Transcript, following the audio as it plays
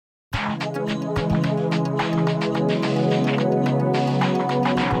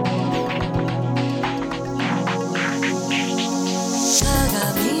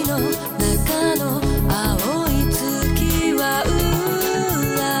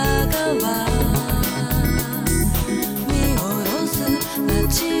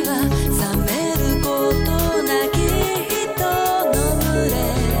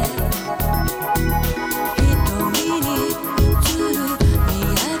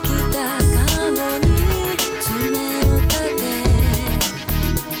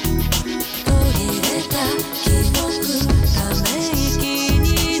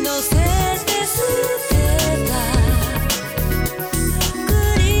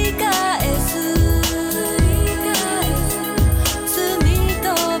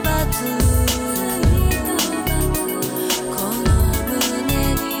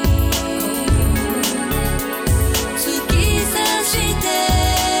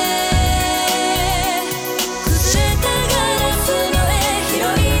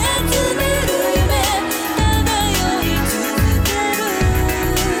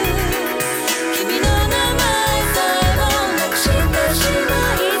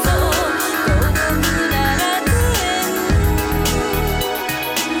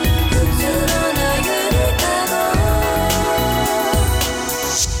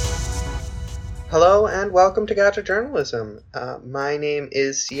and welcome to Gotcha Journalism. My name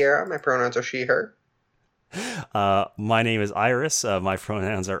is Sierra. My pronouns are she, her. My name is Iris. My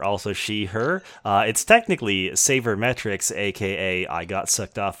pronouns are also she, her. It's technically Sabermetrics, aka I got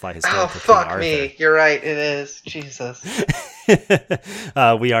sucked off by historical King fuck Arthur. Me. You're right, it is. Jesus.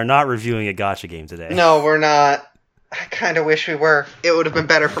 We are not reviewing a gotcha game today. No, we're not. I kind of wish we were. It would have been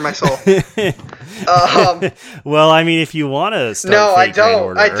better for my soul. Well, I mean, if you want to start No, I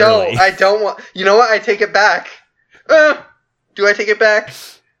don't. I early. don't want... You know what? I take it back. Do I take it back?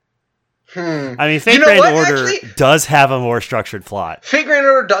 I mean, Fate Grand Order does have a more structured plot. Fate Grand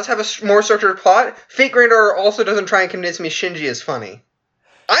Order does have a more structured plot. Fate Grand Order also doesn't try and convince me Shinji is funny.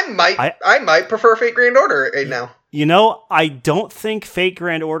 I might prefer Fate Grand Order right now. You know, I don't think Fate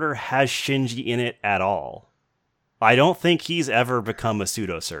Grand Order has Shinji in it at all. I don't think he's ever become a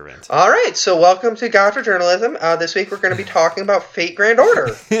pseudo-servant. All right, so welcome to Gotcha Journalism. This week we're going to be talking about Fate Grand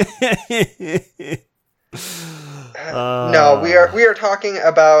Order. No, we are talking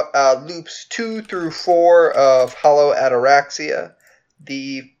about loops 2 through 4 of Hollow Ataraxia,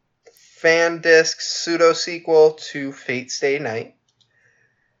 the fan disc pseudo-sequel to Fate Stay Night.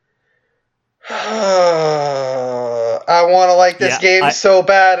 I want to like this game so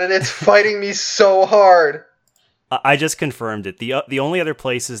bad, and it's fighting me so hard. I just confirmed it. The only other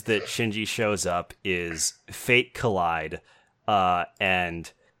places that Shinji shows up is Fate Collide and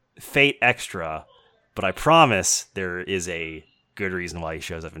Fate Extra, but I promise there is a good reason why he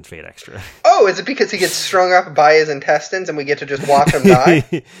shows up in Fate Extra. Oh, is it because he gets strung up by his intestines and we get to just watch him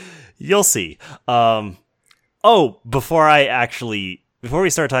die? You'll see. Before we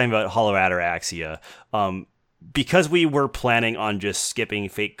start talking about Hollow Ataraxia, because we were planning on just skipping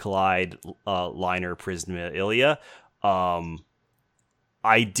Fate Collide, Liner, Prisma, Ilya,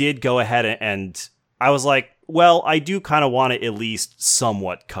 I did go ahead and I was like, well, I do kind of want to at least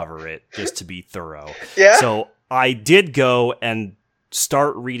somewhat cover it, just to be thorough. Yeah? So I did go and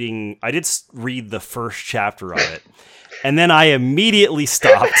start reading, I did read the first chapter of it, and then I immediately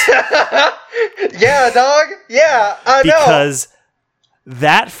stopped. Yeah, dog. Yeah, I know. Because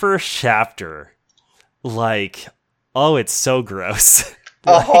that first chapter... it's so gross.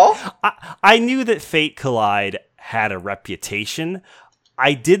 I knew that Fate Collide had a reputation.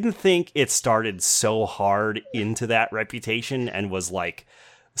 I didn't think it started so hard into that reputation and was,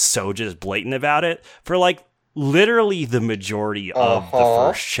 so just blatant about it. For, literally the majority of the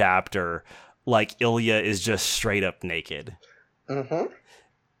first chapter, Ilya is just straight up naked. Mm-hmm.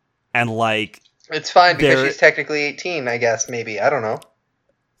 And, it's fine because she's technically 18, I guess, maybe. I don't know.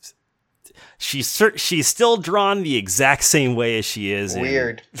 She's still drawn the exact same way as she is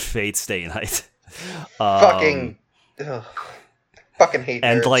in Fate Stay Night. Fucking hate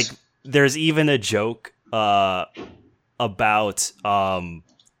and nerds. There's even a joke about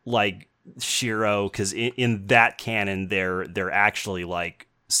Shiro, because in that canon they're actually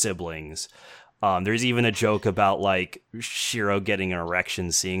siblings. There's even a joke about Shiro getting an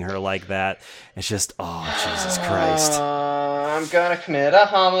erection seeing her like that. It's just, Jesus Christ. I'm gonna commit a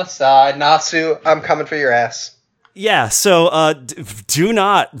homicide. Nasu, I'm coming for your ass. Yeah, so do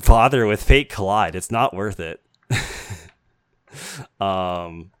not bother with Fate Collide. It's not worth it.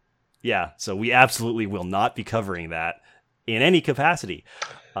 Yeah, so we absolutely will not be covering that in any capacity.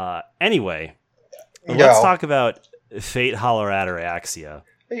 Anyway, let's talk about Fate Hollow Ataraxia.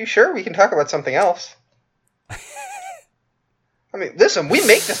 Are you sure? We can talk about something else. I mean, listen, we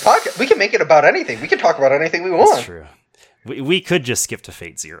make this podcast. We can make it about anything. We can talk about anything we want. That's true. We could just skip to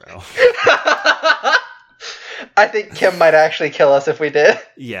Fate Zero. I think Kim might actually kill us if we did.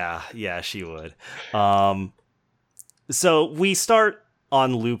 Yeah, she would. So we start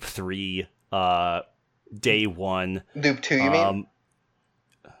on Loop 3, Day 1. Loop 2, you mean?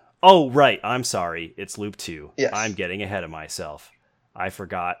 Oh, right. I'm sorry. It's Loop 2. Yes. I'm getting ahead of myself. I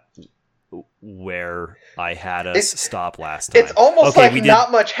forgot where I had us stop last time. It's almost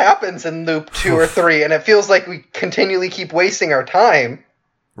not much happens in Loop 2 or 3, and it feels like we continually keep wasting our time.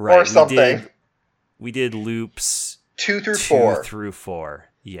 Right, or something. We did loops 2 through 4.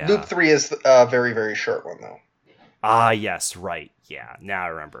 Yeah. Loop 3 is a very, very short one, though. Ah, yes, right. Yeah, now I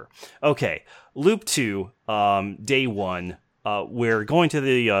remember. Okay, Loop 2, Day 1. We're going to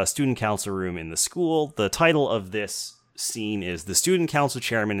the student council room in the school. The title of this scene is The Student Council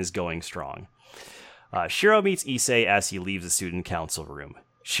Chairman is Going Strong. Shiro meets Issei as he leaves the student council room.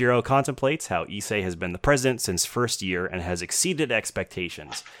 Shiro contemplates how Issei has been the president since first year and has exceeded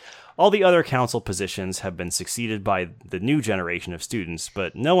expectations. All the other council positions have been succeeded by the new generation of students,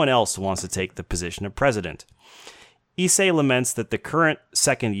 but no one else wants to take the position of president. Issei laments that the current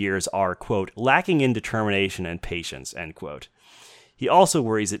second years are, quote, lacking in determination and patience, end quote. He also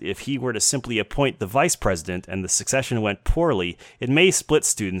worries that if he were to simply appoint the vice president and the succession went poorly, it may split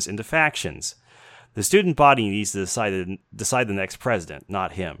students into factions. The student body needs to decide the next president,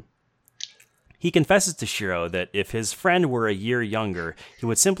 not him. He confesses to Shiro that if his friend were a year younger, he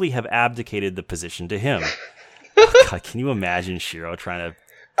would simply have abdicated the position to him. Oh God, can you imagine Shiro trying to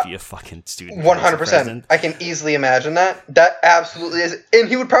be a fucking student? 100%. I can easily imagine that. That absolutely is. And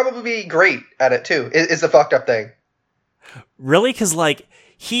he would probably be great at it, too, is the fucked up thing. Really? Because, like,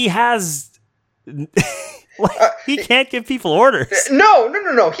 he has... he can't give people orders.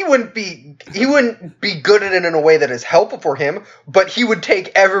 No. He wouldn't be good at it in a way that is helpful for him, but he would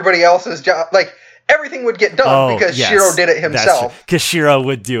take everybody else's job. Like, everything would get done because Shiro did it himself. Because Shiro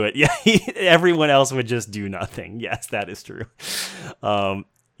would do it. Yeah, everyone else would just do nothing. Yes, that is true.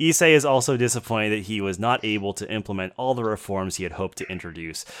 Issei is also disappointed that he was not able to implement all the reforms he had hoped to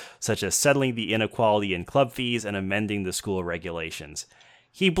introduce, such as settling the inequality in club fees and amending the school regulations.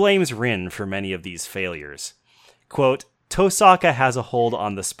 He blames Rin for many of these failures. Quote, Tosaka has a hold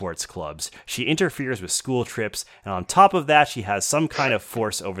on the sports clubs. She interferes with school trips, and on top of that, she has some kind of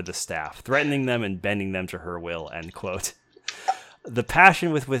force over the staff, threatening them and bending them to her will, end quote. The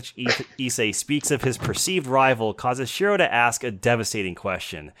passion with which Issei speaks of his perceived rival causes Shiro to ask a devastating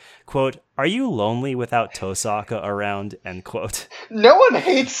question. Quote, are you lonely without Tosaka around? End quote. No one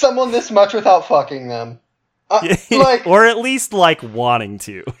hates someone this much without fucking them. Or at least, like, wanting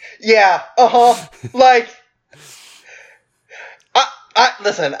to. Yeah, Like,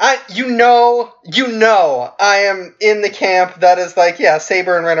 listen, you know, I am in the camp that is like, yeah,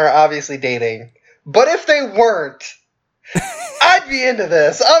 Saber and Ren are obviously dating. But if they weren't, I'd be into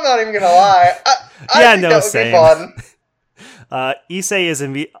this. I'm not even gonna lie. I think that would same. be fun. Issei is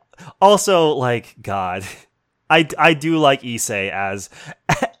also, like, God. I do like Issei as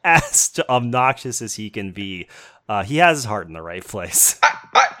obnoxious as he can be. He has his heart in the right place.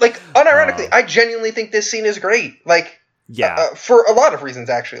 Unironically, I genuinely think this scene is great. Like, yeah, for a lot of reasons,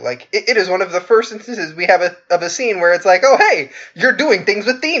 actually. Like, it is one of the first instances we have of a scene where it's like, oh, hey, you're doing things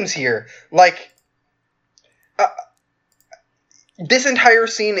with themes here. Like, this entire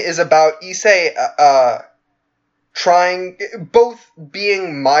scene is about Issei both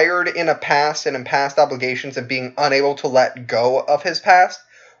being mired in a past and in past obligations and being unable to let go of his past,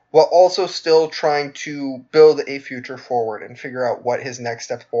 while also still trying to build a future forward and figure out what his next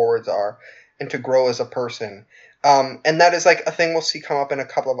steps forwards are and to grow as a person. And that is like a thing we'll see come up in a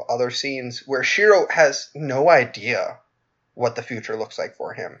couple of other scenes where Shiro has no idea what the future looks like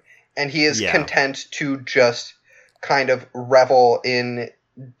for him. And he is content to just kind of revel in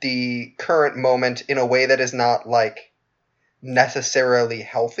the current moment in a way that is not, like, necessarily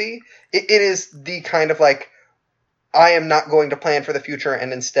healthy. It is the kind of, like, I am not going to plan for the future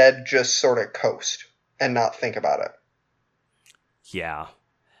and instead just sort of coast and not think about it. Yeah.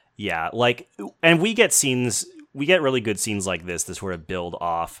 Yeah, like, and we get really good scenes like this to sort of build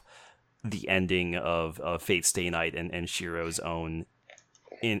off the ending of Fate Stay Night and Shiro's own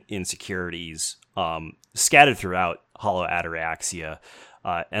insecurities scattered throughout Hollow Ataraxia.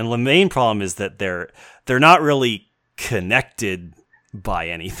 And the main problem is that they're not really connected by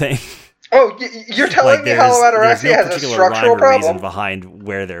anything. Oh, you're telling me Hollow Ataraxia has a structural problem? Reason behind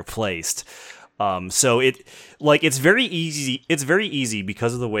where they're placed. So it's very easy. It's very easy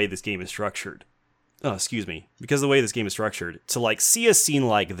because of the way this game is structured. Because of the way this game is structured, to, like, see a scene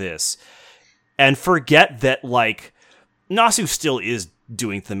like this and forget that, like, Nasu still is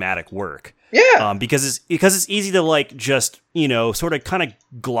doing thematic work. Yeah. Because it's easy to, like, just, sort of kind of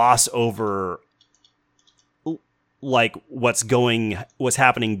gloss over, like, what's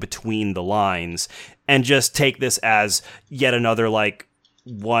happening between the lines and just take this as yet another, like,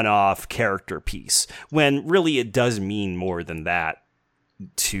 one-off character piece, when really it does mean more than that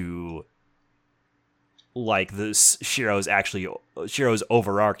to, like, this Shiro's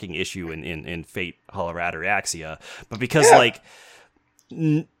overarching issue in Fate Hollow Ataraxia. But because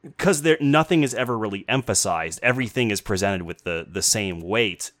nothing is ever really emphasized, everything is presented with the same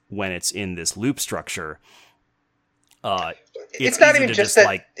weight when it's in this loop structure. It's not even just that,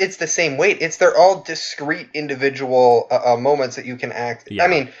 like, it's the same weight. They're all discrete individual moments that you can act. Yeah. I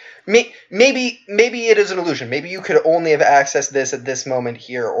mean, maybe it is an illusion. Maybe you could only have accessed this at this moment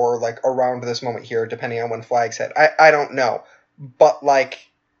here, or, like, around this moment here, depending on when flags hit. I don't know. But, like,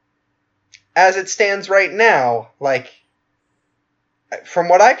 as it stands right now, like, from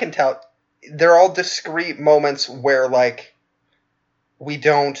what I can tell, they're all discrete moments where, like, we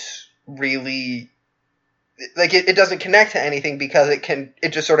don't really, like, it doesn't connect to anything because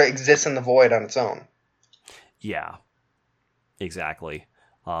it just sort of exists in the void on its own. Yeah, exactly.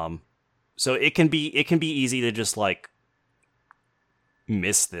 So it can be easy to just, like,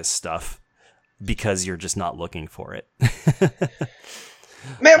 miss this stuff because you're just not looking for it.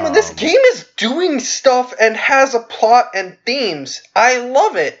 Man, when this game is doing stuff and has a plot and themes, I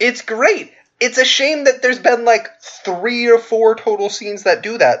love it. It's great. It's a shame that there's been like 3 or 4 total scenes that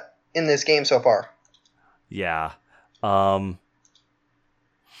do that in this game so far. Yeah.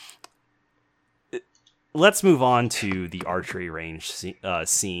 Let's move on to the archery range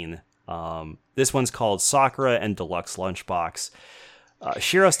scene. This one's called Sakura and Deluxe Lunchbox.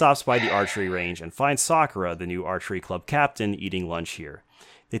 Shiro stops by the archery range and finds Sakura, the new archery club captain, eating lunch here.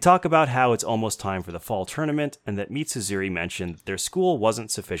 They talk about how it's almost time for the fall tournament, and that Mitsuzuri mentioned that their school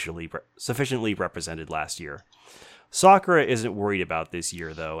wasn't sufficiently represented last year. Sakura isn't worried about this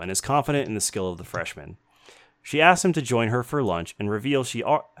year, though, and is confident in the skill of the freshmen. She asks him to join her for lunch and reveals she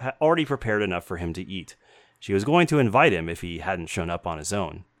had already prepared enough for him to eat. She was going to invite him if he hadn't shown up on his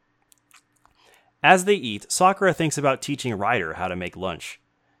own. As they eat, Sakura thinks about teaching Ryder how to make lunch.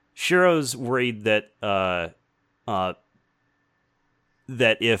 Shiro's worried that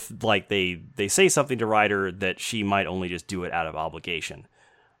that if like they say something to Ryder, that she might only just do it out of obligation.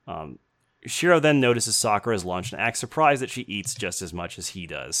 Shiro then notices Sakura's lunch and acts surprised that she eats just as much as he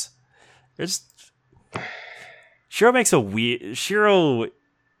does. Shiro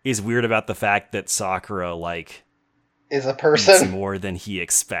is weird about the fact that Sakura like is a person eats more than he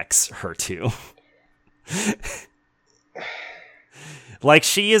expects her to. Like,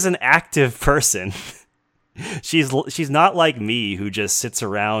 she is an active person. She's not like me, who just sits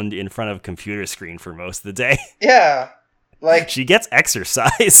around in front of a computer screen for most of the day. Yeah, like she gets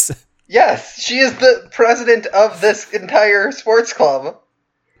exercise. Yes, she is the president of this entire sports club.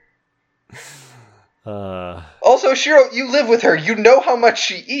 Also, Shiro, you live with her. You know how much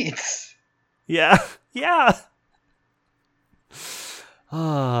she eats. Yeah.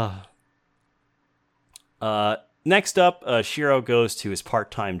 Next up, Shiro goes to his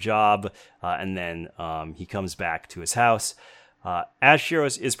part-time job, and then he comes back to his house. As Shiro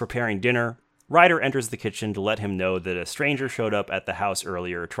is preparing dinner, Ryder enters the kitchen to let him know that a stranger showed up at the house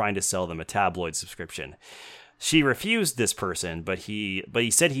earlier trying to sell them a tabloid subscription. She refused this person, but he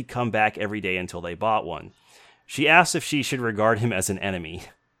said he'd come back every day until they bought one. She asks if she should regard him as an enemy.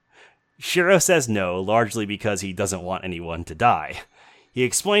 Shiro says no, largely because he doesn't want anyone to die. He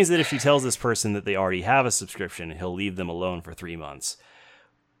explains that if she tells this person that they already have a subscription, he'll leave them alone for 3 months.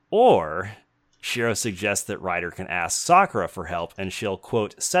 Or, Shiro suggests that Ryder can ask Sakura for help, and she'll,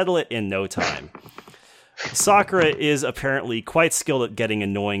 quote, settle it in no time. Sakura is apparently quite skilled at getting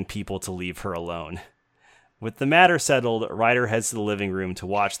annoying people to leave her alone. With the matter settled, Ryder heads to the living room to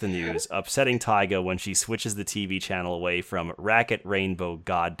watch the news, upsetting Taiga when she switches the TV channel away from Racket Rainbow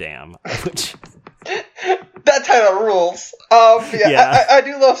Goddamn, which... That title rules. Yeah. I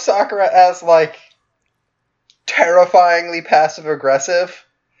do love Sakura as, like, terrifyingly passive-aggressive.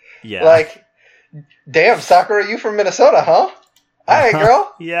 Yeah. Like, damn, Sakura, you from Minnesota, huh? Alright,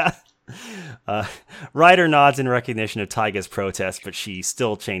 girl. Yeah. Ryder nods in recognition of Taiga's protest, but she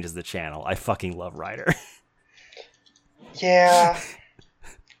still changes the channel. I fucking love Ryder. Yeah.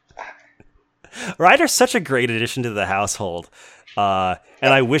 Ryder's such a great addition to the household.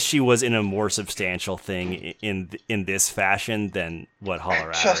 And I wish she was in a more substantial thing in this fashion than what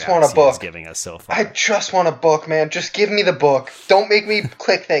Ataraxia is giving us so far. I just want a book, man. Just give me the book. Don't make me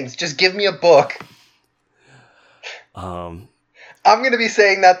click things. Just give me a book. I'm gonna be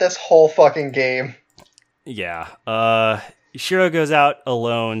saying that this whole fucking game. Yeah. Shiro goes out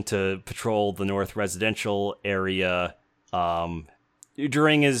alone to patrol the North Residential area.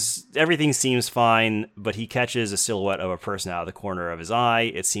 Everything seems fine, but he catches a silhouette of a person out of the corner of his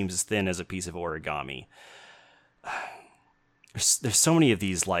eye. It seems as thin as a piece of origami. There's so many of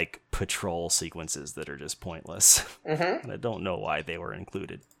these, like, patrol sequences that are just pointless. Mm-hmm. And I don't know why they were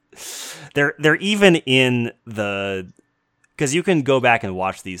included. They're even in the... Because you can go back and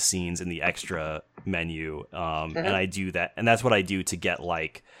watch these scenes in the extra menu, mm-hmm. and I do that. And that's what I do to get,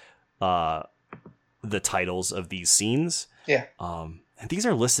 like, the titles of these scenes. Yeah. And these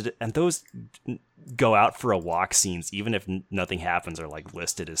are listed, and those go out for a walk scenes, even if nothing happens, are like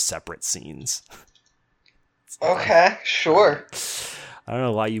listed as separate scenes. Okay, sure. I don't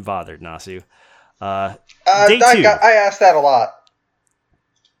know why you bothered, Nasu. Day 2. I asked that a lot.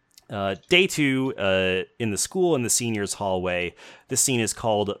 Day 2, in the school in the seniors' hallway. This scene is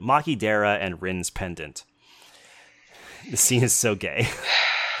called Makidera and Rin's Pendant. The scene is so gay.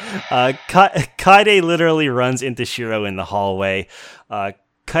 Kaide literally runs into Shiro in the hallway.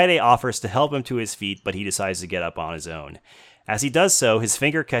 Kaide offers to help him to his feet, but he decides to get up on his own. As he does so, his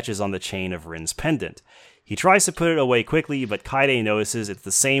finger catches on the chain of Rin's pendant. He tries to put it away quickly, but Kaide notices it's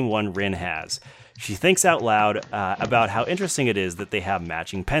the same one Rin has. She thinks out loud about how interesting it is that they have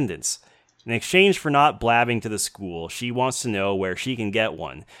matching pendants. In exchange for not blabbing to the school, she wants to know where she can get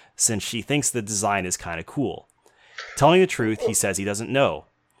one, since she thinks the design is kind of cool. Telling the truth, he says he doesn't know.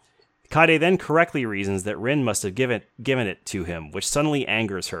 Kaede then correctly reasons that Rin must have given it to him, which suddenly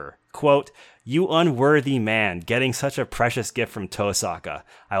angers her. Quote, "You unworthy man, getting such a precious gift from Tosaka.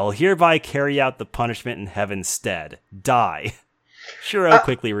 I will hereby carry out the punishment in heaven's stead. Die." Shiro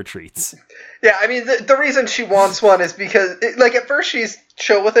quickly retreats. Yeah, I mean, the reason she wants one is because, at first she's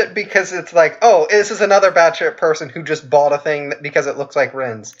chill with it because it's like, oh, this is another batshit person who just bought a thing because it looks like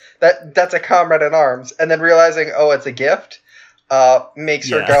Rin's. That's a comrade in arms. And then realizing, oh, it's a gift, makes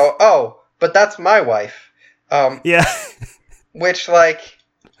her go, oh, but that's my wife. Yeah. Which, man,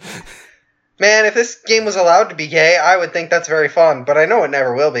 if this game was allowed to be gay, I would think that's very fun, but I know it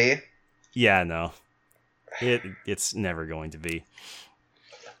never will be. Yeah, no. It's never going to be.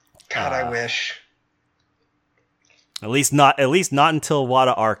 God, I wish. At least not until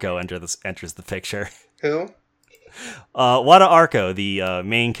Wada Arco enters the picture. Who? Wada Arco, the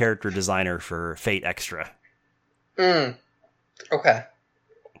main character designer for Fate Extra. Okay.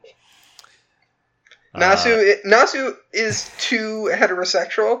 Nasu is too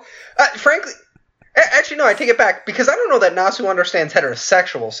heterosexual. Frankly, actually, no, I take it back, because I don't know that Nasu understands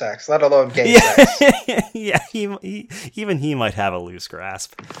heterosexual sex, let alone gay sex. Yeah, even he might have a loose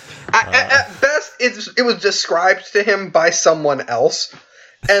grasp. At best, it was described to him by someone else,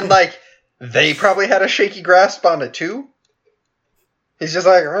 and, they probably had a shaky grasp on it, too. He's just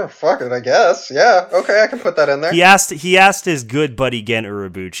like, oh, fuck it, I guess. Yeah, okay, I can put that in there. He asked his good buddy Gen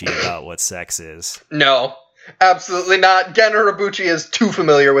Urobuchi about what sex is. No, absolutely not. Gen Urobuchi is too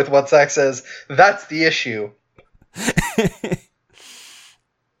familiar with what sex is. That's the issue.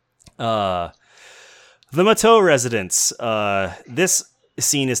 The Matou residence. This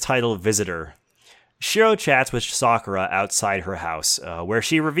scene is titled Visitor. Shiro chats with Sakura outside her house, where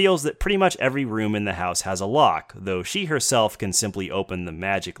she reveals that pretty much every room in the house has a lock, though she herself can simply open them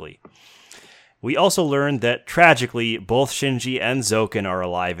magically. We also learn that, tragically, both Shinji and Zoken are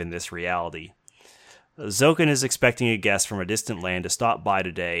alive in this reality. Zoken is expecting a guest from a distant land to stop by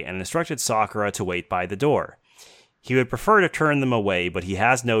today and instructed Sakura to wait by the door. He would prefer to turn them away, but he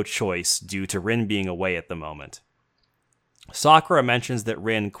has no choice due to Rin being away at the moment. Sakura mentions that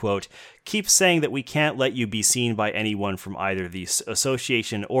Rin, quote, keeps saying that we can't let you be seen by anyone from either the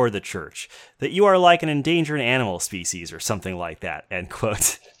association or the church, that you are like an endangered animal species or something like that, end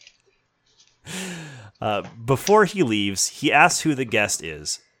quote. Before he leaves, he asks who the guest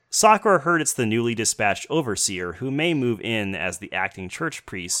is. Sakura heard it's the newly dispatched overseer who may move in as the acting church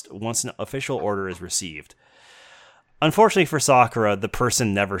priest once an official order is received. Unfortunately for Sakura, the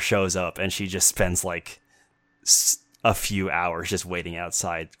person never shows up and she just spends a few hours just waiting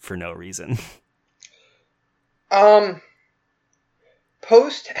outside for no reason.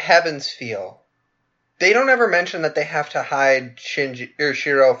 Post Heaven's Feel, they don't ever mention that they have to hide Shinji or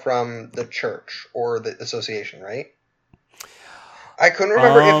Shiro from the church or the association, right? I couldn't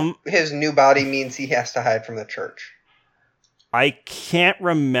remember if his new body means he has to hide from the church. I can't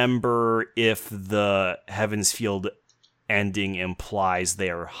remember if the Heaven's Field ending implies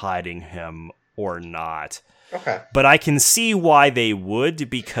they are hiding him or not. Okay. But I can see why they would,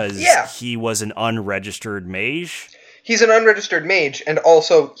 because he was an unregistered mage. He's an unregistered mage, and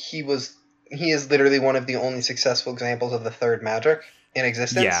also he is literally one of the only successful examples of the third magic in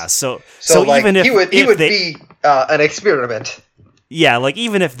existence. Yeah, so even if he would be an experiment. Yeah,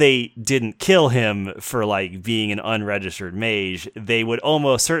 even if they didn't kill him for being an unregistered mage, they would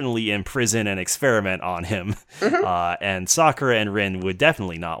almost certainly imprison and experiment on him. Mm-hmm. And Sakura and Rin would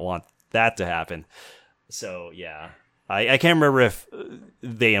definitely not want that to happen. So, yeah. I can't remember if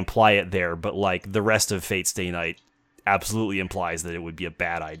they imply it there, but, the rest of Fate Stay Night absolutely implies that it would be a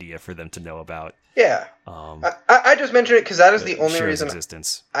bad idea for them to know about. Yeah. I just mentioned it because that is the only reason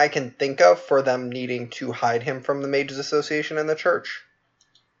I can think of for them needing to hide him from the Mages Association and the church.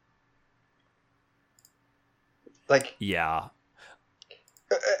 Yeah.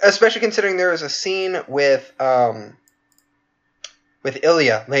 Especially considering there is a scene with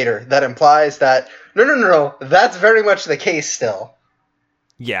Ilya later that implies that no, that's very much the case still.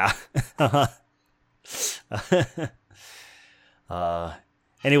 Yeah.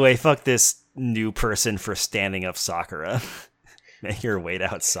 Anyway, fuck this new person for standing up Sakura. Make her wait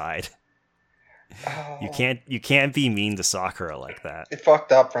outside. Oh. You can't be mean to Sakura like that. It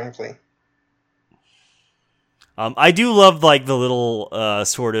fucked up, frankly. I do love the little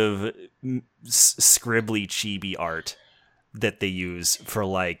sort of scribbly chibi art that they use for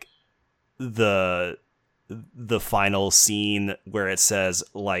the the final scene where it says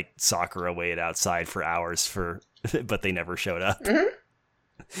like Sakura waited outside for hours but they never showed up.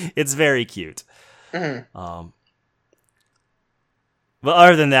 Mm-hmm. It's very cute. Mm-hmm. But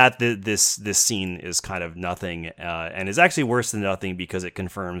other than that, this scene is kind of nothing, and is actually worse than nothing because it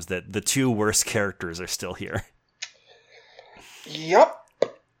confirms that the two worst characters are still here. Yep.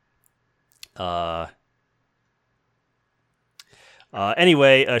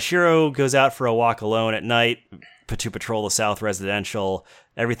 Anyway, Shiro goes out for a walk alone at night to patrol the South Residential.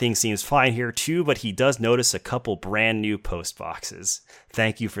 Everything seems fine here too, but he does notice a couple brand new post boxes.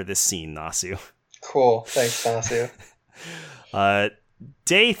 Thank you for this scene, Nasu. Cool. Thanks, Nasu.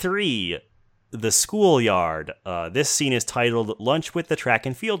 Day 3, the schoolyard. This scene is titled Lunch with the Track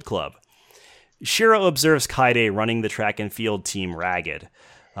and Field Club. Shiro observes Kaide running the track and field team ragged.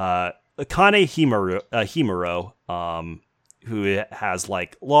 Kane Himuro, who has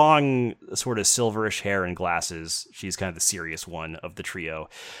like long sort of silverish hair and glasses, she's kind of the serious one of the trio,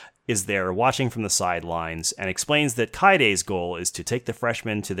 is there watching from the sidelines and explains that Kaide's goal is to take the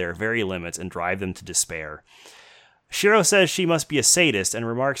freshmen to their very limits and drive them to despair. Shiro says she must be a sadist and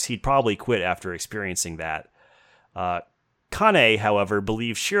remarks he'd probably quit after experiencing that. Kane, however,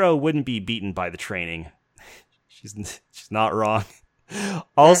 believes Shiro wouldn't be beaten by the training. She's not wrong.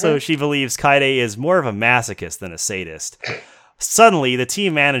 Also, she believes Kaide is more of a masochist than a sadist. Suddenly, the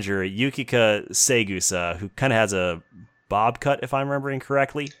team manager, Yukika Segusa, who kind of has a bob cut, if I'm remembering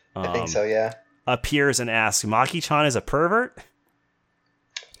correctly, I think so, yeah, appears and asks, Maki-chan is a pervert?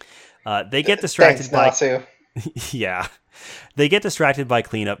 They get distracted Thanks, Nasu. Yeah. They get distracted by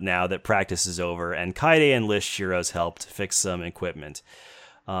cleanup now that practice is over, and Kaide enlists Shiro's help to fix some equipment.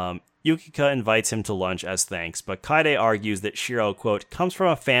 Yukika invites him to lunch as thanks, but Kaide argues that Shiro, quote, comes from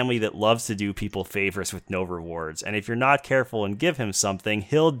a family that loves to do people favors with no rewards, and if you're not careful and give him something,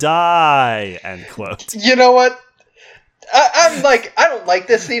 he'll die, end quote. You know what? I don't like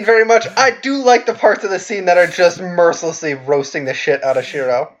this scene very much. I do like the parts of the scene that are just mercilessly roasting the shit out of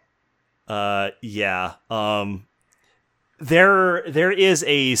Shiro. Yeah. There is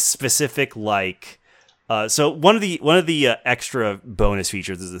a specific so one of the extra bonus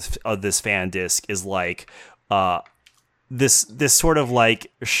features of this fan disc is this sort of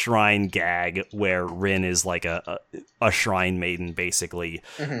like shrine gag where Rin is like a shrine maiden basically,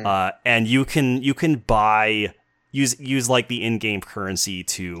 and you can buy use like the in-game currency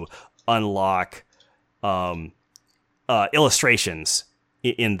to unlock illustrations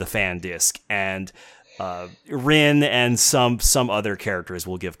in the fan disc, and Rin and some other characters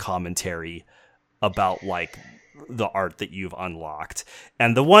will give commentary about like the art that you've unlocked.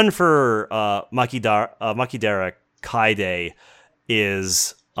 And the one for Makidara Kaide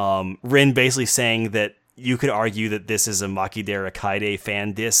is Rin basically saying that you could argue that this is a Makidara Kaide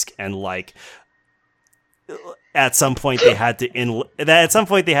fan disc, and like at some point they had to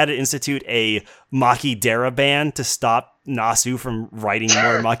institute a Makidara ban to stop Nasu from writing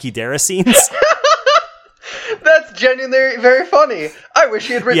more Makidara scenes. That's genuinely very funny. I wish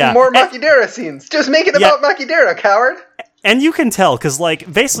he had written more Makidara scenes. Just make it about Makidara, coward. And you can tell, because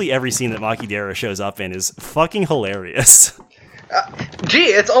like basically every scene that Makidara shows up in is fucking hilarious.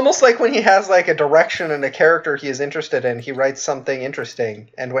 It's almost like when he has like a direction and a character he is interested in, he writes something interesting,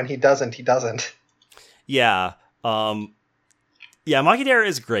 and when he doesn't, he doesn't. Yeah. Makidara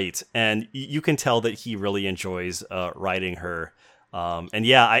is great, and you can tell that he really enjoys writing her. And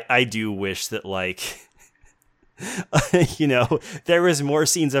yeah, I do wish that like there was more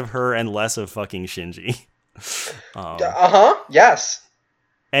scenes of her and less of fucking Shinji. Yes.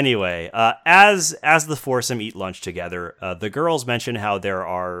 Anyway, as the foursome eat lunch together, the girls mention how there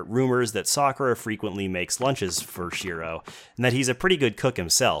are rumors that Sakura frequently makes lunches for Shiro, and that he's a pretty good cook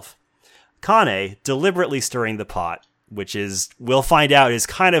himself. Kane, deliberately stirring the pot, which we'll find out is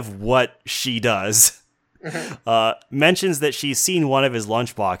kind of what she does, mentions that she's seen one of his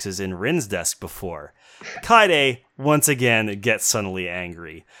lunchboxes in Rin's desk before. Kaide, once again, gets suddenly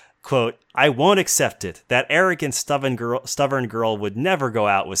angry. Quote, I won't accept it. That arrogant, stubborn girl would never go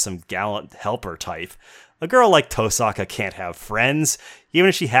out with some gallant helper type. A girl like Tosaka can't have friends. Even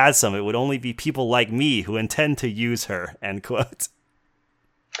if she had some, it would only be people like me who intend to use her, end quote.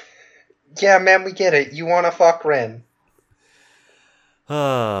 Yeah, man, we get it. You want to fuck Rin.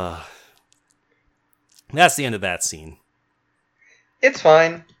 That's the end of that scene. It's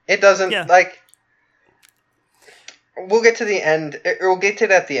fine. It doesn't, we'll get to the end. We'll get to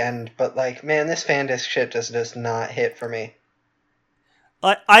it at the end, but like, man, this fan disc shit just does not hit for me.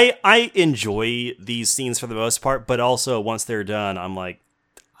 I enjoy these scenes for the most part, but also once they're done, I'm like,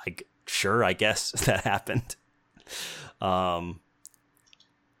 sure, I guess that happened.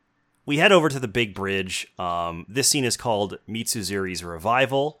 we head over to the big bridge. This scene is called Mitsuzuri's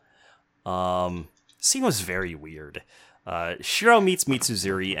Revival. Scene was very weird. Shiro meets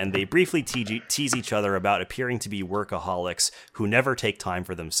Mitsuzuri, and they briefly tease each other about appearing to be workaholics who never take time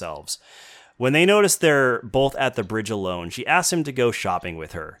for themselves. When they notice they're both at the bridge alone, she asks him to go shopping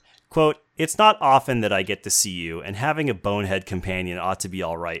with her. Quote, "It's not often that I get to see you, and having a bonehead companion ought to be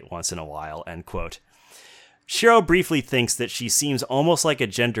alright once in a while," end quote. Shiro briefly thinks that she seems almost like a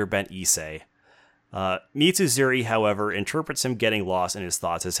gender-bent Issei. Mitsuzuri, however, interprets him getting lost in his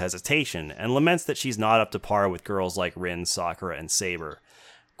thoughts as hesitation, and laments that she's not up to par with girls like Rin, Sakura, and Saber.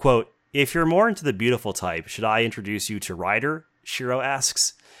 Quote, "If you're more into the beautiful type, should I introduce you to Ryder?" Shiro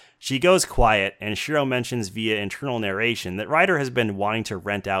asks. She goes quiet, and Shiro mentions via internal narration that Ryder has been wanting to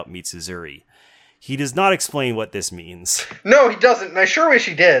rent out Mitsuzuri. He does not explain what this means. No, he doesn't, and I sure wish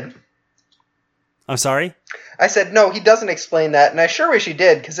he did. I'm sorry? I said, no, he doesn't explain that, and I sure wish he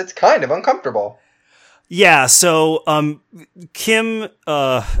did, because it's kind of uncomfortable. Yeah, so, Kim,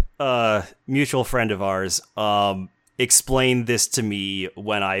 mutual friend of ours, explained this to me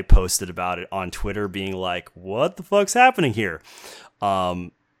when I posted about it on Twitter, being like, what the fuck's happening here?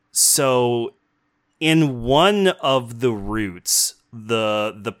 So, in one of the routes,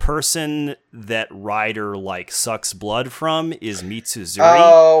 the person that Ryder, like, sucks blood from is Mitsuzuri.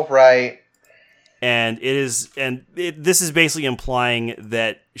 Oh, right. And this is basically implying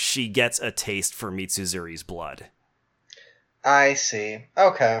that she gets a taste for Mitsuzuri's blood. I see.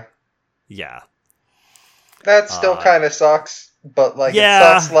 Okay. Yeah. That still kind of sucks, but it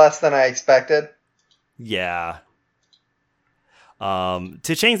sucks less than I expected. Yeah.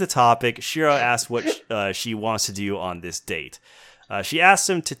 To change the topic, Shiro asks what she wants to do on this date. She asks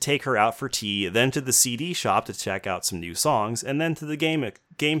him to take her out for tea, then to the CD shop to check out some new songs, and then to the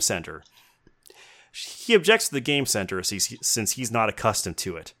game center. He objects to the game center since he's not accustomed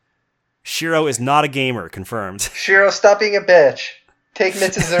to it. Shiro is not a gamer, confirmed. Shiro, stop being a bitch. Take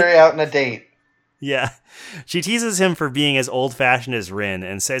Mitsuzuri out on a date. Yeah. She teases him for being as old-fashioned as Rin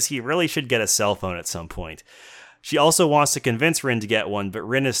and says he really should get a cell phone at some point. She also wants to convince Rin to get one, but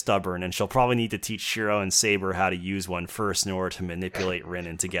Rin is stubborn, and she'll probably need to teach Shiro and Saber how to use one first in order to manipulate Rin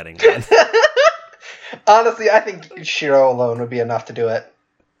into getting one. Honestly, I think Shiro alone would be enough to do it.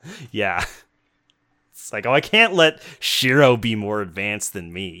 Yeah. It's like, oh, I can't let Shiro be more advanced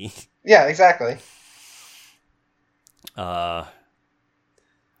than me. Yeah, exactly. Again,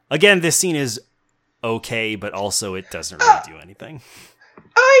 this scene is okay, but also it doesn't really do anything.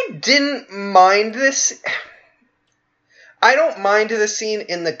 I didn't mind this. I don't mind this scene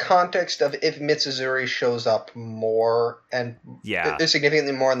in the context of if Mitsuzuri shows up more and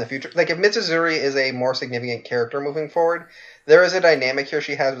significantly more in the future. Like, if Mitsuzuri is a more significant character moving forward, there is a dynamic here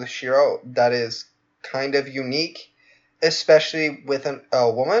she has with Shiro that is kind of unique, especially with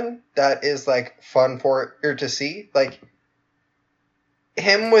a woman, that is, like, fun for her to see. Like,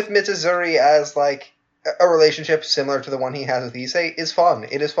 him with Mitsuzuri as, like, a relationship similar to the one he has with Issei is fun.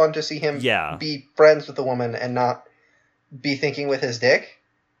 It is fun to see him be friends with the woman and not be thinking with his dick.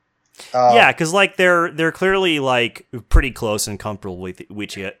 Yeah, because like they're clearly like pretty close and comfortable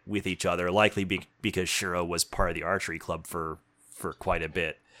with each other. Likely because Shiro was part of the archery club for quite a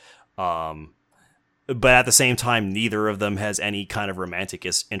bit. But at the same time, neither of them has any kind of romantic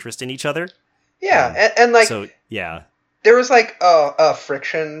interest in each other. Yeah, and like so yeah, there was like a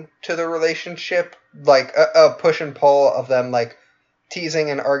friction to the relationship, like a push and pull of them like teasing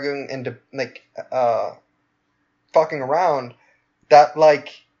and arguing and like fucking around, that like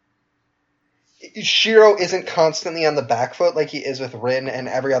Shiro isn't constantly on the back foot like he is with Rin and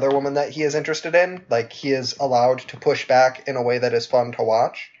every other woman that he is interested in. Like, he is allowed to push back in a way that is fun to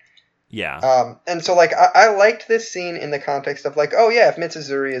watch. Yeah. And so like I liked this scene in the context of like, oh yeah, if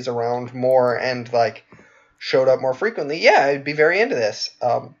Mitsuzuri is around more and like showed up more frequently, yeah, I'd be very into this.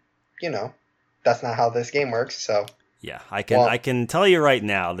 You know, that's not how this game works, so. Yeah, I can tell you right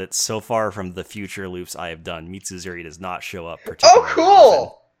now that so far from the future loops I have done, Mitsuzuri does not show up particularly often. Oh,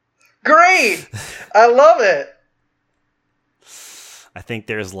 cool! Great! I love it! I think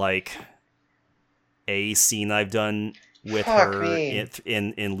there's like a scene I've done with her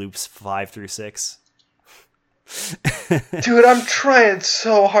in loops 5 through 6. Dude, I'm trying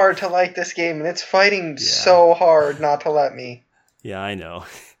so hard to like this game, and it's fighting so hard not to let me. Yeah, I know.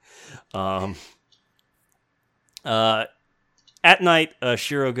 At night,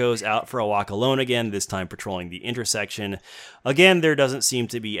 Shiro goes out for a walk alone again, this time patrolling the intersection. Again, there doesn't seem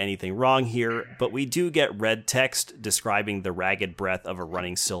to be anything wrong here, but we do get red text describing the ragged breath of a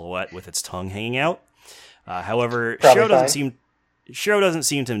running silhouette with its tongue hanging out. However, Shiro doesn't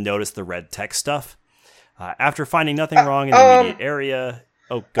seem to notice the red text stuff. After finding nothing wrong in the immediate area...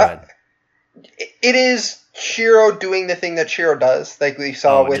 Oh, go ahead. It is Shiro doing the thing that Shiro does, like we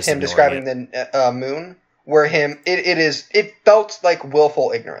saw with him describing the moon, where it felt like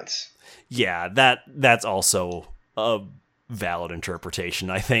willful ignorance. Yeah, that's also a valid interpretation,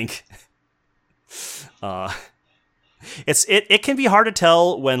 I think. It can be hard to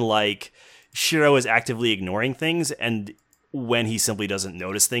tell when like Shiro is actively ignoring things and when he simply doesn't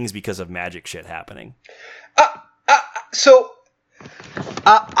notice things because of magic shit happening.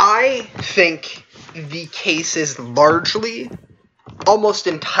 I think the case is largely, almost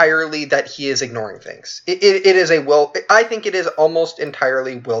entirely, that he is ignoring things. It is I think it is almost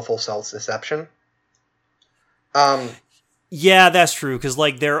entirely willful self-deception. Yeah, that's true, because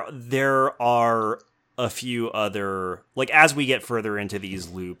like there are a few other, like, as we get further into these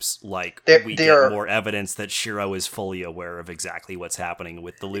loops, like we get more evidence that Shiro is fully aware of exactly what's happening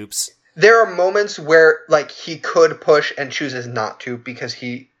with the loops. There are moments where like he could push and chooses not to because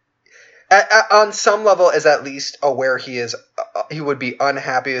he, on some level, is at least aware he would be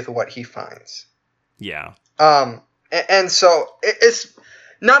unhappy with what he finds. Yeah. And so it's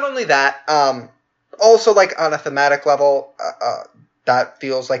not only that, also like on a thematic level, that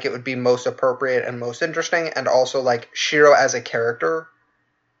feels like it would be most appropriate and most interesting, and also like Shiro as a character,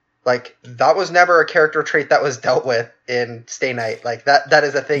 like that was never a character trait that was dealt with in Stay Night. Like that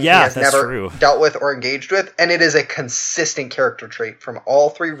is a thing he has never dealt with or engaged with, and it is a consistent character trait from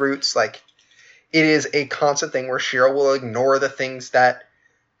all three routes. Like it is a constant thing where Shiro will ignore the things that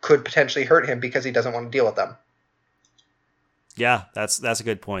could potentially hurt him because he doesn't want to deal with them. Yeah, that's a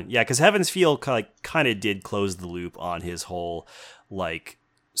good point. Yeah, because Heaven's Feel kind of did close the loop on his whole like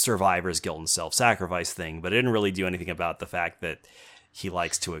survivor's guilt and self-sacrifice thing, but it didn't really do anything about the fact that he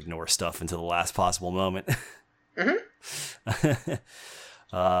likes to ignore stuff until the last possible moment. Mm-hmm.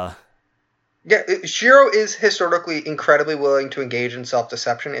 Yeah, Shiro is historically incredibly willing to engage in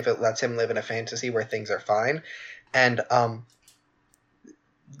self-deception if it lets him live in a fantasy where things are fine. And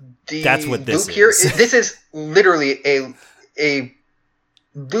that's what this loop here. This is literally a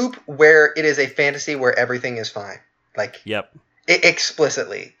loop where it is a fantasy where everything is fine. Like, yep.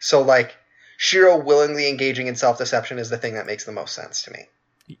 Explicitly. So, like, Shiro willingly engaging in self-deception is the thing that makes the most sense to me.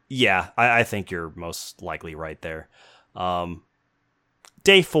 Yeah, I think you're most likely right there.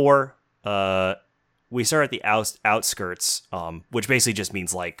 Day 4, we start at the outskirts, which basically just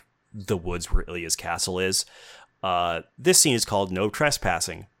means, like, the woods where Ilya's castle is. This scene is called No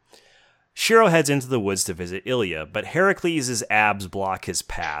Trespassing. Shiro heads into the woods to visit Ilya, but Heracles' abs block his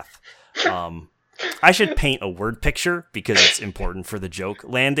path. I should paint a word picture because it's important for the joke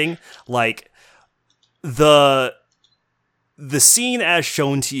landing. Like, the scene as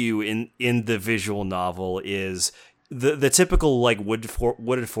shown to you in the visual novel is the typical like wooded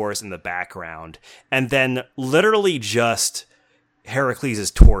forest in the background, and then literally just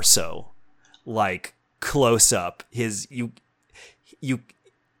Heracles' torso, like close up. His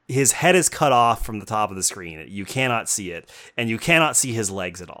head is cut off from the top of the screen. You cannot see it, and you cannot see his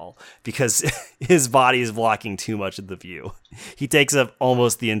legs at all because his body is blocking too much of the view. He takes up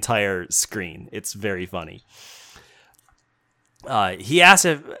almost the entire screen. It's very funny.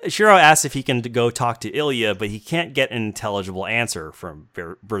 Shiro asks if he can go talk to Ilya, but he can't get an intelligible answer from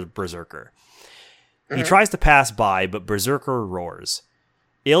Berserker. Mm-hmm. He tries to pass by, but Berserker roars.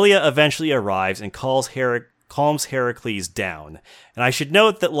 Ilya eventually arrives and calms Heracles down. And I should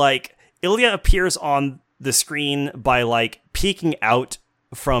note that, like, Ilya appears on the screen by, like, peeking out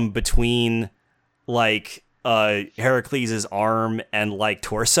from between, like, Heracles' arm and, like,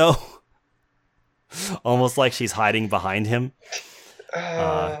 torso. Almost like she's hiding behind him.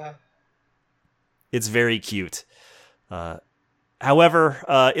 It's very cute.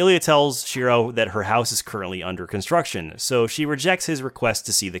 However, Ilya tells Shiro that her house is currently under construction, so she rejects his request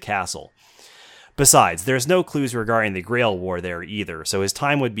to see the castle. Besides, there's no clues regarding the Grail War there either, so his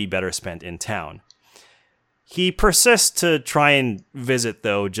time would be better spent in town. He persists to try and visit,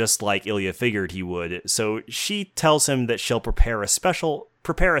 though, just like Ilya figured he would, so she tells him that she'll prepare a special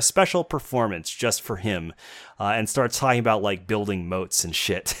performance just for him, and starts talking about, like, building moats and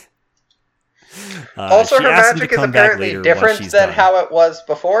shit. Also, her magic is apparently different than how it was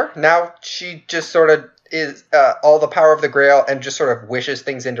before. Now she just sort of is all the power of the Grail and just sort of wishes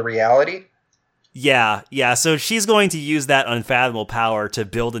things into reality. Yeah, so she's going to use that unfathomable power to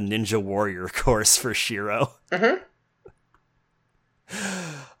build a ninja warrior course for Shiro. Mm-hmm.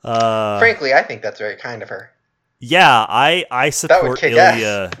 Frankly, I think that's very kind of her. Yeah, I support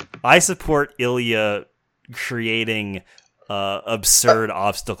Ilya. I support Ilya creating absurd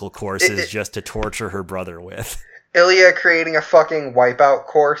obstacle courses just to torture her brother with. Ilya creating a fucking wipeout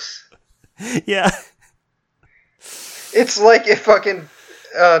course. Yeah. It's like if fucking...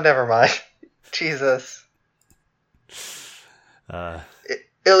 never mind. Jesus. Uh,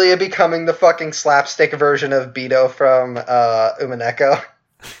 Ilya becoming the fucking slapstick version of Beto from Umineko.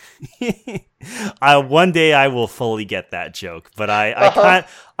 One day I will fully get that joke, but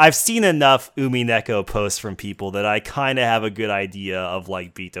I've seen enough Umineko posts from people that I kind of have a good idea of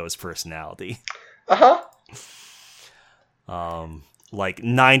like Beto's personality. Like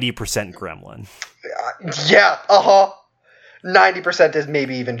 90% gremlin. Yeah, 90% is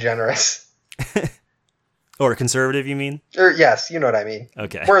maybe even generous. Or conservative, you mean? Or yes, you know what I mean.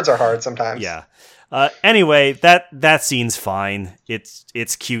 Okay. Words are hard sometimes. Yeah. Anyway, that scene's fine.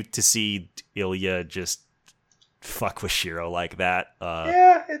 It's cute to see Ilya just fuck with Shiro like that.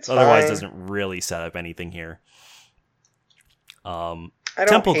 Yeah, it's otherwise fine. Doesn't really set up anything here. I don't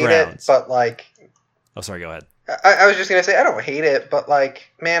Temple hate grounds. it, but like... Oh, sorry, go ahead. I was just going to say, I don't hate it, but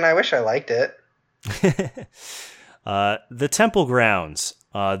like, man, I wish I liked it. The temple grounds.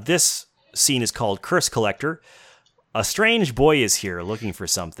 This scene is called Curse Collector. A strange boy is here looking for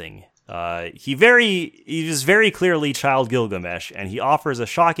something. He is very clearly Child Gilgamesh, and he offers a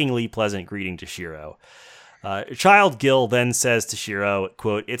shockingly pleasant greeting to Shiro. Child Gil then says to Shiro,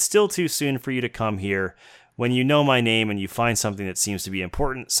 quote, "It's still too soon for you to come here. When you know my name and you find something that seems to be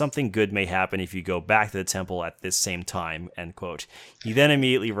important, something good may happen if you go back to the temple at this same time," end quote. He then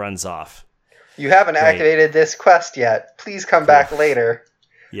immediately runs off. You haven't activated this quest yet. Please come back later.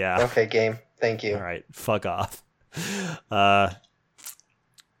 Yeah. Okay, game. Thank you. All right, fuck off.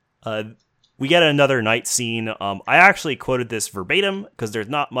 We get another night scene. I actually quoted this verbatim because there's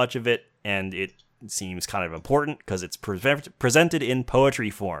not much of it, and it seems kind of important because it's presented in poetry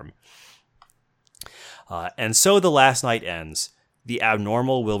form. And so the last night ends. The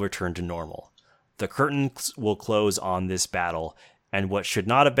abnormal will return to normal. The curtains will close on this battle, and what should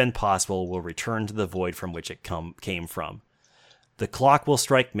not have been possible will return to the void from which it came from. The clock will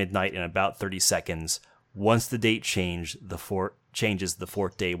strike midnight in about 30 seconds. Once the date changes, the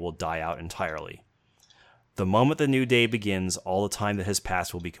fourth day will die out entirely. The moment the new day begins, all the time that has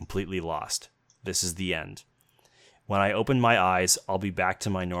passed will be completely lost. This is the end. When I open my eyes, I'll be back to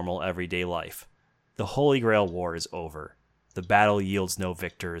my normal everyday life. The Holy Grail War is over. The battle yields no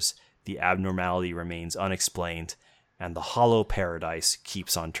victors, the abnormality remains unexplained, and the hollow paradise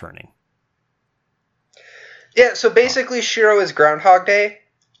keeps on turning. Yeah, so basically Shiro is Groundhog Day.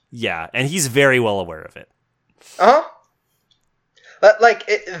 Yeah, and he's very well aware of it. Like,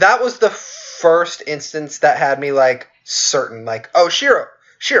 that was the first instance that had me, like, certain, like, oh, Shiro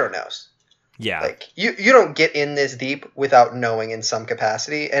knows. Yeah. Like, you don't get in this deep without knowing in some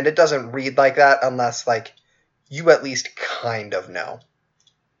capacity, and it doesn't read like that unless, like, you at least kind of know.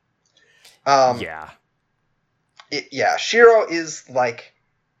 Yeah. Shiro is, like...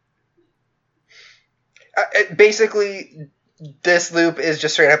 basically, this loop is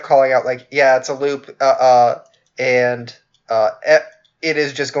just straight up calling out, like, yeah, it's a loop, and it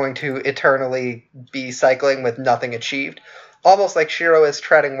is just going to eternally be cycling with nothing achieved. Almost like Shiro is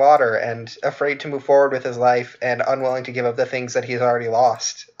treading water and afraid to move forward with his life and unwilling to give up the things that he's already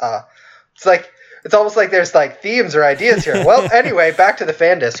lost. It's almost like there's like themes or ideas here. Well, anyway, back to the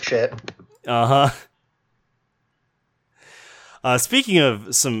fan disc shit. Speaking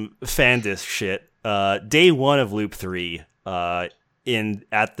of some fan disc shit, day one of Loop 3, at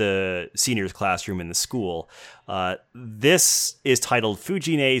the seniors classroom in the school, this is titled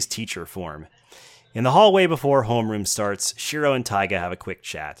Fujine's Teacher Form. In the hallway before homeroom starts, Shiro and Taiga have a quick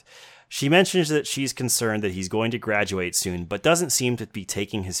chat. She mentions that she's concerned that he's going to graduate soon, but doesn't seem to be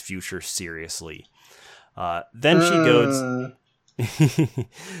taking his future seriously. Then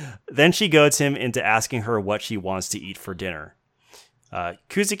she goads him into asking her what she wants to eat for dinner.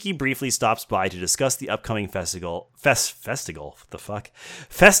 Kuzuki briefly stops by to discuss the upcoming festival,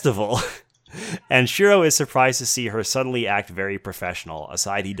 and Shiro is surprised to see her suddenly act very professional, a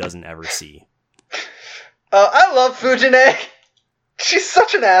side he doesn't ever see. I love Fujine. She's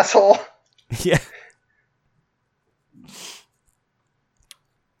such an asshole. Yeah.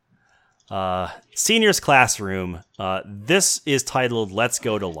 Seniors classroom. This is titled Let's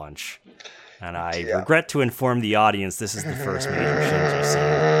Go to Lunch. And I regret to inform the audience this is the first major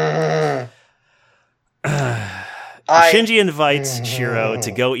Shinji scene. Shinji invites Shiro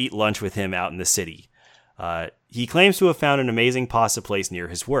to go eat lunch with him out in the city. He claims to have found an amazing pasta place near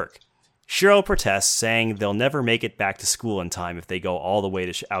his work. Shiro protests, saying they'll never make it back to school in time if they go all the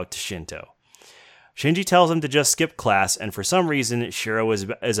way out to Shinto. Shinji tells him to just skip class, and for some reason, Shiro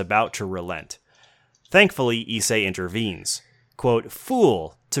is about to relent. Thankfully, Issei intervenes. Quote,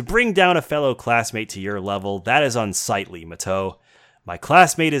 "Fool, to bring down a fellow classmate to your level, that is unsightly, Mato. My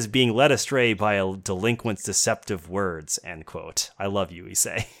classmate is being led astray by a delinquent's deceptive words," end quote. I love you,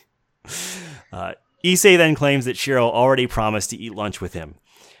 Issei. Issei then claims that Shiro already promised to eat lunch with him.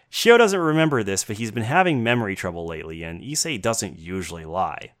 Shiro doesn't remember this, but he's been having memory trouble lately, and Issei doesn't usually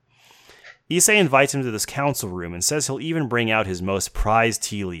lie. Issei invites him to this council room and says he'll even bring out his most prized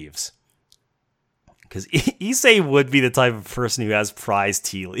tea leaves. Because Issei would be the type of person who has prized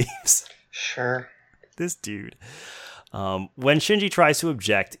tea leaves. Sure. This dude. When Shinji tries to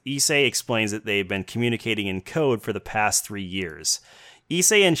object, Issei explains that they've been communicating in code for the past 3 years.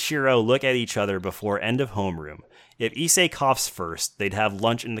 Issei and Shiro look at each other before end of homeroom. If Issei coughs first, they'd have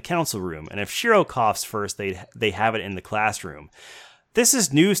lunch in the council room, and if Shiro coughs first, they have it in the classroom. This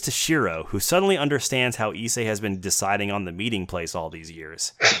is news to Shiro, who suddenly understands how Issei has been deciding on the meeting place all these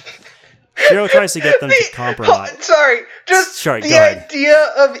years. Shiro tries to get them to compromise. The idea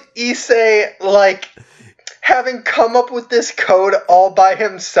of Issei, like, having come up with this code all by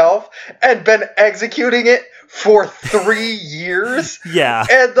himself and been executing it for 3 years. Yeah.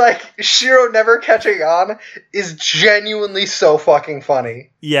 And, like, Shiro never catching on is genuinely so fucking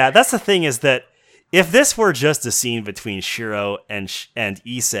funny. Yeah, that's the thing, is that if this were just a scene between Shiro and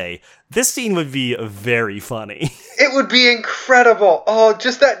Issei, this scene would be very funny. It would be incredible. Oh,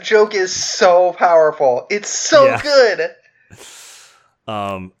 just that joke is so powerful. It's so good.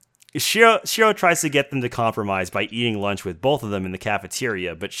 Shiro tries to get them to compromise by eating lunch with both of them in the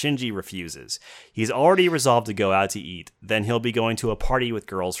cafeteria, but Shinji refuses. He's already resolved to go out to eat, then he'll be going to a party with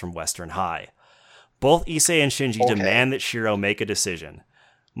girls from Western High. Both Issei and Shinji demand that Shiro make a decision.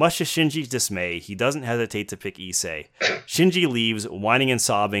 Much to Shinji's dismay, he doesn't hesitate to pick Issei. Shinji leaves, whining and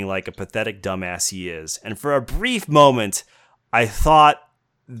sobbing like a pathetic dumbass he is. And for a brief moment, I thought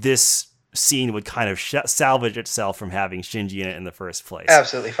this scene would kind of salvage itself from having Shinji in it in the first place.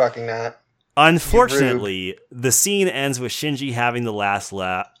 Absolutely fucking not. Unfortunately, the scene ends with Shinji having the last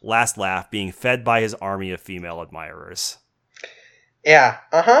laugh, being fed by his army of female admirers. Yeah,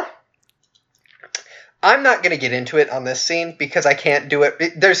 I'm not going to get into it on this scene because I can't do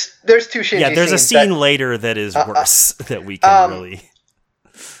it. There's two Shinji scenes. Yeah, there's a scene later that is worse that we can really.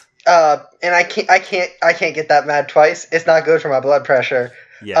 And I can't get that mad twice. It's not good for my blood pressure.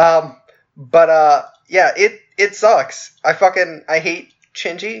 Yeah. It sucks. I hate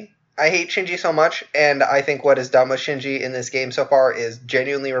Shinji. I hate Shinji so much, and I think what is done with Shinji in this game so far is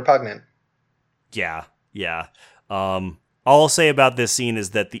genuinely repugnant. Yeah. All I'll say about this scene is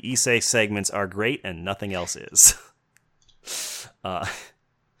that the Issei segments are great and nothing else is.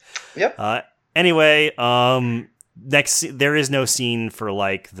 Yep. Anyway, there is no scene for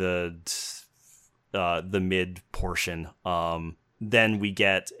like the mid portion. Then we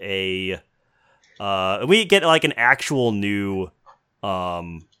get like an actual new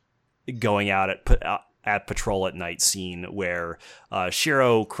going out at patrol at night scene where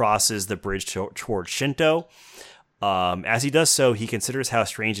Shiro crosses the bridge towards Shinto. As he does so, he considers how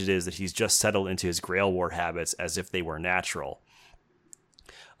strange it is that he's just settled into his Grail War habits as if they were natural.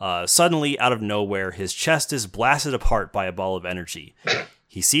 Suddenly, out of nowhere, his chest is blasted apart by a ball of energy.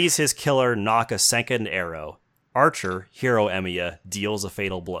 He sees his killer knock a second arrow. Archer, Hiro Emiya, deals a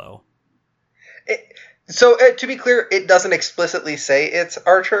fatal blow. To be clear, it doesn't explicitly say it's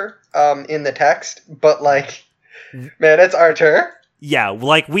Archer in the text, but like, man, it's Archer. Yeah,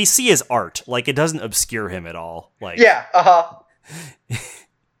 like, we see his art. Like, it doesn't obscure him at all. Like, yeah,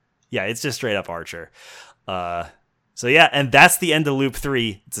 yeah, it's just straight up Archer. So yeah, and that's the end of Loop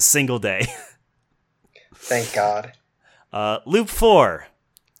 3. It's a single day. Thank God. Loop 4.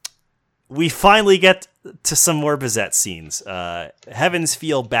 We finally get to some more Bazett scenes. Heavens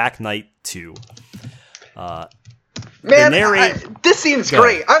Feel Back Night 2. Man, this scene's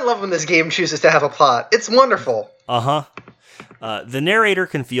great. I love when this game chooses to have a plot. It's wonderful. The narrator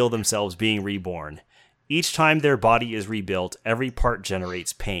can feel themselves being reborn. Each time their body is rebuilt, every part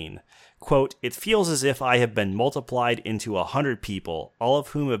generates pain. Quote, "It feels as if I have been multiplied into 100 people, all of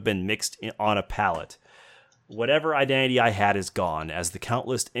whom have been mixed on a pallet. Whatever identity I had is gone, as the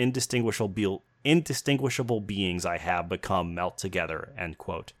countless indistinguishable beings I have become melt together." End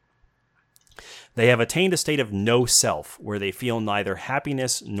quote. They have attained a state of no self, where they feel neither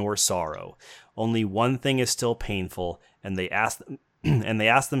happiness nor sorrow. Only one thing is still painful, and they ask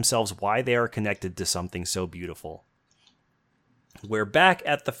themselves why they are connected to something so beautiful. We're back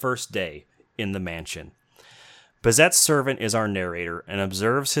at the first day, in the mansion. Bazett's servant is our narrator, and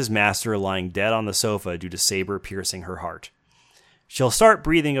observes his master lying dead on the sofa due to saber piercing her heart. She'll start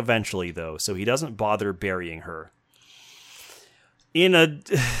breathing eventually, though, so he doesn't bother burying her. In a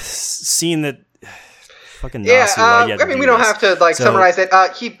scene that... Fucking Nasu, we don't have to summarize it.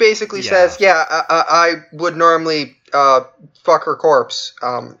 He basically says, I would normally fuck her corpse,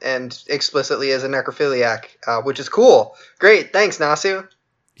 and explicitly as a necrophiliac, which is cool. Great, thanks, Nasu.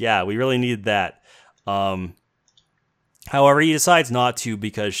 Yeah, we really need that. However, he decides not to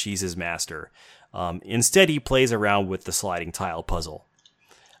because she's his master. Instead, he plays around with the sliding tile puzzle.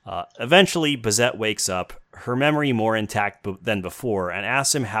 Eventually, Bazett wakes up, her memory more intact than before, and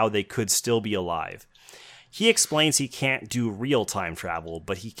asks him how they could still be alive. He explains he can't do real-time travel,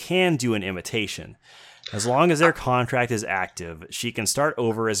 but he can do an imitation. As long as their contract is active, she can start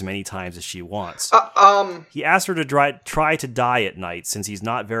over as many times as she wants. He asks her to try to die at night since he's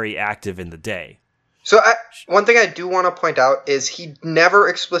not very active in the day. So one thing I do want to point out is he never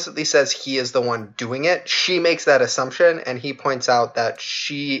explicitly says he is the one doing it. She makes that assumption, and he points out that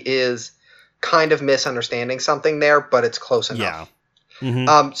she is kind of misunderstanding something there, but it's close enough. Yeah.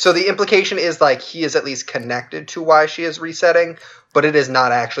 Mm-hmm. So the implication is like he is at least connected to why she is resetting, but it is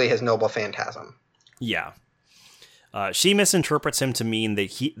not actually his noble phantasm. Yeah. She misinterprets him to mean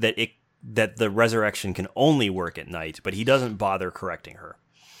that the resurrection can only work at night, but he doesn't bother correcting her.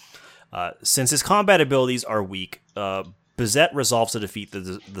 Since his combat abilities are weak, Bazett resolves to defeat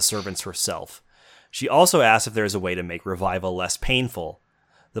the servants herself. She also asks if there is a way to make revival less painful.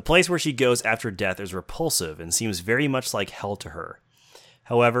 The place where she goes after death is repulsive and seems very much like hell to her.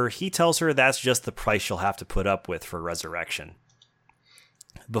 However, he tells her that's just the price she'll have to put up with for resurrection.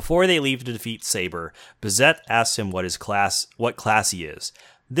 Before they leave to defeat Saber, Bazett asks him what class he is.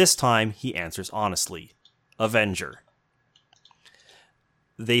 This time, he answers honestly, Avenger.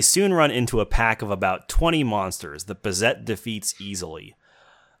 They soon run into a pack of about 20 monsters that Bazett defeats easily.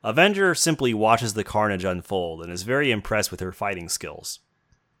 Avenger simply watches the carnage unfold and is very impressed with her fighting skills.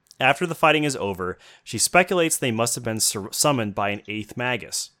 After the fighting is over, she speculates they must have been summoned by an 8th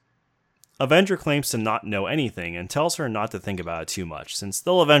Magus. Avenger claims to not know anything and tells her not to think about it too much, since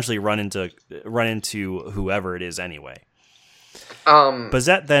they'll eventually run into whoever it is anyway.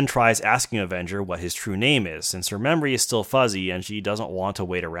 Bazett then tries asking Avenger what his true name is, since her memory is still fuzzy and she doesn't want to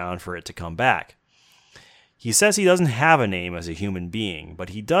wait around for it to come back. He says he doesn't have a name as a human being, but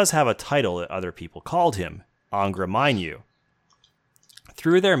he does have a title that other people called him, Angra Mainyu.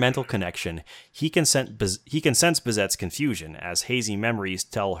 Through their mental connection, he can sense Bazett's confusion, as hazy memories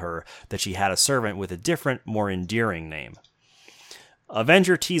tell her that she had a servant with a different, more endearing name.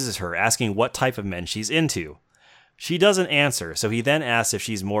 Avenger teases her, asking what type of men she's into. She doesn't answer, so he then asks if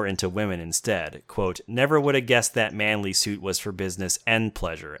she's more into women instead. Quote, never would have guessed that manly suit was for business and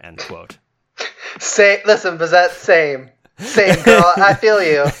pleasure, end quote. Listen, Bazett, same. Same, girl. I feel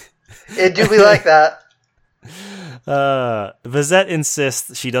you. It do be like that. Bazett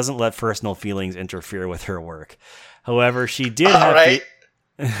insists she doesn't let personal feelings interfere with her work. However, she did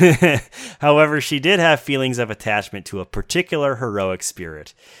have feelings of attachment to a particular heroic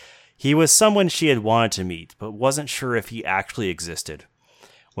spirit. He was someone she had wanted to meet, but wasn't sure if he actually existed.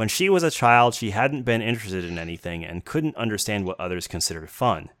 When she was a child, she hadn't been interested in anything and couldn't understand what others considered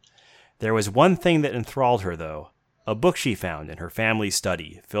fun. There was one thing that enthralled her, though, a book she found in her family's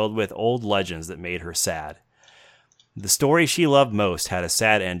study, filled with old legends that made her sad. The story she loved most had a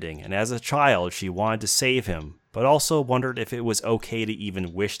sad ending, and as a child, she wanted to save him, but also wondered if it was okay to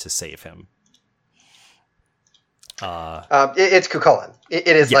even wish to save him. It's Cuchulainn. It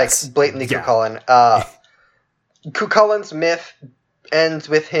is yes. like blatantly Cuchulainn. Cuchulainn's myth ends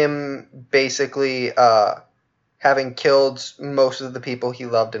with him basically having killed most of the people he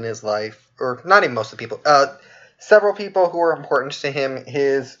loved in his life, or not even most of the people. Several people who were important to him.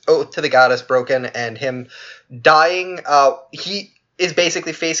 His oath to the goddess broken, and him dying. He is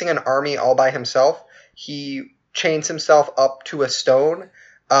basically facing an army all by himself. He chains himself up to a stone.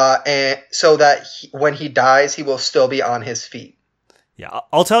 And so that when he dies, he will still be on his feet. Yeah,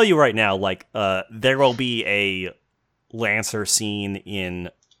 I'll tell you right now, there will be a Lancer scene in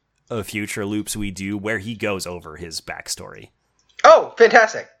a future loops we do where he goes over his backstory. Oh,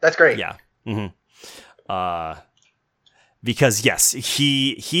 fantastic. That's great. Yeah. Mm-hmm. Because, yes,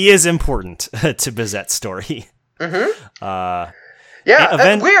 he is important to Bazett's story. Mm-hmm.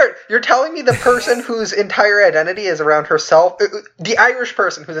 Yeah, weird. You're telling me the person whose entire identity is around herself, the Irish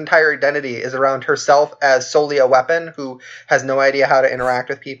person whose entire identity is around herself as solely a weapon, who has no idea how to interact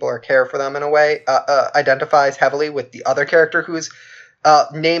with people or care for them in a way, identifies heavily with the other character whose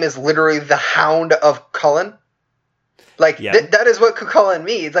name is literally the Hound of Cullen. That is what Cuchulainn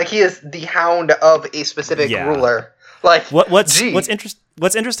means. Like, he is the Hound of a specific ruler. Like, what's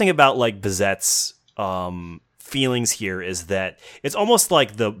interesting about Bazett's feelings here is that it's almost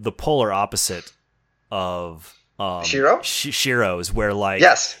like the polar opposite of Shiro's, where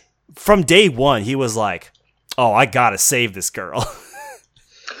from day one he was like, oh, I gotta save this girl.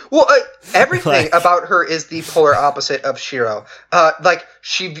 Well, everything about her is the polar opposite of Shiro.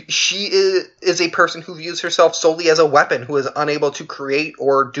 She is a person who views herself solely as a weapon, who is unable to create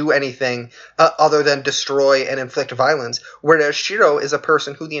or do anything other than destroy and inflict violence. Whereas Shiro is a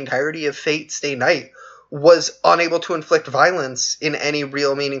person who the entirety of Fate Stay Night was unable to inflict violence in any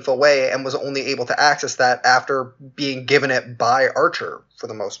real meaningful way, and was only able to access that after being given it by Archer for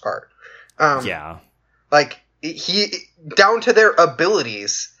the most part. He down to their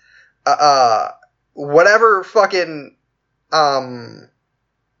abilities. Whatever fucking whack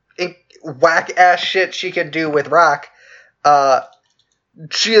ass shit she can do with rock,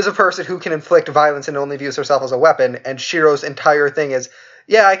 she is a person who can inflict violence and only views herself as a weapon. And Shiro's entire thing is,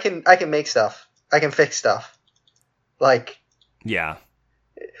 yeah, I can make stuff, I can fix stuff. Like, yeah,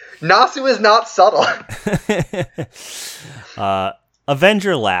 Nasu is not subtle.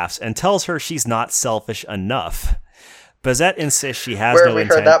 Avenger laughs and tells her she's not selfish enough. Bazett insists she has Where no have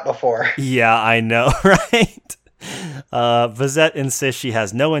we heard that before? Yeah, I know, right? Bazett insists she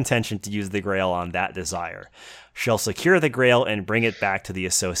has no intention to use the Grail on that desire. She'll secure the Grail and bring it back to the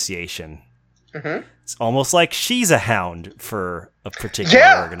Association. Mm-hmm. It's almost like she's a hound for a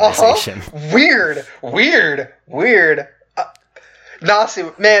particular organization. Weird.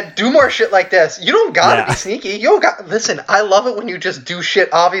 Nasu, man, do more shit like this. You don't gotta be sneaky. You don't got. Listen, I love it when you just do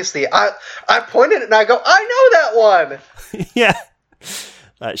shit. Obviously, I point at it and I go, I know that one. Yeah.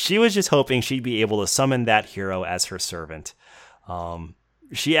 She was just hoping she'd be able to summon that hero as her servant.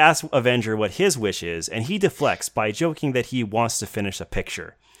 She asks Avenger what his wish is, and he deflects by joking that he wants to finish a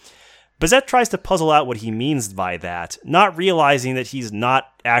picture. Bazett tries to puzzle out what he means by that, not realizing that he's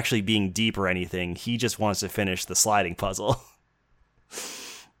not actually being deep or anything. He just wants to finish the sliding puzzle.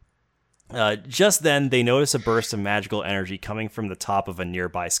 Just then, they notice a burst of magical energy coming from the top of a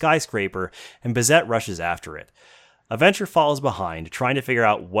nearby skyscraper, and Bazett rushes after it. Avenger follows behind, trying to figure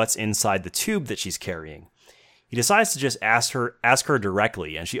out what's inside the tube that she's carrying. He decides to just ask her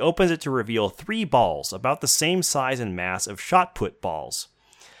directly, and she opens it to reveal 3 balls, about the same size and mass of shot put balls.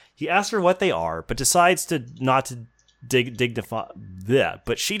 He asks her what they are, but decides not to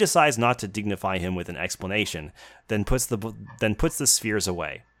she decides not to dignify him with an explanation, then puts the spheres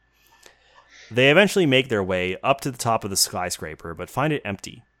away. They eventually make their way up to the top of the skyscraper, but find it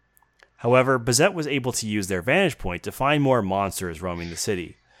empty. However, Bazett was able to use their vantage point to find more monsters roaming the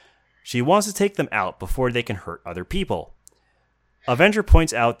city. She wants to take them out before they can hurt other people. Avenger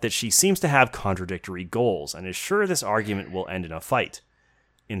points out that she seems to have contradictory goals, and is sure this argument will end in a fight.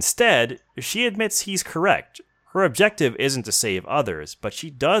 Instead, she admits he's correct. Her objective isn't to save others, but she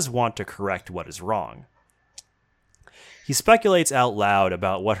does want to correct what is wrong. He speculates out loud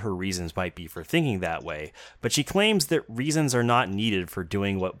about what her reasons might be for thinking that way, but she claims that reasons are not needed for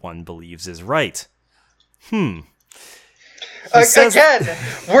doing what one believes is right. Again,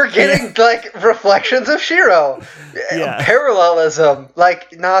 we're getting, reflections of Shiro. Yeah. Parallelism.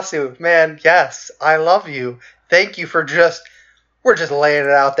 Nasu, man, yes, I love you. Thank you for we're just laying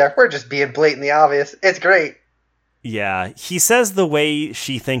it out there. We're just being blatantly obvious. It's great. Yeah, he says the way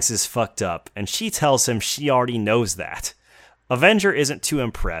she thinks is fucked up, and she tells him she already knows that. Avenger isn't too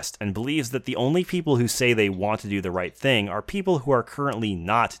impressed, and believes that the only people who say they want to do the right thing are people who are currently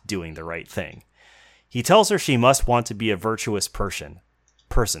not doing the right thing. He tells her she must want to be a virtuous person.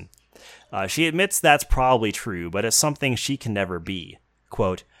 She admits that's probably true, but it's something she can never be.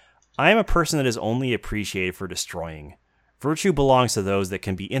 Quote, I am a person that is only appreciated for destroying. Virtue belongs to those that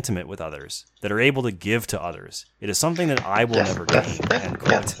can be intimate with others, that are able to give to others. It is something that I will never gain. End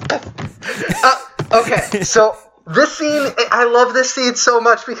quote. Okay, so this scene, I love this scene so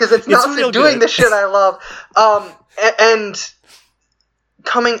much because it's Nasu doing the shit I love. And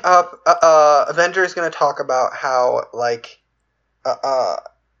coming up, Avenger is going to talk about how,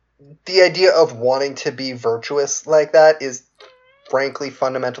 the idea of wanting to be virtuous like that is, frankly,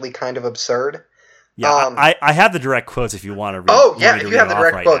 fundamentally kind of absurd. Yeah, I have the direct quotes if you want to read. Oh, yeah, if you have the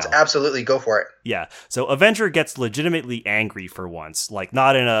direct quotes, absolutely, go for it. Yeah, so Avenger gets legitimately angry for once,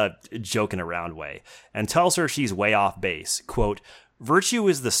 not in a joking around way, and tells her she's way off base. Quote, virtue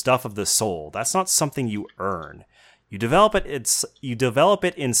is the stuff of the soul. That's not something you earn. You develop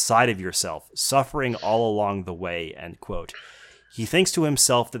it inside of yourself, suffering all along the way, end quote. He thinks to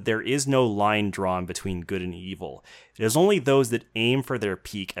himself that there is no line drawn between good and evil. It is only those that aim for their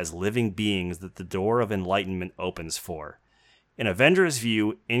peak as living beings that the door of enlightenment opens for. In Avenger's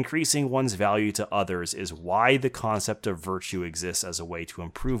view, increasing one's value to others is why the concept of virtue exists as a way to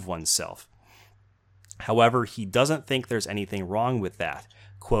improve oneself. However, he doesn't think there's anything wrong with that.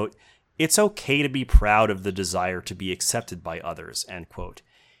 Quote, it's okay to be proud of the desire to be accepted by others, end quote.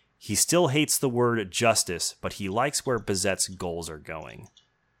 He still hates the word justice, but he likes where Bazett's goals are going.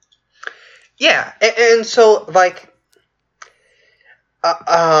 Yeah, and so, like,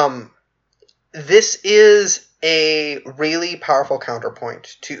 this is a really powerful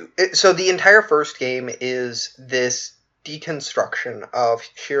counterpoint to... So the entire first game is this deconstruction of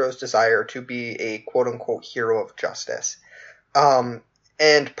Shiro's desire to be a quote-unquote hero of justice.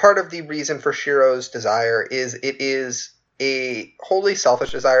 And part of the reason for Shiro's desire is it is a wholly selfish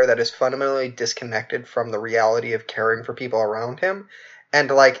desire that is fundamentally disconnected from the reality of caring for people around him. And,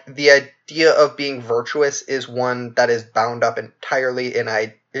 like, the idea of being virtuous is one that is bound up entirely in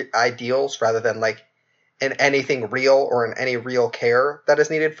ideals rather than, like, in anything real or in any real care that is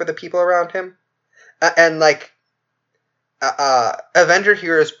needed for the people around him. And, like, Avenger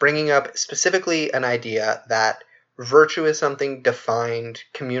here is bringing up specifically an idea that virtue is something defined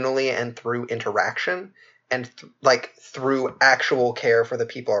communally and through interaction and through actual care for the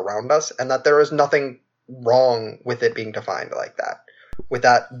people around us, and that there is nothing wrong with it being defined like that, with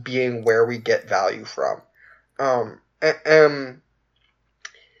that being where we get value from.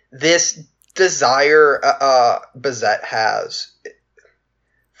 This desire Bazett has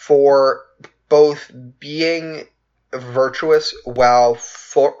for both being virtuous while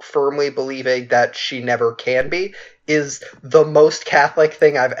firmly believing that she never can be is the most Catholic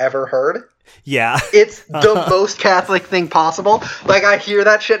thing I've ever heard. Yeah. It's the most Catholic thing possible. Like, I hear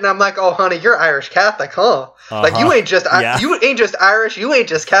that shit and I'm like, oh, honey, you're Irish Catholic, huh? Like, you ain't just Irish, you ain't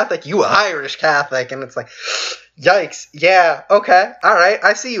just Catholic, you Irish Catholic. And it's like, yikes. Yeah, okay, all right,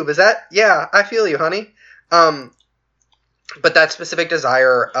 I see you, Bazett. Yeah, I feel you, honey. But that specific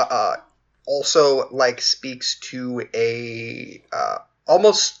desire also, like, speaks to a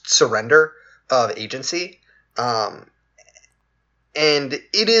almost surrender of agency. And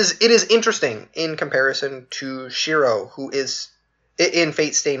it is interesting in comparison to Shiro, who is in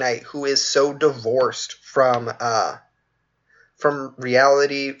Fate Stay Night, who is so divorced from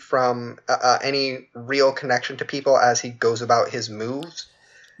reality, from any real connection to people as he goes about his moves.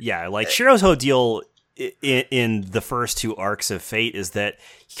 Yeah, like Shiro's whole deal in the first two arcs of Fate is that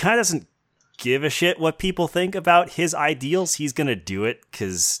he kind of doesn't give a shit what people think about his ideals. He's gonna do it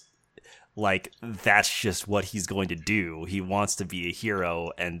because, like, that's just what he's going to do. He wants to be a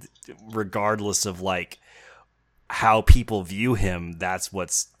hero, and regardless of, like, how people view him, that's what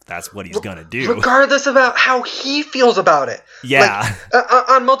he's gonna do. Regardless about how he feels about it. Yeah. Like,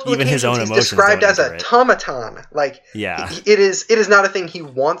 on multiple Even occasions, his own he's emotions described don't as a enter it. automaton. Like, Yeah. it is not a thing he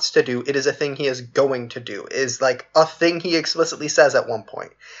wants to do. It is a thing he is going to do. It is, like, a thing he explicitly says at one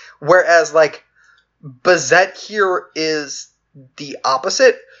point. Whereas, like, Bazett here is the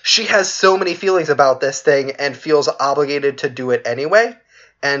opposite. She has so many feelings about this thing and feels obligated to do it anyway.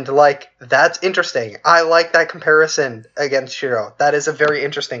 And, like, that's interesting. I like that comparison against Shiro. That is a very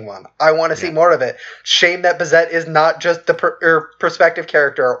interesting one. I want to see more of it. Shame that Bazett is not just the perspective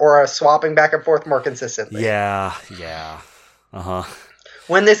character or a swapping back and forth more consistently. Yeah. Uh-huh.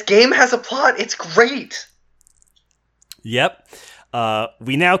 When this game has a plot, it's great. Yep.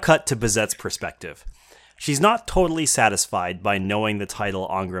 We now cut to Bazett's perspective. She's not totally satisfied by knowing the title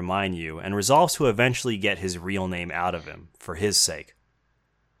Angramanyu and resolves to eventually get his real name out of him, for his sake.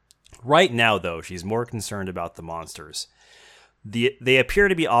 Right now, though, she's more concerned about the monsters. They appear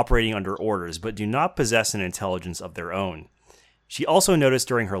to be operating under orders, but do not possess an intelligence of their own. She also noticed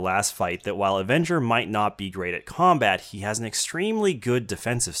during her last fight that while Avenger might not be great at combat, he has an extremely good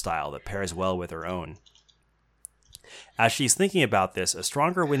defensive style that pairs well with her own. As she's thinking about this, a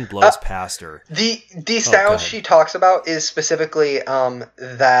stronger wind blows past her. The style she talks about is specifically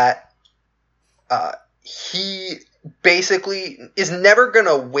that he basically is never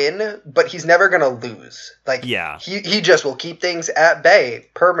gonna win, but he's never gonna lose. Like, he just will keep things at bay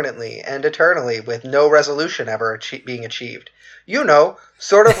permanently and eternally with no resolution ever being achieved. You know,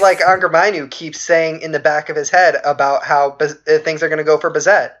 sort of like Angramanyu keeps saying in the back of his head about how things are gonna go for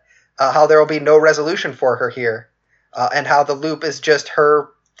Bazett, how there will be no resolution for her here. And how the loop is just her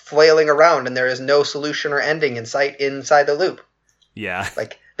flailing around and there is no solution or ending in sight inside the loop. Yeah.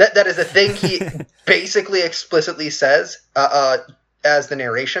 Like, that is a thing he basically explicitly says as the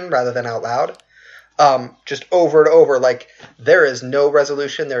narration rather than out loud. Just over and over, like, there is no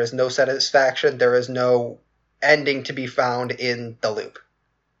resolution, there is no satisfaction, there is no ending to be found in the loop.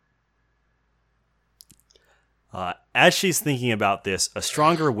 As she's thinking about this, a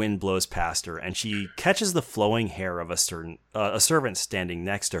stronger wind blows past her, and she catches the flowing hair of a servant standing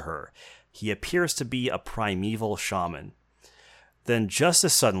next to her. He appears to be a primeval shaman. Then, just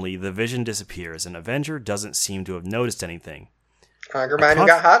as suddenly, the vision disappears, and Avenger doesn't seem to have noticed anything. Angramanyu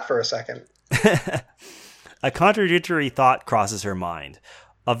got hot for a second. A contradictory thought crosses her mind.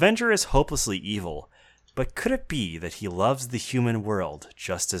 Avenger is hopelessly evil, but could it be that he loves the human world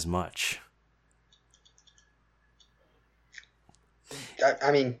just as much?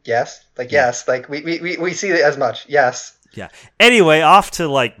 I mean, yes. Like, yes. Like, we see it as much. Yes. Yeah. Anyway, off to,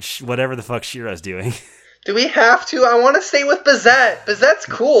 like, whatever the fuck Shiro's doing. Do we have to? I want to stay with Bazett. Bazett's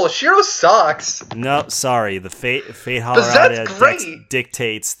cool. Shiro sucks. No, sorry. The Fate Holorata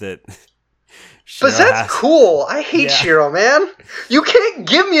dictates that Bazett's cool. I hate Shiro, man. You can't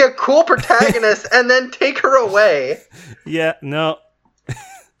give me a cool protagonist and then take her away. Yeah, no.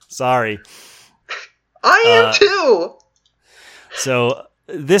 Sorry. I am too. So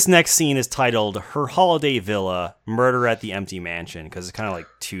this next scene is titled Her Holiday Villa, Murder at the Empty Mansion, because it's kind of like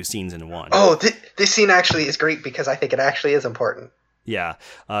two scenes in one. Oh, this scene actually is great because I think it actually is important. Yeah.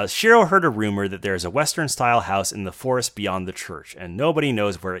 Shiro heard a rumor that there's a Western-style house in the forest beyond the church, and nobody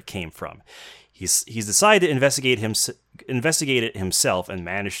knows where it came from. He's decided to investigate it himself and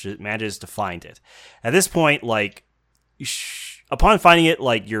manages to find it. At this point, like, upon finding it,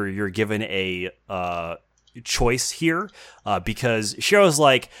 like, you're given a choice here, because Shiro's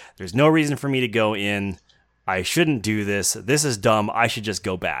like, there's no reason for me to go in. I shouldn't do this. This is dumb. I should just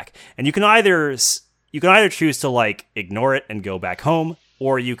go back. And you can either choose to, like, ignore it and go back home,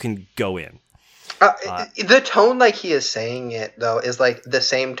 or you can go in. The tone, like, he is saying it, though, is like the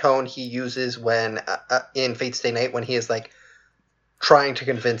same tone he uses when in Fate Stay Night, when he is, like, trying to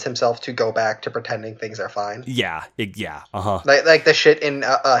convince himself to go back to pretending things are fine. Yeah, Like the shit in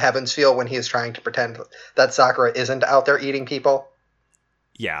Heaven's Feel when he is trying to pretend that Sakura isn't out there eating people.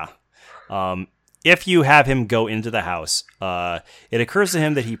 Yeah. If you have him go into the house, it occurs to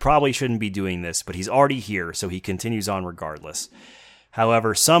him that he probably shouldn't be doing this, but he's already here, so he continues on regardless.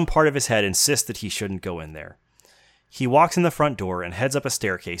 However, some part of his head insists that he shouldn't go in there. He walks in the front door and heads up a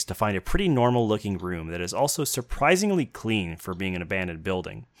staircase to find a pretty normal-looking room that is also surprisingly clean for being an abandoned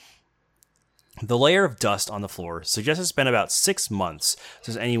building. The layer of dust on the floor suggests it's been about 6 months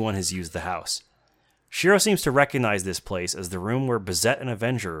since anyone has used the house. Shiro seems to recognize this place as the room where Bazett and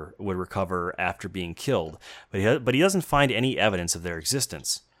Avenger would recover after being killed, but he doesn't find any evidence of their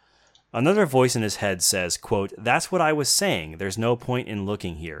existence. Another voice in his head says, quote, "That's what I was saying. There's no point in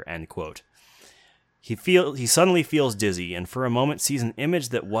looking here," end quote. He suddenly feels dizzy and for a moment sees an image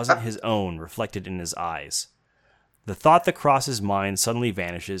that wasn't his own reflected in his eyes. The thought that crosses his mind suddenly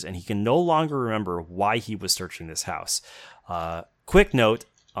vanishes and he can no longer remember why he was searching this house. Quick note,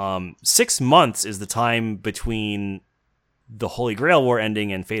 6 months is the time between the Holy Grail War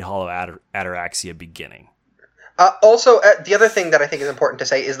ending and Fate Hollow Ataraxia beginning. Also, the other thing that I think is important to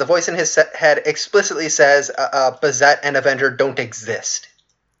say is the voice in his head explicitly says Bazett and Avenger don't exist.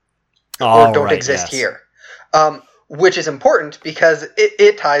 Or don't exist here. Which is important because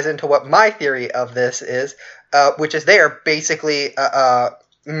it ties into what my theory of this is, which is they are basically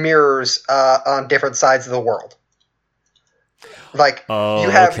mirrors on different sides of the world. Like, you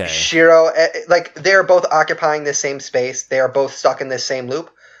have Shiro, like, they're both occupying the same space, they are both stuck in this same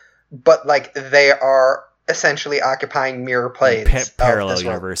loop, but, like, they are essentially occupying mirror planes. Parallel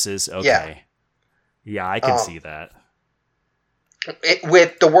universes, okay. Yeah, I can see that.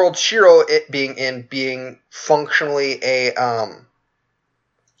 With the world Shiro being in being functionally a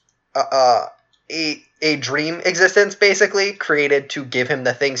dream existence, basically, created to give him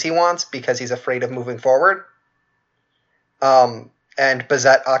the things he wants because he's afraid of moving forward. And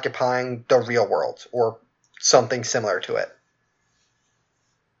Bazett occupying the real world, or something similar to it.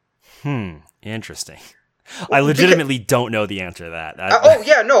 Interesting. I legitimately don't know the answer to that.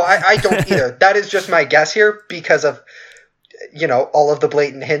 I don't either. That is just my guess here because of, you know, all of the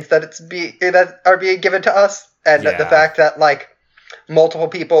blatant hints that that are being given to us, and the fact that, like, multiple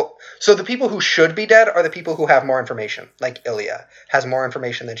people. So the people who should be dead are the people who have more information. Like Ilya has more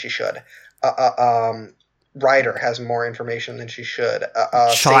information than she should. Ryder has more information than she should.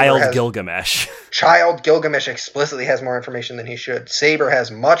 Gilgamesh. Child Gilgamesh explicitly has more information than he should. Saber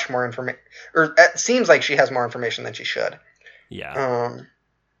has much more information, or it seems like she has more information than she should. Yeah.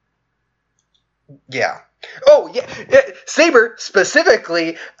 Yeah. Oh, yeah. Saber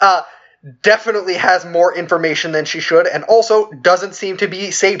specifically definitely has more information than she should, and also doesn't seem to be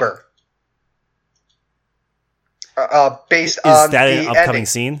Saber. Based on is that the an upcoming ending.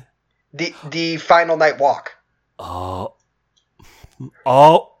 Scene? The final night walk. Oh,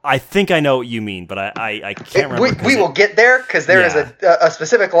 I think I know what you mean, but I can't remember. We will get there, because there is a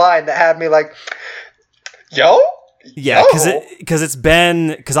specific line that had me like, yo? Yeah,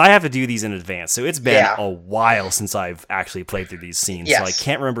 because I have to do these in advance, so it's been a while since I've actually played through these scenes, so I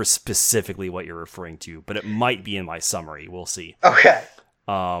can't remember specifically what you're referring to, but it might be in my summary. We'll see. Okay.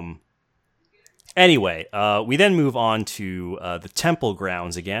 Anyway, we then move on to the temple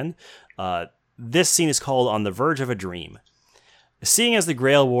grounds again. This scene is called On the Verge of a Dream. Seeing as the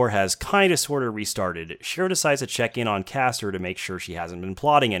Grail War has kind of sort of restarted, Shiro decides to check in on Castor to make sure she hasn't been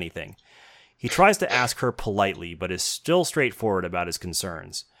plotting anything. He tries to ask her politely, but is still straightforward about his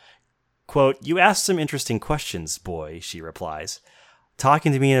concerns. Quote, "You asked some interesting questions, boy," she replies.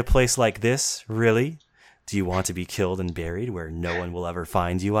 "Talking to me in a place like this? Really? Do you want to be killed and buried where no one will ever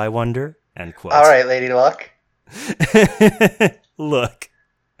find you, I wonder?" End quote. All right, Lady Luck. Look.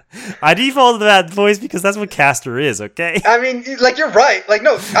 I defaulted to that voice because that's what Castor is, okay? I mean, like, you're right. Like,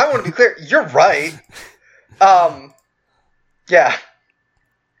 no, I want to be clear. You're right. Yeah.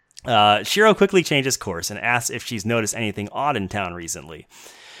 Shiro quickly changes course and asks if she's noticed anything odd in town recently.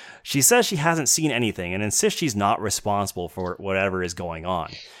 She says she hasn't seen anything and insists she's not responsible for whatever is going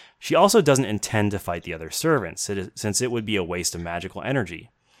on. She also doesn't intend to fight the other servants, since it would be a waste of magical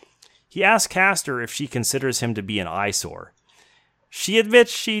energy. He asks Castor if she considers him to be an eyesore. She admits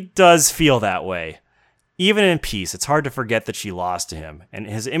she does feel that way. Even in peace, it's hard to forget that she lost to him, and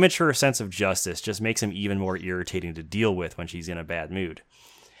his immature sense of justice just makes him even more irritating to deal with when she's in a bad mood.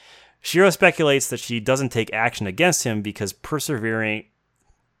 Shiro speculates that she doesn't take action against him because preserving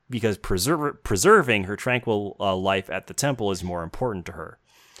her tranquil life at the temple is more important to her.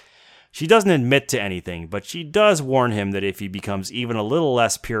 She doesn't admit to anything, but she does warn him that if he becomes even a little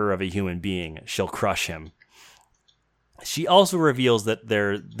less pure of a human being, she'll crush him. She also reveals that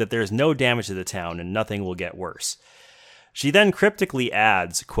there's no damage to the town and nothing will get worse. She then cryptically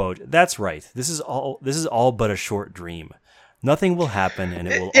adds, quote, "That's right, this is all but a short dream. Nothing will happen and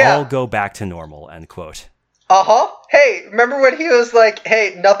it will all go back to normal," end quote. Hey, remember when he was like,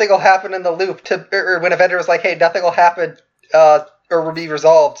 "Hey, nothing will happen in the loop," or when Avenger was like, "Hey, nothing will happen or will be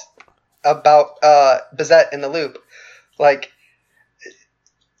resolved about Bazett in the loop." Like,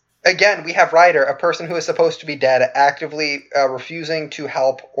 again, we have Ryder, a person who is supposed to be dead, actively refusing to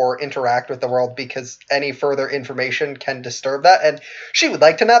help or interact with the world because any further information can disturb that, and she would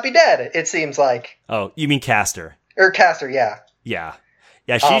like to not be dead, it seems like. Oh, you mean Castor? Or Castor, yeah. Yeah,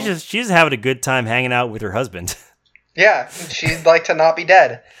 she's just having a good time hanging out with her husband. Yeah, she'd like to not be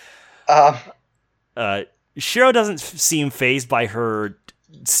dead. Shiro doesn't seem fazed by her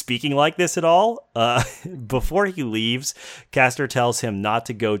speaking like this at all. Before he leaves, Castor tells him not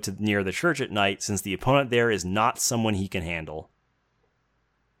to go near the church at night since the opponent there is not someone he can handle.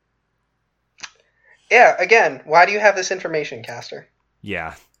 Yeah, again, why do you have this information, Castor?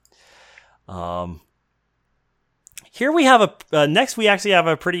 Yeah. Here we have next we actually have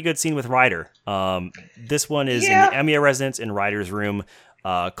a pretty good scene with Ryder. This one is in the Emiya residence in Ryder's room,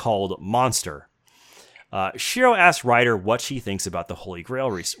 called Monster. Shiro asks Ryder what she thinks about the Holy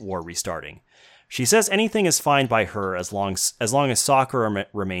Grail War restarting. She says anything is fine by her as long as Sakura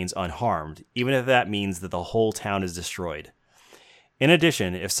remains unharmed, even if that means that the whole town is destroyed. In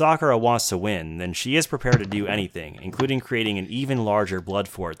addition, if Sakura wants to win, then she is prepared to do anything, including creating an even larger blood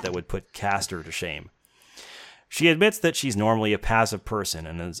fort that would put Castor to shame. She admits that she's normally a passive person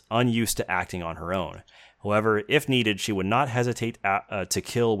and is unused to acting on her own. However, if needed, she would not hesitate to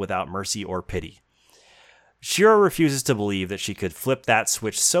kill without mercy or pity. Shiro refuses to believe that she could flip that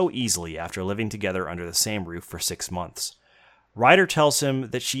switch so easily after living together under the same roof for 6 months. Ryder tells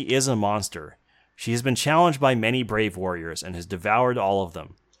him that she is a monster. She has been challenged by many brave warriors and has devoured all of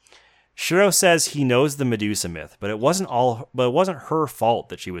them. Shiro says he knows the Medusa myth, but it wasn't her fault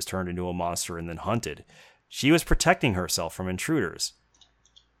that she was turned into a monster and then hunted. She was protecting herself from intruders.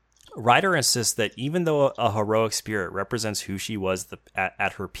 Ryder insists that even though a heroic spirit represents who she was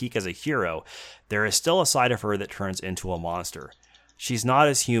at her peak as a hero, there is still a side of her that turns into a monster. She's not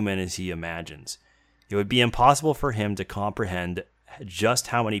as human as he imagines. It would be impossible for him to comprehend just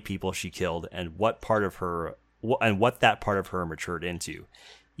how many people she killed and what that part of her matured into.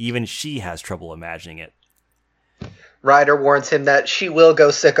 Even she has trouble imagining it. Ryder warns him that she will go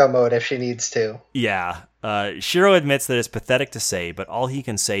sicko mode if she needs to. Yeah. Shiro admits that it's pathetic to say, but all he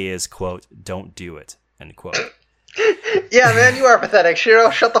can say is, quote, "Don't do it," end quote. Yeah, man, you are pathetic. Shiro,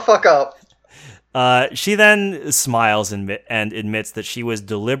 shut the fuck up. She then smiles and admits that she was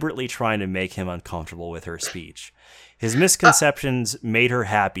deliberately trying to make him uncomfortable with her speech. His misconceptions made her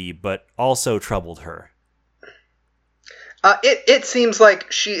happy, but also troubled her. It seems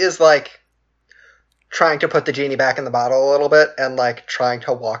like she is, like, trying to put the genie back in the bottle a little bit and, like, trying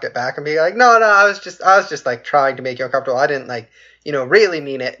to walk it back and be like, no, I was just like trying to make you uncomfortable. I didn't, like, really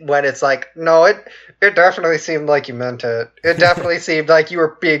mean it, when it's like, no, it definitely seemed like you meant it. It definitely seemed like you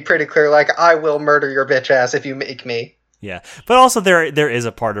were being pretty clear, like, I will murder your bitch ass if you make me. Yeah. But also there is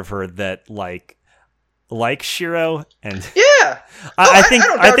a part of her that like Shiro, and yeah. I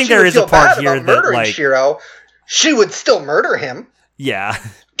think there is a part here that, like, Shiro. She would still murder him. Yeah.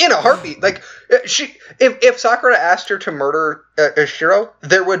 In a heartbeat. Like, if Sakura asked her to murder Shiro,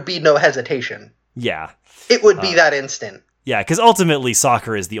 there would be no hesitation. Yeah. It would be that instant. Yeah, because ultimately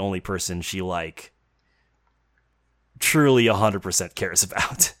Sakura is the only person she, like, truly 100% cares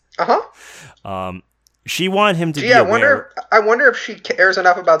about. She wanted him to be aware... I wonder if she cares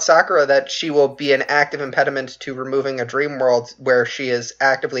enough about Sakura that she will be an active impediment to removing a dream world where she is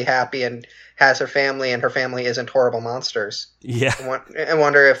actively happy and has her family, and her family isn't horrible monsters. Yeah. I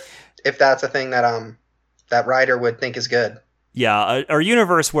wonder if that's a thing that that writer would think is good. Yeah, a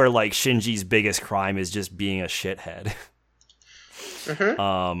universe where, like, Shinji's biggest crime is just being a shithead.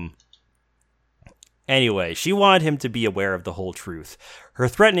 Anyway, she wanted him to be aware of the whole truth. Her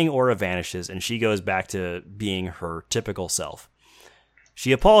threatening aura vanishes, and she goes back to being her typical self.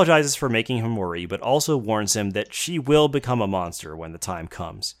 She apologizes for making him worry, but also warns him that she will become a monster when the time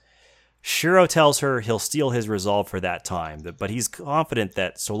comes. Shiro tells her he'll steal his resolve for that time, but he's confident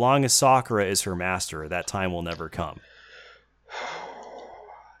that so long as Sakura is her master, that time will never come.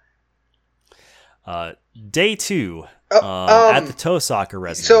 Day 2, at the Tosaka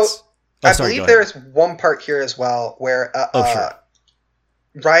residence. So, I believe there is one part here as well where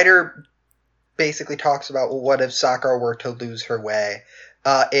Ryder basically talks about, well, what if Sakura were to lose her way?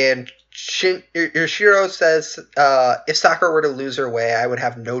 And Shiro says, if Sakura were to lose her way, I would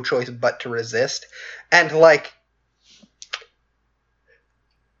have no choice but to resist. And, like,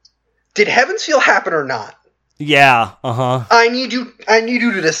 did Heaven's Feel happen or not? Yeah, I need you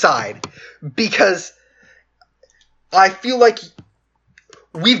to decide, because I feel like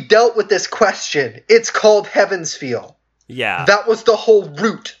we've dealt with this question. It's called Heaven's Feel. Yeah. That was the whole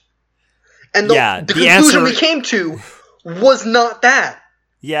root. And the conclusion we came to was not that.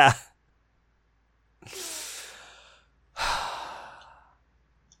 Yeah.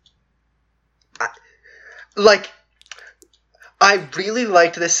 I really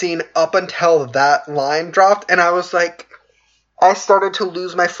liked this scene up until that line dropped, and I was like, I started to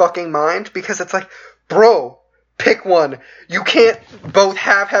lose my fucking mind, because it's like, bro, pick one. You can't both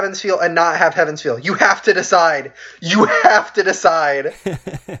have Heaven's Feel and not have Heaven's Feel. You have to decide.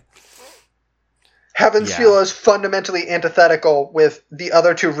 Heaven's Feel is fundamentally antithetical with the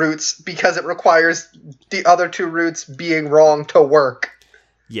other two roots, because it requires the other two roots being wrong to work.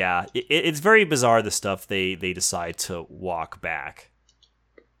 Yeah, it's very bizarre, the stuff they decide to walk back.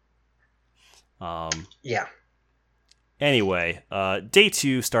 Yeah. Anyway, day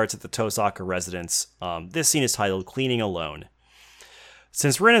 2 starts at the Tosaka residence. This scene is titled Cleaning Alone.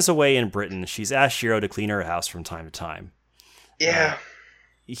 Since Rin is away in Britain, she's asked Shiro to clean her house from time to time. Yeah.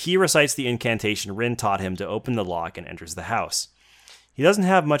 He recites the incantation Rin taught him to open the lock and enters the house. He doesn't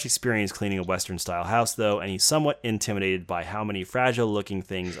have much experience cleaning a Western-style house, though, and he's somewhat intimidated by how many fragile-looking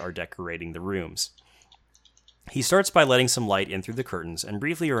things are decorating the rooms. He starts by letting some light in through the curtains, and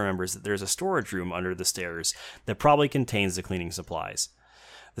briefly remembers that there's a storage room under the stairs that probably contains the cleaning supplies.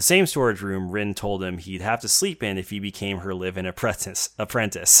 The same storage room Rin told him he'd have to sleep in if he became her live-in apprentice.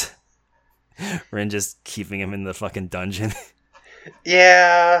 Rin just keeping him in the fucking dungeon.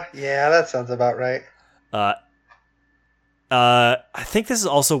 Yeah, that sounds about right. I think this is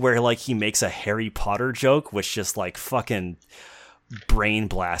also where, like, he makes a Harry Potter joke, which just, like, fucking brain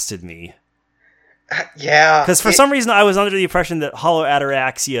blasted me. Yeah. Because for some reason I was under the impression that Hollow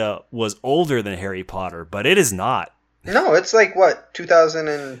Ataraxia was older than Harry Potter, but it is not. No, it's like, what,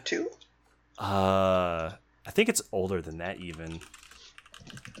 2002? I think it's older than that, even.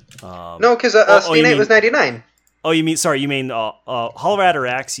 No, because Stain was 99. Oh, you mean Hollow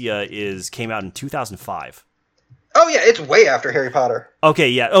Ataraxia came out in 2005. Oh, yeah, it's way after Harry Potter. Okay,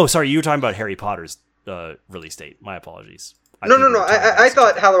 yeah. Oh, sorry, you were talking about Harry Potter's release date. My apologies. No. I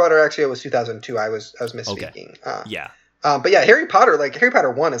thought Hollow Ataraxia was 2002. I was misspeaking. Okay. Yeah. But yeah, Harry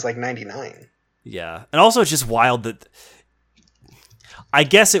Potter 1 is like 99. Yeah. And also it's just wild that I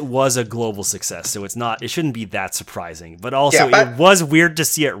guess it was a global success, so it shouldn't be that surprising. But also it was weird to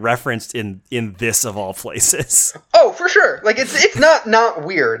see it referenced in this of all places. Oh, for sure. Like it's not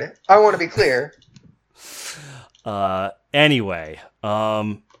weird. I want to be clear. Anyway,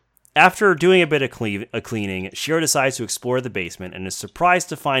 after doing a bit of cleaning, Shiro decides to explore the basement and is surprised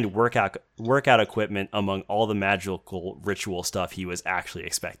to find workout equipment among all the magical ritual stuff he was actually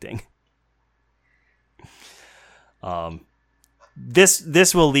expecting.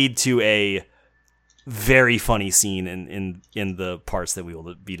 This will lead to a very funny scene in the parts that we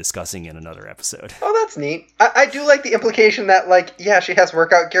will be discussing in another episode. Oh, that's neat. I do like the implication that, like, yeah, she has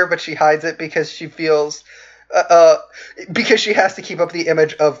workout gear, but she hides it because she feels... because she has to keep up the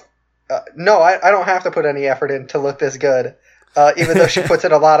image of, no, I don't have to put any effort in to look this good, even though she puts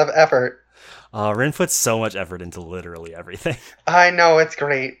in a lot of effort. Rin puts so much effort into literally everything. I know, it's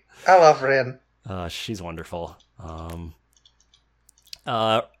great. I love Rin. She's wonderful.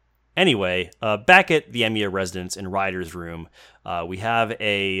 Anyway, back at the Emiya residence in Ryder's room, we have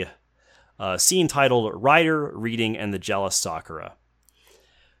a scene titled Ryder, Reading, and the Jealous Sakura.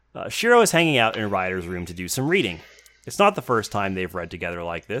 Shiro is hanging out in Ryder's room to do some reading. It's not the first time they've read together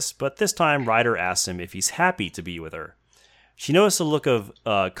like this, but this time Ryder asks him if he's happy to be with her. She noticed a look of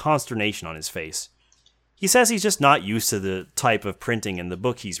consternation on his face. He says he's just not used to the type of printing in the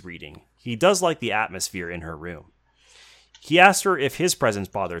book he's reading. He does like the atmosphere in her room. He asks her if his presence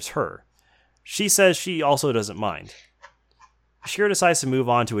bothers her. She says she also doesn't mind. Shiro decides to move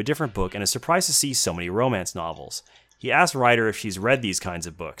on to a different book and is surprised to see so many romance novels. He asks Ryder if she's read these kinds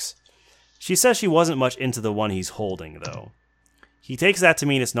of books. She says she wasn't much into the one he's holding, though. He takes that to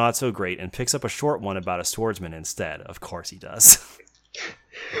mean it's not so great and picks up a short one about a swordsman instead. Of course he does.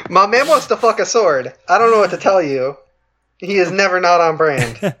 My man wants to fuck a sword. I don't know what to tell you. He is never not on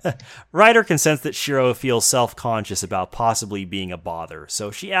brand. Ryder can sense that Shiro feels self-conscious about possibly being a bother, so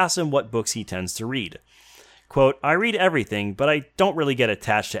she asks him what books he tends to read. Quote, I read everything, but I don't really get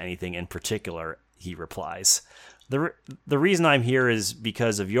attached to anything in particular, he replies. The reason I'm here is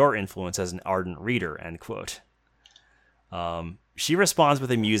because of your influence as an ardent reader, end quote. She responds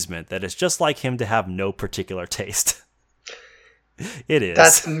with amusement that it's just like him to have no particular taste. It is.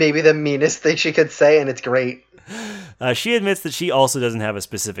 That's maybe the meanest thing she could say, and it's great. She admits that she also doesn't have a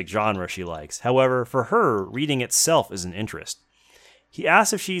specific genre she likes. However, for her, reading itself is an interest. He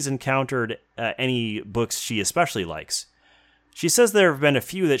asks if she's encountered any books she especially likes. She says there have been a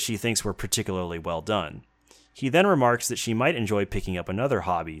few that she thinks were particularly well done. He then remarks that she might enjoy picking up another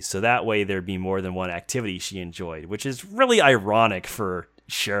hobby, so that way there'd be more than one activity she enjoyed, which is really ironic for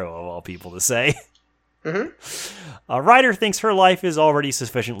Shiro, of all people, to say. Mm-hmm. Ryder thinks her life is already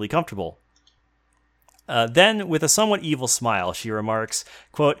sufficiently comfortable. Then, with a somewhat evil smile, she remarks,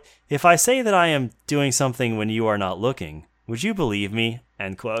 quote, if I say that I am doing something when you are not looking, would you believe me?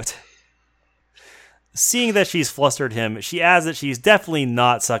 End quote. Seeing that she's flustered him, she adds that she's definitely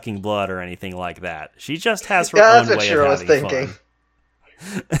not sucking blood or anything like that. She just has her own way of having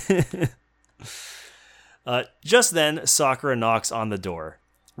fun. Just then, Sakura knocks on the door.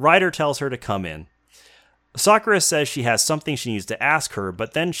 Ryder tells her to come in. Sakura says she has something she needs to ask her,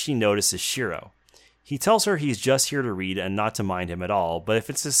 but then she notices Shiro. He tells her he's just here to read and not to mind him at all, but if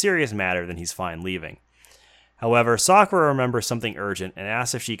it's a serious matter, then he's fine leaving. However, Sakura remembers something urgent and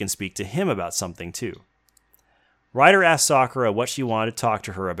asks if she can speak to him about something too. Ryder asks Sakura what she wanted to talk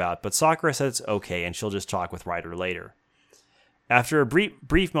to her about, but Sakura says it's okay and she'll just talk with Ryder later. After a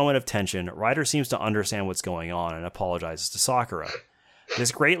brief moment of tension, Ryder seems to understand what's going on and apologizes to Sakura.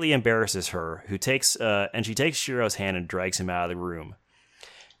 This greatly embarrasses her, she takes Shiro's hand and drags him out of the room.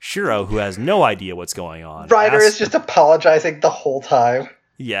 Shiro, who has no idea what's going on, Ryder is just apologizing the whole time.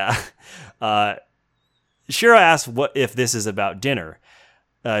 Yeah. Shiro asks what if this is about dinner.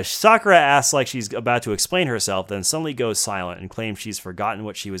 Sakura asks like she's about to explain herself, then suddenly goes silent and claims she's forgotten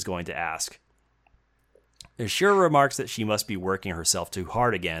what she was going to ask. Shiro remarks that she must be working herself too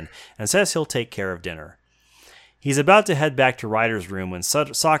hard again, and says he'll take care of dinner. He's about to head back to Ryder's room when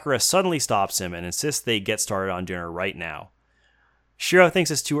Sakura suddenly stops him and insists they get started on dinner right now. Shiro thinks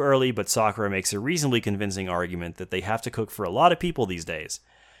it's too early, but Sakura makes a reasonably convincing argument that they have to cook for a lot of people these days.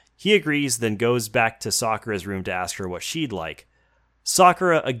 He agrees, then goes back to Sakura's room to ask her what she'd like.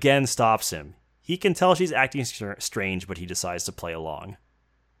 Sakura again stops him. He can tell she's acting strange, but he decides to play along.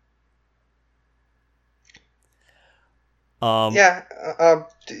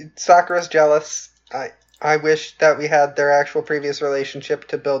 Sakura's jealous. I wish that we had their actual previous relationship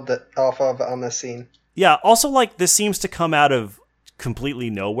to build off of on this scene. Yeah, also, like, this seems to come out of completely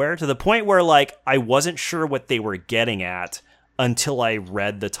nowhere, to the point where, like, I wasn't sure what they were getting at until I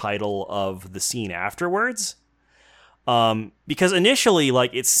read the title of the scene afterwards. Because initially,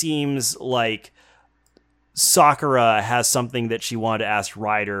 like, it seems like Sakura has something that she wanted to ask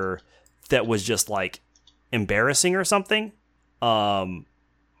Ryder that was just, like, embarrassing or something. And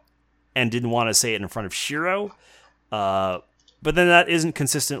didn't want to say it in front of Shiro. But then that isn't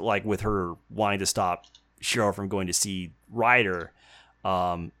consistent, like, with her wanting to stop Shiro from going to see Ryder.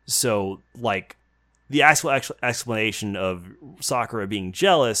 So, like, the actual explanation of Sakura being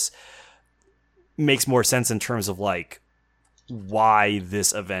jealous makes more sense in terms of, like, why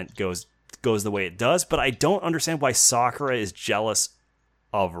this event goes the way it does. But I don't understand why Sakura is jealous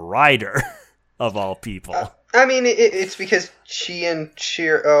of Ryder, of all people. I mean, it's because she and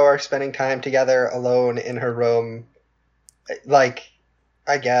Shiro are spending time together alone in her room. Like,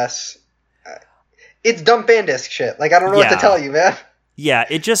 I guess. It's dumb fan disc shit. Like, I don't know what to tell you, man. Yeah,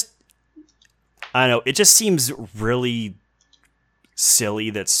 it just... I don't know, it just seems really silly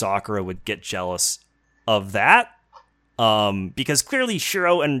that Sakura would get jealous of that. Because clearly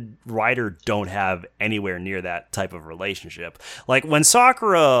Shiro and Ryder don't have anywhere near that type of relationship. Like, when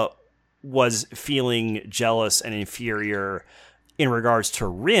Sakura was feeling jealous and inferior in regards to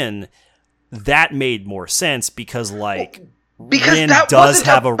Rin, that made more sense because, like, because Rin that does wasn't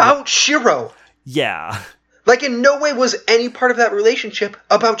have about Shiro. Yeah. Like, in no way was any part of that relationship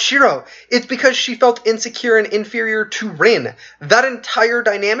about Shiro. It's because she felt insecure and inferior to Rin. That entire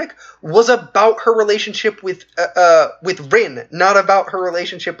dynamic was about her relationship with Rin, not about her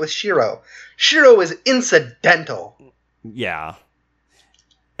relationship with Shiro. Shiro is incidental. Yeah.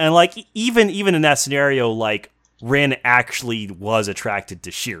 And, like, even in that scenario, like, Rin actually was attracted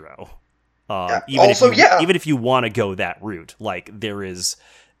to Shiro. Even if you want to go that route, like, there is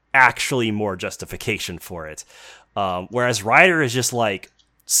actually more justification for it. Whereas Ryder is just like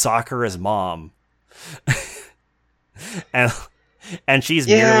Sakura's mom. and she's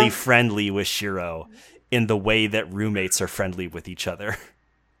merely friendly with Shiro in the way that roommates are friendly with each other.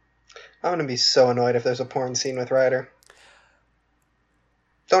 I'm gonna be so annoyed if there's a porn scene with Ryder.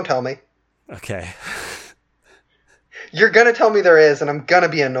 Don't tell me. Okay. You're gonna tell me there is, and I'm gonna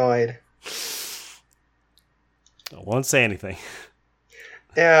be annoyed. I won't say anything.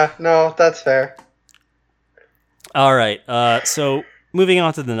 Yeah, no, that's fair. All right, so moving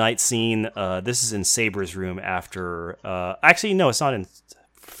on to the night scene. This is in Saber's room after... actually, no, it's not in...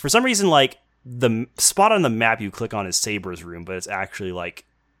 For some reason, like, the spot on the map you click on is Saber's room, but it's actually, like,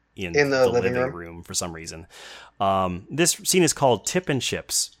 in the living room for some reason. This scene is called Tip and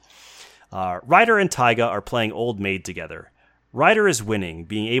Chips. Ryder and Taiga are playing Old Maid together. Ryder is winning,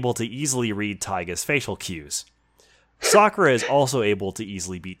 being able to easily read Taiga's facial cues. Sakura is also able to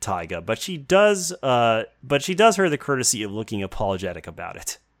easily beat Taiga, but she does her the courtesy of looking apologetic about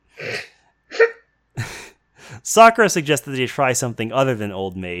it. Sakura suggests that they try something other than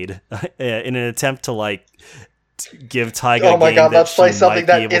Old Maid in an attempt to, like, give Taiga a game let's play something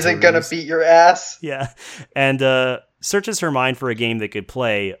that isn't gonna beat your ass. Yeah, and searches her mind for a game they could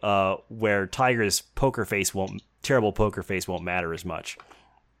play where Taiga's terrible poker face won't matter as much.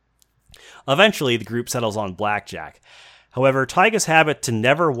 Eventually, the group settles on blackjack. However, Taiga's habit to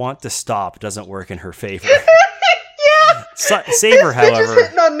never want to stop doesn't work in her favor. Yeah! Saber, however...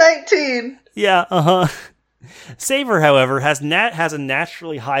 hitting on 19! Yeah, Saber, however, has a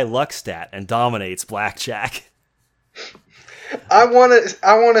naturally high luck stat and dominates blackjack. I want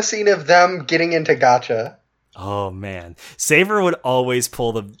a scene of them getting into gacha. Oh, man. Saber would always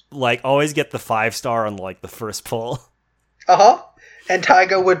always get the 5-star on, like, the first pull. Uh-huh. And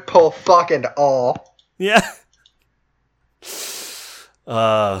Taiga would pull fucking all. Yeah.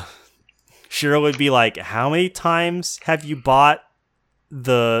 Shiro would be like, how many times have you bought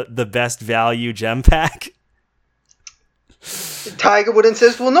the best value gem pack? Taiga would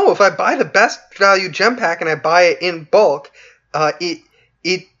insist, well, no, if I buy the best value gem pack and I buy it in bulk,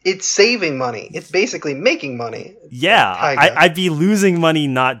 it's saving money. It's basically making money. Yeah, I'd be losing money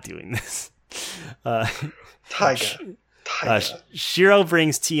not doing this. Taiga. Shiro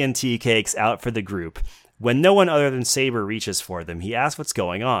brings TNT cakes out for the group. When no one other than Saber reaches for them, he asks what's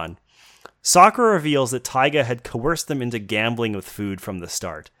going on. Sakura reveals that Taiga had coerced them into gambling with food from the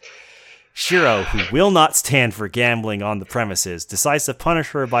start. Shiro, who will not stand for gambling on the premises, decides to punish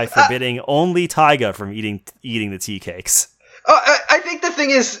her by forbidding only Taiga from eating the tea cakes. I think the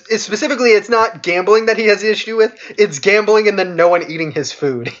thing is specifically it's not gambling that he has the issue with, it's gambling and then no one eating his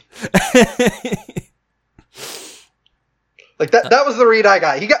food. Like, that was the read I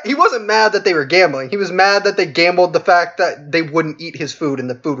got. He wasn't mad that they were gambling. He was mad that they gambled the fact that they wouldn't eat his food and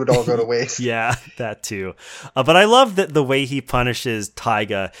the food would all go to waste. Yeah, that too. But I love that the way he punishes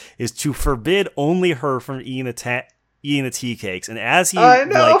Taiga is to forbid only her from eating the tea cakes. And as he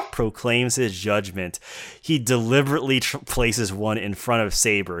proclaims his judgment, he deliberately places one in front of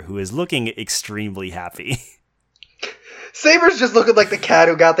Saber, who is looking extremely happy. Saber's just looking like the cat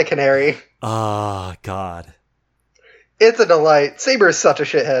who got the canary. Oh, God. It's a delight. Saber is such a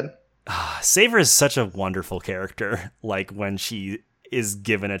shithead. Saber is such a wonderful character, like, when she is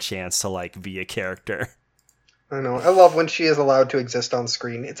given a chance to, like, be a character. I know. I love when she is allowed to exist on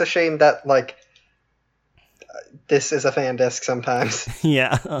screen. It's a shame that, like, this is a fan disc sometimes.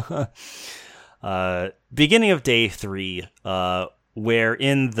 Yeah. Beginning of day 3, we're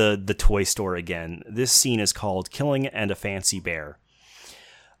in the toy store again. This scene is called Killing and a Fancy Bear.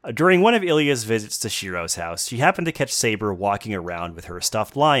 During one of Ilya's visits to Shiro's house, she happened to catch Saber walking around with her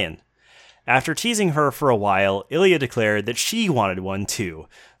stuffed lion. After teasing her for a while, Ilya declared that she wanted one too,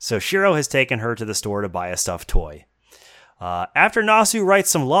 so Shiro has taken her to the store to buy a stuffed toy. After Nasu writes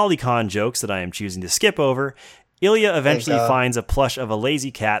some lolicon jokes that I am choosing to skip over, Ilya eventually finds a plush of a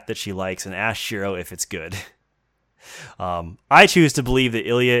lazy cat that she likes and asks Shiro if it's good. I choose to believe that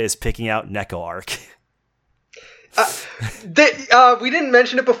Ilya is picking out Neko Arc. We didn't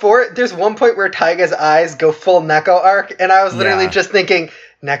mention it before. There's one point where Taiga's eyes go full Neko Arc, and I was literally just thinking,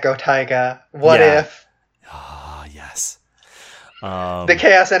 Neko Taiga, what if? Oh, yes. The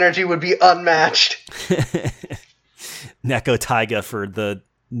chaos energy would be unmatched. Neko Taiga for the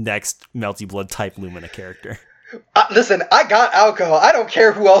next Melty Blood type Lumina character. Listen, I got Aoko. I don't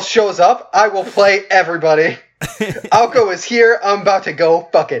care who else shows up. I will play everybody. Aoko is here. I'm about to go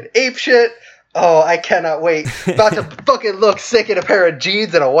fucking apeshit. Oh, I cannot wait. About to fucking look sick in a pair of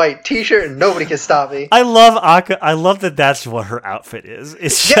jeans and a white t-shirt, and nobody can stop me. I love Aoko. I love that that's what her outfit is.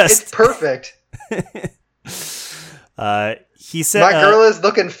 It's perfect. He said, my girl is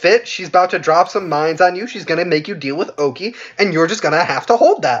looking fit. She's about to drop some mines on you. She's going to make you deal with Oki, and you're just going to have to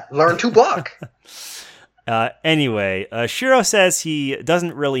hold that. Learn to block. Anyway, Shiro says he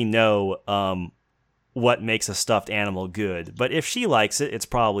doesn't really know what makes a stuffed animal good, but if she likes it, it's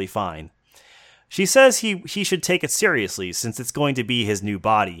probably fine. She says he should take it seriously since it's going to be his new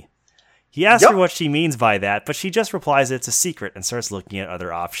body. He asks her what she means by that, but she just replies it's a secret and starts looking at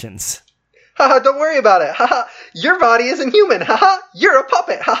other options. Haha, don't worry about it. Haha, your body isn't human. Haha, you're a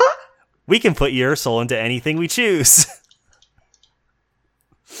puppet. Haha. We can put your soul into anything we choose.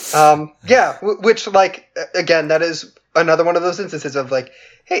 Which, like, again, that is another one of those instances of, like,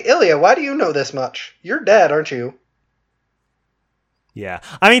 hey, Ilya, why do you know this much? You're dead, aren't you? Yeah.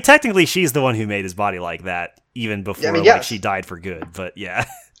 I mean, technically, she's the one who made his body like that, even before she died for good, but yeah.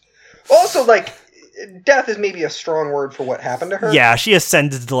 Also, like, death is maybe a strong word for what happened to her. Yeah, she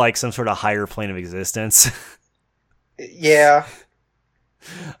ascended to, like, some sort of higher plane of existence. Yeah.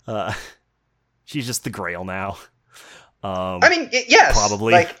 She's just the Grail now. I mean, yes.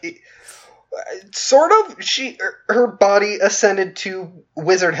 Probably. Like, sort of, her body ascended to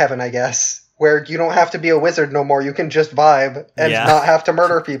wizard heaven, I guess, where you don't have to be a wizard no more. You can just vibe and not have to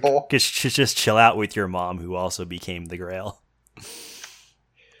murder people. Just chill out with your mom, who also became the Grail.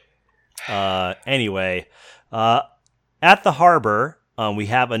 Anyway, at the harbor, we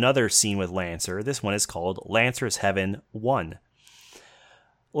have another scene with Lancer. This one is called Lancer's Heaven 1.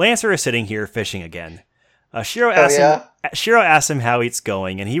 Lancer is sitting here fishing again. Shiro asks him how it's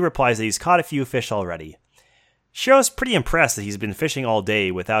going, and he replies that he's caught a few fish already. Shiro's pretty impressed that he's been fishing all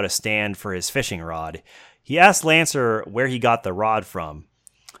day without a stand for his fishing rod. He asks Lancer where he got the rod from.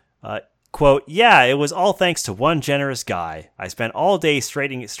 Quote, yeah, it was all thanks to one generous guy. I spent all day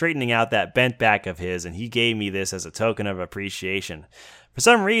straightening out that bent back of his, and he gave me this as a token of appreciation. For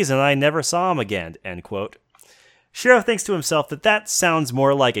some reason, I never saw him again, end quote. Shiro thinks to himself that sounds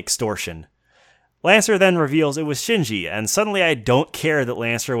more like extortion. Lancer then reveals it was Shinji, and suddenly I don't care that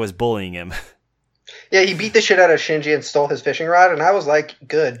Lancer was bullying him. Yeah, he beat the shit out of Shinji and stole his fishing rod, and I was like,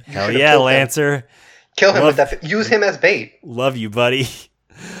 good. Hell yeah, Lancer. Kill him with that. Use him as bait. Love you, buddy.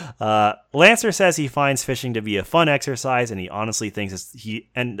 Lancer says he finds fishing to be a fun exercise, and he honestly thinks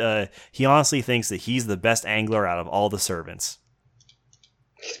that he's the best angler out of all the servants.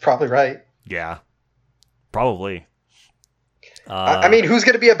 He's probably right. Yeah, probably. I mean, who's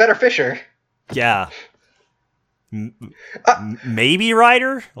going to be a better fisher? Yeah. Maybe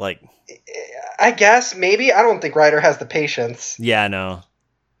Ryder? Like, I guess, maybe. I don't think Ryder has the patience. Yeah, no.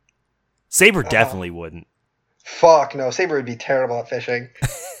 Saber definitely wouldn't. Fuck, no. Saber would be terrible at fishing.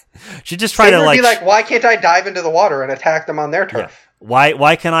 She'd just try Saber to, would be like, why can't I dive into the water and attack them on their turf? Yeah.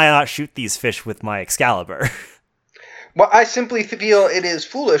 Why can I not shoot these fish with my Excalibur? Well, I simply feel it is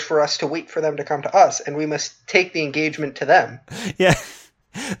foolish for us to wait for them to come to us, and we must take the engagement to them. Yeah.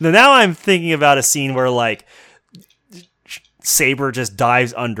 Now I'm thinking about a scene where, like, Saber just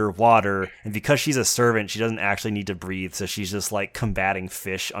dives underwater, and because she's a servant, she doesn't actually need to breathe, so she's just, like, combating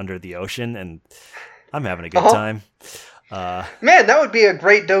fish under the ocean, and I'm having a good time. Man, that would be a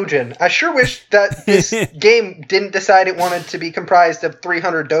great doujin. I sure wish that this game didn't decide it wanted to be comprised of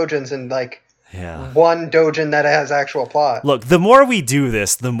 300 doujins and, like, one doujin that has actual plot. Look, the more we do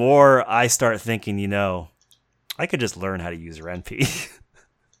this, the more I start thinking, I could just learn how to use Ren'Py.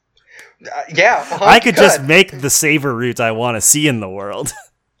 I could just make the Saber route I want to see in the world.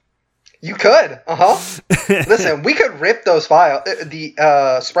 You could. Listen, we could rip those files,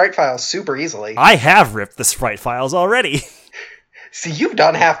 the sprite files, super easily. I have ripped the sprite files already. See, you've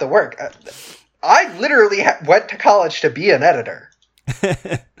done half the work. I literally went to college to be an editor.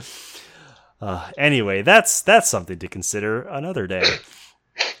 Anyway, that's something to consider another day.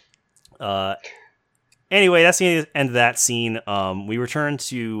 Anyway, that's the end of that scene. We return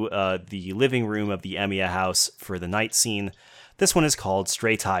to the living room of the Emiya house for the night scene. This one is called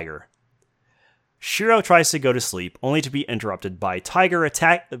Stray Tiger. Shiro tries to go to sleep, only to be interrupted by Taiga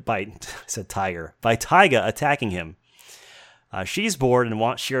attacking him. She's bored and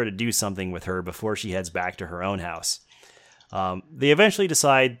wants Shiro to do something with her before she heads back to her own house. They eventually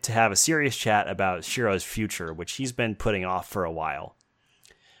decide to have a serious chat about Shiro's future, which he's been putting off for a while.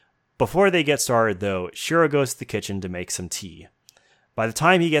 Before they get started, though, Shiro goes to the kitchen to make some tea. By the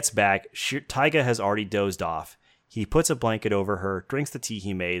time he gets back, Taiga has already dozed off. He puts a blanket over her, drinks the tea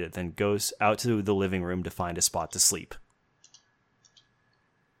he made, and then goes out to the living room to find a spot to sleep.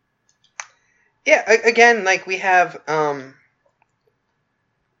 Yeah, again, like, we have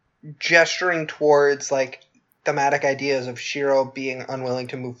gesturing towards, like, thematic ideas of Shiro being unwilling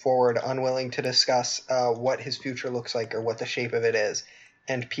to move forward, unwilling to discuss what his future looks like or what the shape of it is,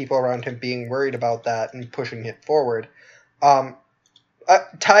 and people around him being worried about that and pushing it forward.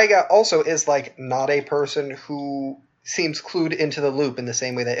 Taiga also is, like, not a person who seems clued into the loop in the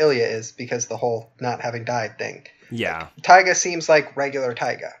same way that Ilya is, because the whole not having died thing. Yeah. Like, Taiga seems like regular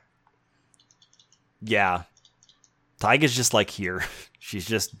Taiga. Yeah. Taiga's just, like, here. She's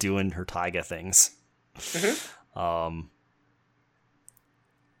just doing her Taiga things. Mm-hmm.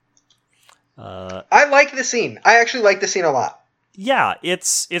 I like the scene. I actually like the scene a lot. Yeah,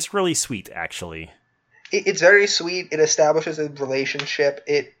 it's really sweet, actually. It's very sweet. It establishes a relationship.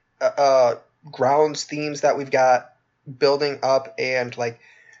 It grounds themes that we've got building up and, like,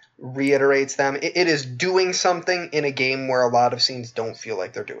 reiterates them. It is doing something in a game where a lot of scenes don't feel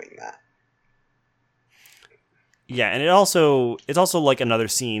like they're doing that. Yeah, and it's also like another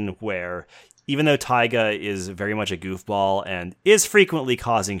scene where, even though Taiga is very much a goofball and is frequently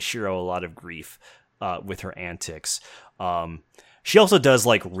causing Shiro a lot of grief with her antics, she also does,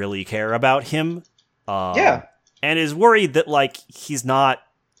 like, really care about him. And is worried that, like, he's not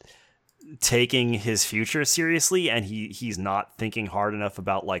taking his future seriously, and he's not thinking hard enough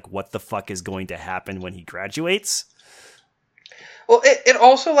about, like, what the fuck is going to happen when he graduates. Well, it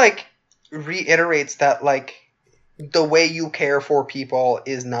also, like, reiterates that, like, the way you care for people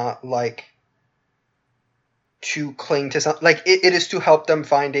is not, like, to cling to something. Like, it is to help them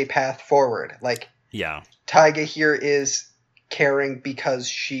find a path forward. Like, yeah, Taiga here is caring because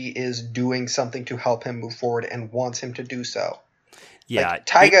she is doing something to help him move forward and wants him to do so. Yeah. Like,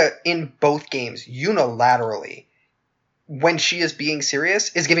 Taiga in both games, unilaterally, when she is being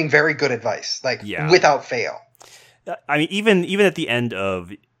serious, is giving very good advice. Like, without fail. I mean, even at the end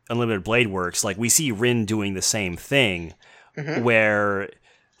of Unlimited Blade Works, like, we see Rin doing the same thing, where,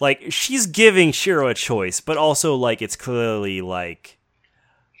 like, she's giving Shiro a choice, but also, like, it's clearly, like,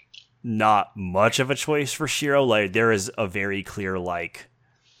 not much of a choice for Shiro. Like, there is a very clear, like,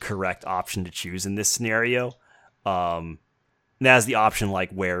 correct option to choose in this scenario. And that's the option,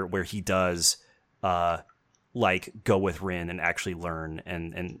 like, where he does, like, go with Rin and actually learn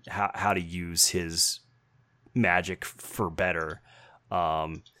and how to use his magic for better.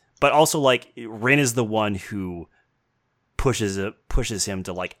 But also, like, Rin is the one who pushes him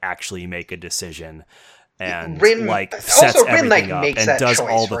to, like, actually make a decision. And Rin, like, sets also, Rin, everything like, up makes and that does choice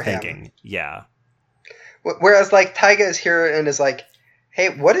all the for thinking. him. Yeah. Whereas, like, Taiga is here and is like, hey,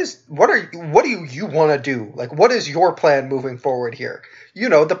 what do you want to do? Like, what is your plan moving forward here? You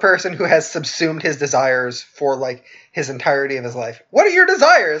know, the person who has subsumed his desires for, like, his entirety of his life. What are your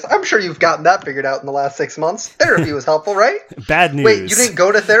desires? I'm sure you've gotten that figured out in the last 6 months. Therapy was helpful, right? Bad news. Wait, you didn't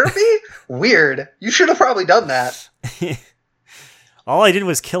go to therapy? Weird. You should have probably done that. All I did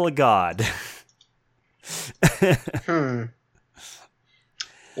was kill a god.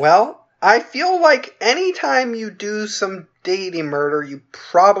 Well, I feel like anytime you do some deity murder, you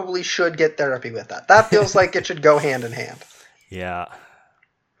probably should get therapy with that. That feels like it should go hand in hand. Yeah.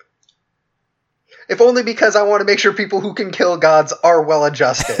 If only because I want to make sure people who can kill gods are well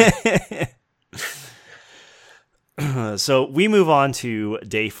adjusted. So we move on to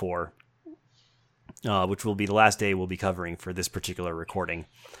day 4, which will be the last day we'll be covering for this particular recording.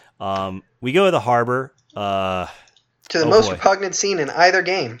 We go to the harbor. To the most repugnant scene in either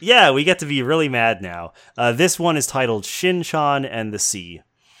game. Yeah, we get to be really mad now. This one is titled Shin-chan and the Sea.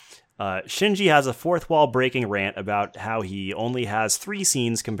 Shinji has a fourth wall breaking rant about how he only has 3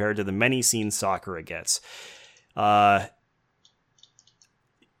 scenes compared to the many scenes Sakura gets. It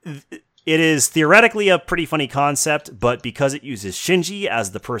is theoretically a pretty funny concept, but because it uses Shinji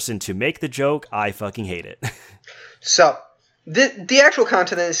as the person to make the joke, I fucking hate it. So, the actual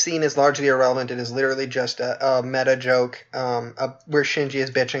content of this scene is largely irrelevant. It is literally just a meta joke where Shinji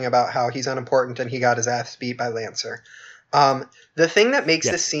is bitching about how he's unimportant and he got his ass beat by Lancer. The thing that makes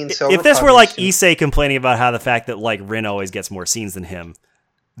this scene so if this were like Issei complaining about how the fact that like Rin always gets more scenes than him,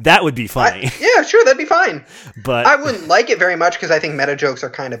 that would be funny. Yeah, sure, that'd be fine. But I wouldn't like it very much because I think meta jokes are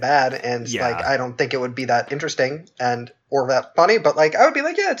kind of bad, and like I don't think it would be that interesting or that funny. But like I would be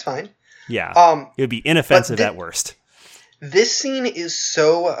like, yeah, it's fine. Yeah, it would be inoffensive at worst. This scene is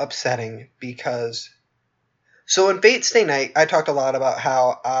so upsetting because. So in Fate Stay Night, I talked a lot about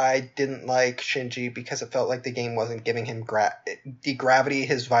how I didn't like Shinji because it felt like the game wasn't giving him the gravity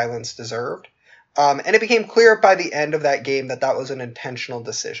his violence deserved. And it became clear by the end of that game that was an intentional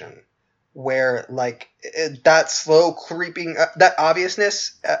decision. Where, like, that slow creeping, that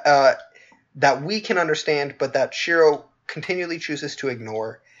obviousness that we can understand, but that Shiro continually chooses to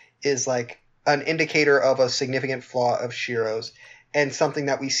ignore, is like an indicator of a significant flaw of Shiro's and something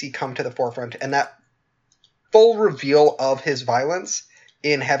that we see come to the forefront. And that full reveal of his violence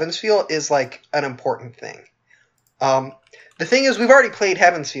in Heaven's Feel is like an important thing. The thing is, we've already played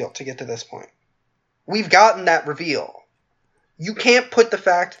Heaven's Feel to get to this point. We've gotten that reveal. You can't put the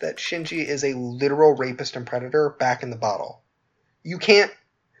fact that Shinji is a literal rapist and predator back in the bottle. You can't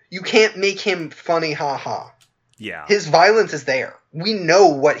make him funny, haha. Yeah. His violence is there. We know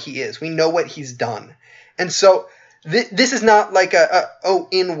what he is. We know what he's done. And so this is not like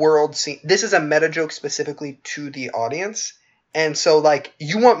in-world scene. This is a meta joke specifically to the audience. And so, like,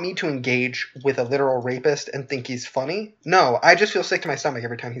 you want me to engage with a literal rapist and think he's funny? No, I just feel sick to my stomach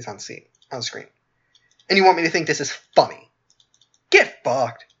every time he's on screen. And you want me to think this is funny? Get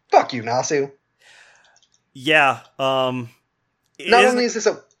fucked. Fuck you, Nasu. Yeah. Not only is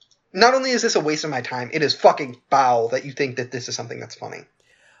this a waste of my time, it is fucking foul that you think that this is something that's funny.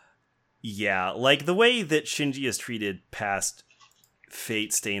 Yeah, like the way that Shinji is treated past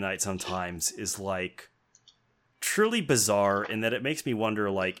Fate Stay Night sometimes is like truly bizarre, in that it makes me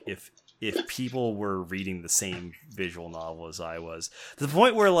wonder like if people were reading the same visual novel as I was. To the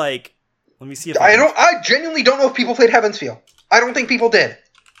point where like, let me see if I genuinely don't know if people played Heaven's Feel. I don't think people did.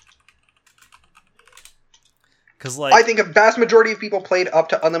 Cuz like I think a vast majority of people played up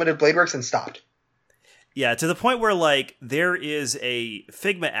to Unlimited Blade Works and stopped. Yeah, to the point where, like, there is a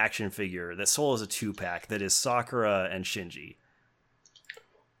Figma action figure that sold as a 2-pack that is Sakura and Shinji.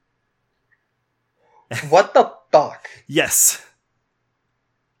 What the fuck? Yes.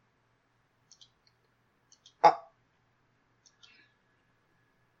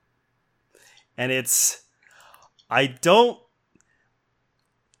 And it's...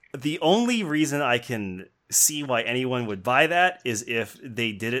 The only reason I can see why anyone would buy that is if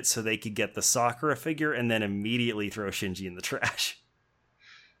they did it so they could get the Sakura figure and then immediately throw Shinji in the trash.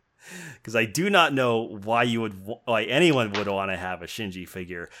 Because I do not know why anyone would want to have a Shinji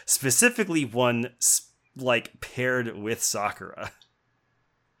figure, specifically one like paired with Sakura.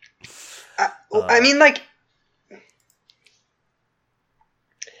 I mean, like,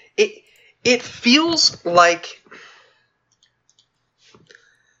 it feels like.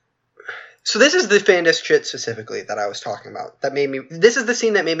 So this is the Fandisk shit specifically that I was talking about. This is the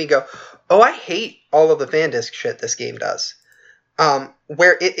scene that made me go, oh, I hate all of the Fandisk shit this game does.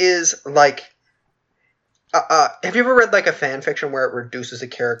 Where it is like, have you ever read like a fan fiction where it reduces a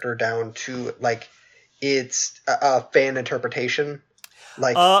character down to like its fan interpretation?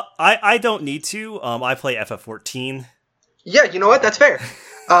 Like, I don't need to. I play FF14. Yeah, you know what? That's fair.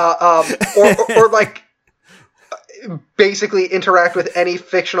 Or like. Basically interact with any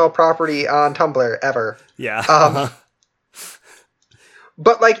fictional property on Tumblr ever. Yeah.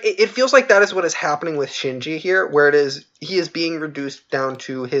 But like it feels like that is what is happening with Shinji here, where he is being reduced down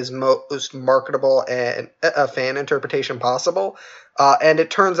to his most marketable and fan interpretation possible. And it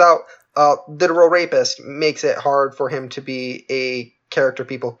turns out literal rapist makes it hard for him to be a character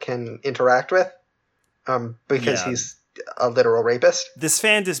people can interact with. Because he's a literal rapist. This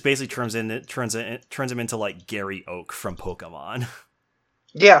fan just basically turns him into like Gary Oak from Pokemon.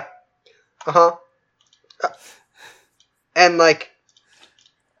 Yeah. And like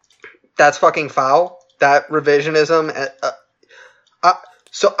that's fucking foul. That revisionism.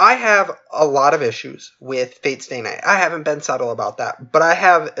 So I have a lot of issues with Fate Stay Night. I haven't been subtle about that, but I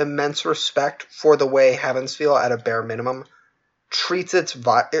have immense respect for the way Heaven's Feel, at a bare minimum, treats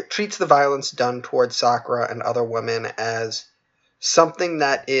the violence done towards Sakura and other women as something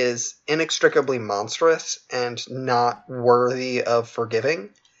that is inextricably monstrous and not worthy of forgiving,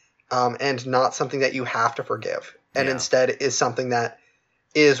 and not something that you have to forgive, and instead is something that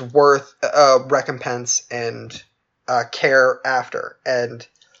is worth recompense and care after. And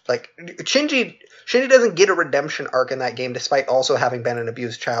like Shinji doesn't get a redemption arc in that game, despite also having been an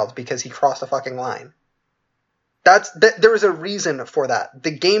abused child, because he crossed a fucking line. There is a reason for that. The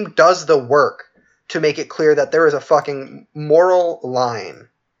game does the work to make it clear that there is a fucking moral line.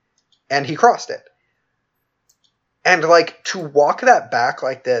 And he crossed it. And, like, to walk that back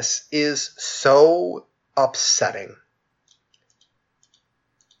like this is so upsetting.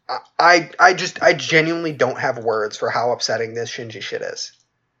 I genuinely don't have words for how upsetting this Shinji shit is.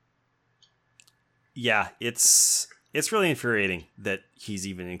 Yeah, it's really infuriating that he's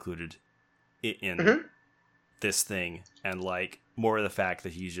even included in this thing, and like more of the fact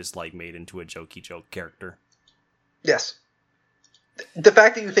that he's just like made into a jokey joke character. Yes. The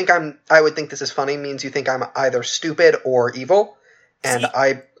fact that you think I would think this is funny means you think I'm either stupid or evil, and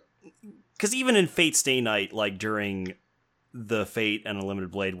because even in Fate Stay Night, like during the Fate and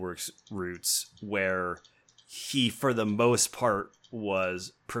Unlimited Blade Works routes, where he for the most part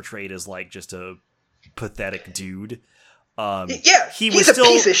was portrayed as like just a pathetic dude. He's a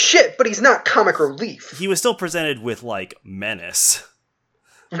piece of shit, but he's not comic relief. He was still presented with like menace,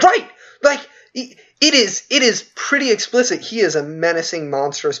 right? Like it is pretty explicit. He is a menacing,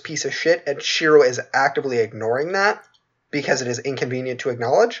 monstrous piece of shit, and Shiro is actively ignoring that because it is inconvenient to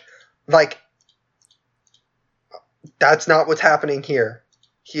acknowledge. Like, that's not what's happening here.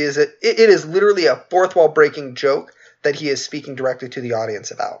 It is literally a fourth wall breaking joke that he is speaking directly to the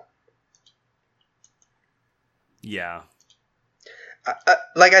audience about. Yeah.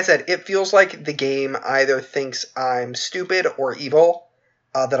 Like I said, it feels like the game either thinks I'm stupid or evil,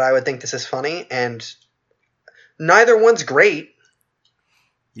 that I would think this is funny, and neither one's great.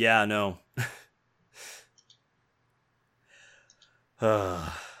 Yeah, no.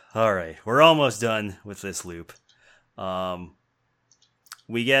 All right, we're almost done with this loop.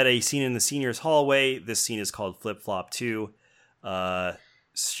 We get a scene in the seniors' hallway. This scene is called Flip Flop 2.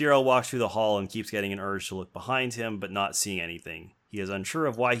 Shiro walks through the hall and keeps getting an urge to look behind him, but not seeing anything. He is unsure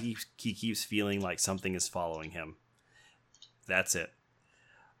of why he keeps feeling like something is following him. That's it.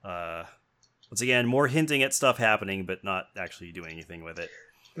 Once again, more hinting at stuff happening, but not actually doing anything with it.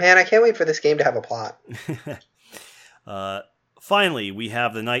 Man, I can't wait for this game to have a plot. Finally, we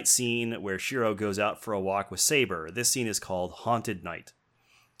have the night scene where Shiro goes out for a walk with Saber. This scene is called Haunted Night.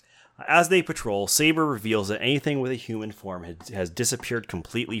 As they patrol, Saber reveals that anything with a human form has disappeared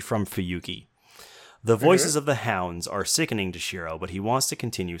completely from Fuyuki. The voices of the hounds are sickening to Shiro, but he wants to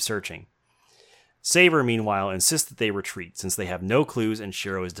continue searching. Saber, meanwhile, insists that they retreat, since they have no clues and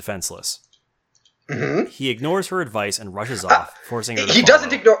Shiro is defenseless. He ignores her advice and rushes off, forcing her to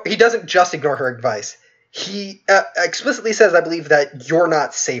follow. He doesn't just ignore her advice. He explicitly says, I believe, that you're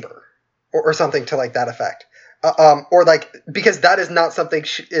not Saber, or something to like that effect. Or like, because that is not something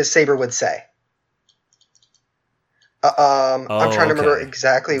Saber would say. I'm trying to remember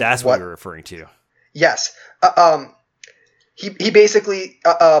exactly That's what you're referring to. Yes. He basically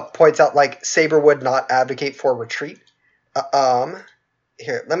points out like Saber would not advocate for retreat.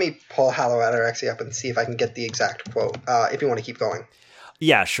 Here, let me pull Hollow Ataraxia up and see if I can get the exact quote. If you want to keep going.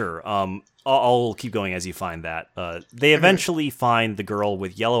 Yeah, sure. I'll keep going as you find that. They eventually find the girl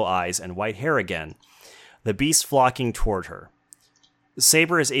with yellow eyes and white hair again, the beast flocking toward her.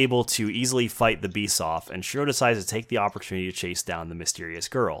 Saber is able to easily fight the beasts off, and Shiro decides to take the opportunity to chase down the mysterious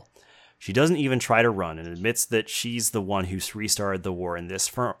girl. She doesn't even try to run and admits that she's the one who's restarted the war in this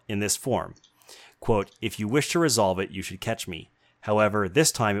form. Quote, "If you wish to resolve it, you should catch me. However,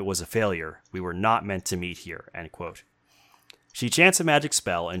 this time it was a failure. We were not meant to meet here." End quote. She chants a magic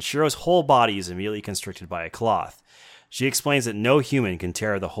spell, and Shiro's whole body is immediately constricted by a cloth. She explains that no human can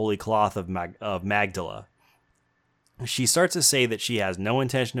tear the holy cloth of Magdala. She starts to say that she has no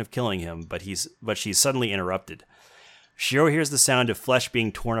intention of killing him, but she's suddenly interrupted. Shiro hears the sound of flesh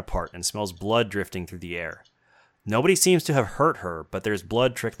being torn apart and smells blood drifting through the air. Nobody seems to have hurt her, but there's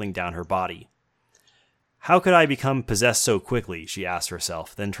blood trickling down her body. "How could I become possessed so quickly?" she asks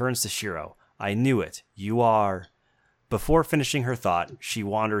herself, then turns to Shiro. "I knew it. You are..." Before finishing her thought, she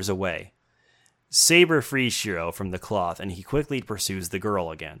wanders away. Saber frees Shiro from the cloth, and he quickly pursues the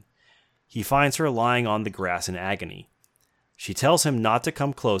girl again. He finds her lying on the grass in agony. She tells him not to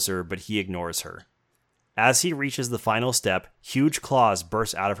come closer, but he ignores her. As he reaches the final step, huge claws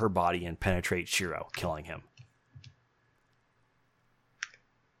burst out of her body and penetrate Shiro, killing him.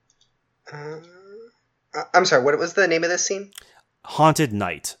 I'm sorry, what was the name of this scene? Haunted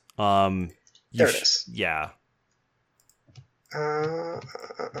Night. There it is. Yeah.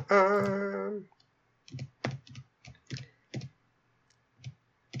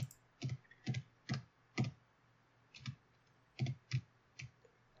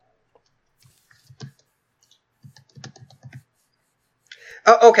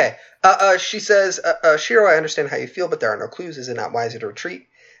 Okay. She says, "Shiro, I understand how you feel, but there are no clues. Is it not wiser to retreat?"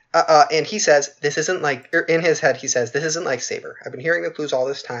 And he says, this isn't like, in his head, he says, this isn't like Saber. I've been hearing the clues all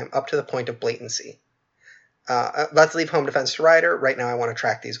this time, up to the point of blatancy. Let's leave home defense to Ryder. Right now I want to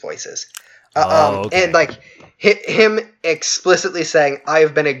track these voices. Okay. And like him explicitly saying,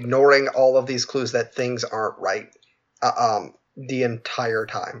 I've been ignoring all of these clues that things aren't right the entire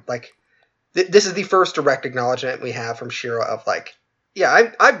time. Like, this is the first direct acknowledgement we have from Shiro of like,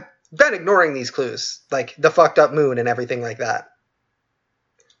 yeah, I've been ignoring these clues. Like, the fucked up moon and everything like that.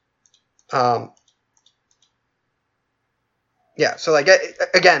 Yeah, so like,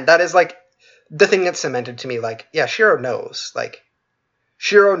 again, that is like the thing that's cemented to me. Like, yeah, Shiro knows. Like,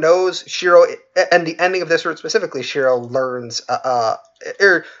 Shiro knows. Shiro, and the ending of this route specifically, Shiro learns,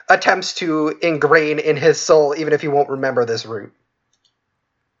 or attempts to ingrain in his soul, even if he won't remember this route.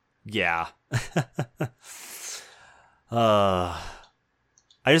 Yeah. I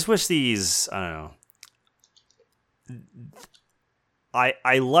just wish these, I don't know.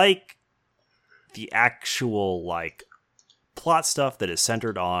 I like the actual, like, plot stuff that is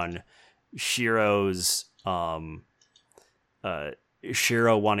centered on Shiro's,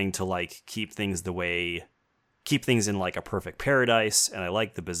 Shiro wanting to, like, keep things in, like, a perfect paradise, and I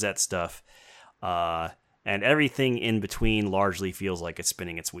like the Bazett stuff, and everything in between largely feels like it's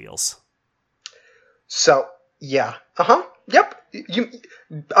spinning its wheels. So, yeah. Yep.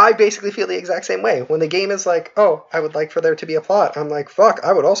 I basically feel the exact same way. When the game is like, oh, I would like for there to be a plot, I'm like, fuck,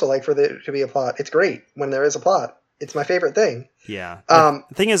 I would also like for there to be a plot. It's great when there is a plot. It's my favorite thing. Yeah. The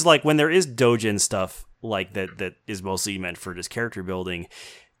thing is, like, when there is doujin stuff like that is mostly meant for just character building,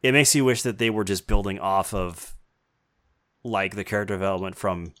 it makes you wish that they were just building off of, like, the character development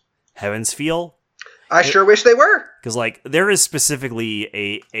from Heaven's Feel. I sure wish they were. Because, like, there is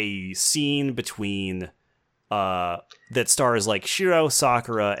specifically a scene between that stars, like, Shiro,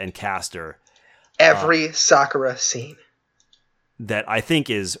 Sakura, and Caster. Every Sakura scene. That I think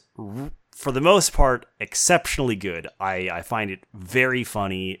is, for the most part, exceptionally good. I find it very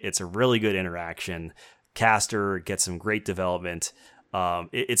funny. It's a really good interaction. Caster gets some great development.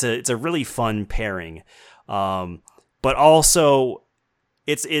 It's a really fun pairing. But also,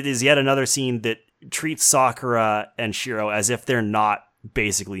 it is yet another scene that treats Sakura and Shiro as if they're not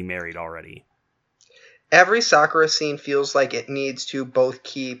basically married already. Every Sakura scene feels like it needs to both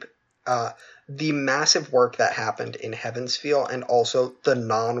keep the massive work that happened in Heaven's Feel and also the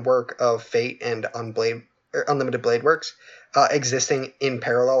non-work of Fate and Unlimited Blade Works existing in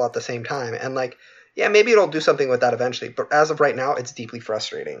parallel at the same time. And like, yeah, maybe it'll do something with that eventually, but as of right now, it's deeply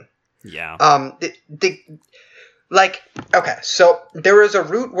frustrating. Yeah. Okay, so there is a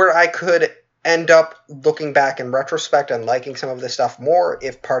route where I could end up looking back in retrospect and liking some of this stuff more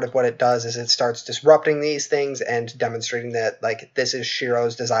if part of what it does is it starts disrupting these things and demonstrating that, like, this is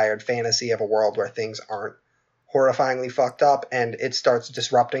Shiro's desired fantasy of a world where things aren't horrifyingly fucked up, and it starts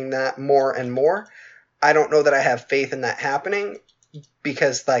disrupting that more and more. I don't know that I have faith in that happening,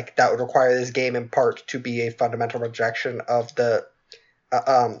 because, like, that would require this game in part to be a fundamental rejection of the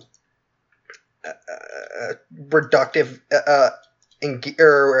reductive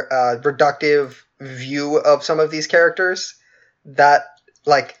view of some of these characters that,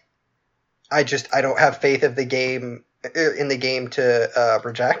 like, I don't have faith in the game to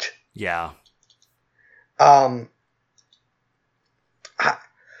reject. Yeah. I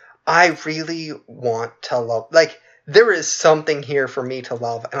really want to love, like, there is something here for me to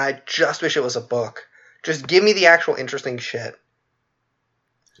love, and I just wish it was a book. Just give me the actual interesting shit.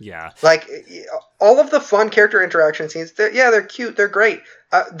 Yeah. Like, all of the fun character interaction scenes, they're cute, they're great.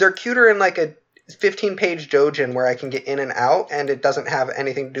 They're cuter in, like, a 15-page doujin where I can get in and out, and it doesn't have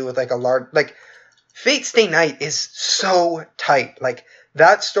anything to do with, like, a large... Like, Fate Stay Night is so tight. Like,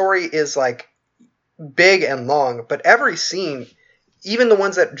 that story is, like, big and long, but every scene, even the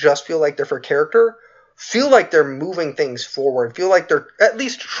ones that just feel like they're for character, feel like they're moving things forward, feel like they're at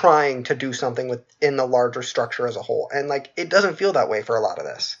least trying to do something within the larger structure as a whole. And, like, it doesn't feel that way for a lot of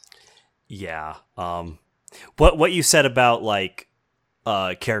this. Yeah. What you said about, like,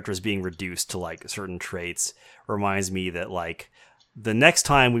 characters being reduced to, like, certain traits reminds me that, like, the next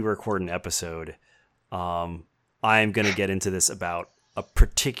time we record an episode, I'm going to get into this about a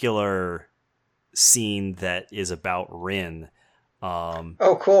particular scene that is about Rin.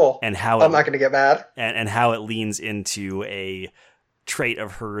 Oh, cool. And how I'm not going to get mad. And how it leans into a trait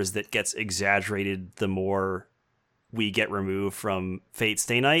of hers that gets exaggerated the more we get removed from Fate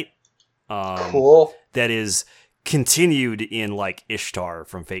Stay Night. Cool. That is continued in, like, Ishtar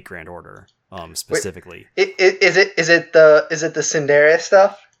from Fate Grand Order, specifically. Wait, is it the Cinderella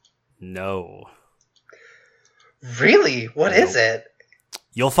stuff? No. Really? What is it?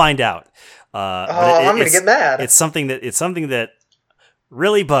 You'll find out. I'm gonna get mad. It's something that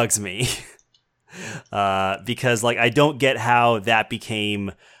really bugs me. Because like I don't get how that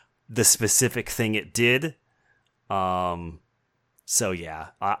became the specific thing it did. So yeah,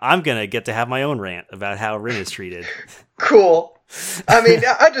 I'm gonna get to have my own rant about how Rin is treated. Cool. I mean,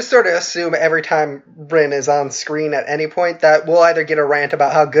 I just sort of assume every time Rin is on screen at any point that we'll either get a rant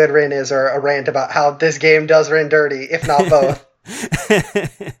about how good Rin is or a rant about how this game does Rin dirty, if not both.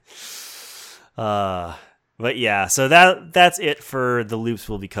 But yeah, so that's it for the loops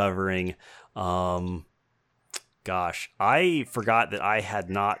we'll be covering. Gosh, I forgot that I had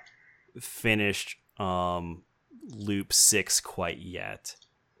not finished loop 6 quite yet.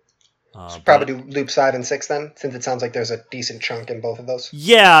 Should probably do loop 5 and 6 then, since it sounds like there's a decent chunk in both of those.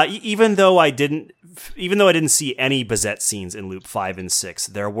 Yeah, even though I didn't see any Bazett scenes in loop 5 and 6,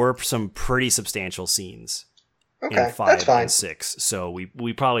 there were some pretty substantial scenes in 5 and 6. So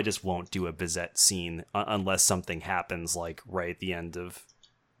we probably just won't do a Bazett scene unless something happens like right at the end of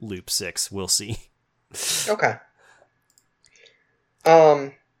loop 6. We'll see. Okay.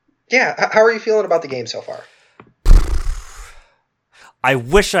 Yeah, how are you feeling about the game so far? I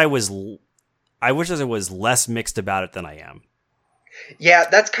wish I was less mixed about it than I am. Yeah,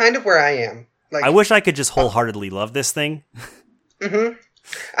 that's kind of where I am. Like, I wish I could just wholeheartedly love this thing. Mm-hmm.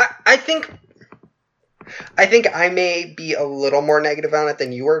 I think I may be a little more negative on it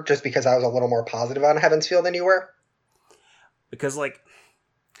than you were, just because I was a little more positive on Heaven's Feel than you were. Because, like,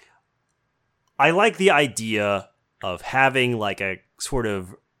 I like the idea of having, like, a sort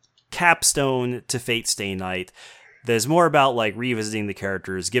of capstone to Fate Stay Night. There's more about, like, revisiting the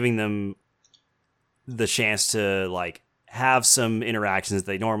characters, giving them the chance to, like, have some interactions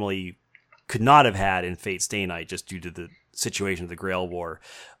they normally could not have had in Fate Stay Night just due to the situation of the Grail War.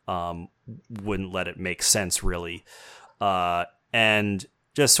 Wouldn't let it make sense, really. And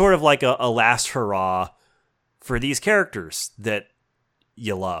just sort of like a last hurrah for these characters that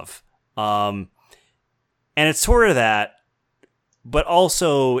you love. And it's sort of that, but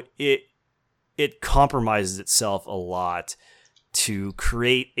also it compromises itself a lot to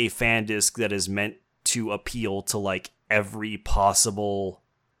create a fan disc that is meant to appeal to like every possible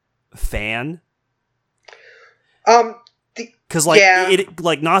fan. Because like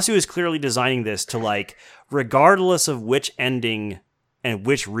Nasu is clearly designing this to like, regardless of which ending and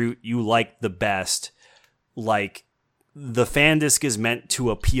which route you like the best, like the fan disc is meant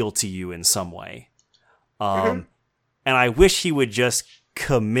to appeal to you in some way. And I wish he would just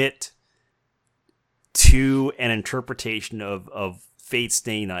commit to an interpretation of Fate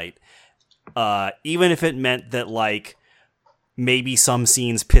Stay Night, even if it meant that like maybe some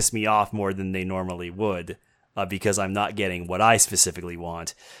scenes piss me off more than they normally would, because I'm not getting what I specifically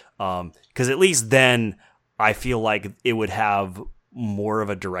want. Because at least then I feel like it would have more of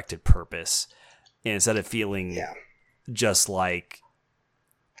a directed purpose instead of feeling just like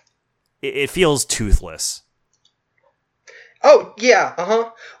it feels toothless. Oh, yeah,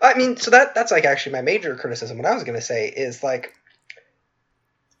 I mean, so that's like actually my major criticism. What I was going to say is like,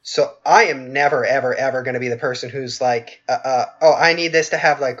 so I am never, ever, ever going to be the person who's like, I need this to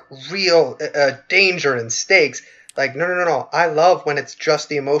have like real danger and stakes. Like, no. I love when it's just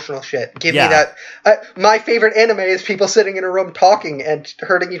the emotional shit. Give me that. My favorite anime is people sitting in a room talking and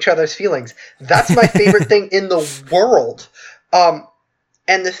hurting each other's feelings. That's my favorite thing in the world.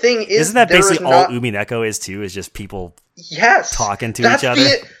 And the thing is, isn't that basically all Umineko is too? Is just people talking to each other?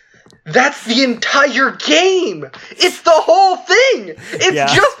 That's the entire game. It's the whole thing.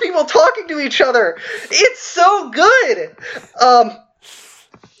 It's just people talking to each other. It's so good.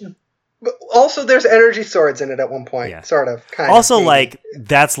 But also, there's energy swords in it at one point. Yeah. Sort of. Kind also, of. Like,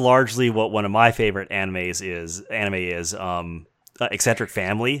 that's largely what one of my favorite anime is, Eccentric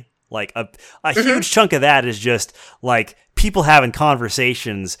Family. Like, a huge chunk of that is just, like, people having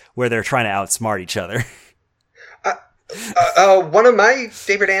conversations where they're trying to outsmart each other. One of my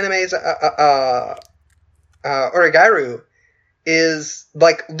favorite animes, Origairu, is,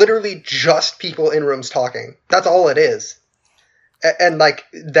 like, literally just people in rooms talking. That's all it is. And, like,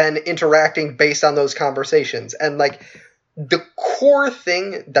 then interacting based on those conversations. And, like, the core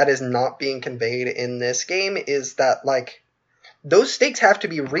thing that is not being conveyed in this game is that, like, those stakes have to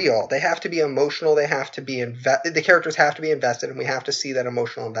be real. They have to be emotional. They have to be the characters have to be invested, and we have to see that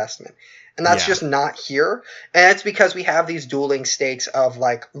emotional investment. And that's just not here. And it's because we have these dueling stakes of,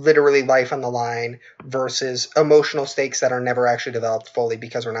 like, literally life on the line versus emotional stakes that are never actually developed fully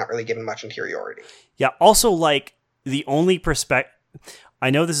because we're not really given much interiority. Yeah, also, like, the only perspective... I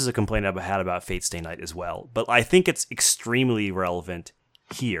know this is a complaint I've had about Fate Stay Night as well, but I think it's extremely relevant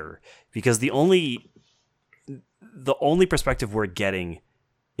here because the only perspective we're getting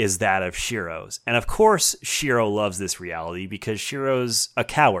is that of Shiro's. And of course, Shiro loves this reality because Shiro's a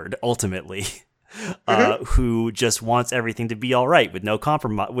coward, ultimately, who just wants everything to be all right with no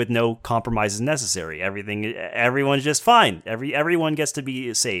compromises necessary. Everyone's just fine. Everyone gets to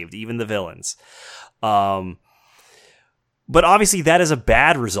be saved, even the villains. But obviously, that is a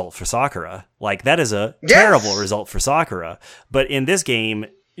bad result for Sakura. Like, that is a terrible result for Sakura. But in this game,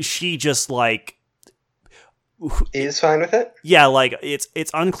 she just, like, is fine with it. Yeah, like it's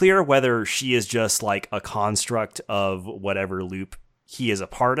unclear whether she is just like a construct of whatever loop he is a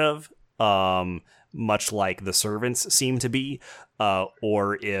part of, much like the servants seem to be,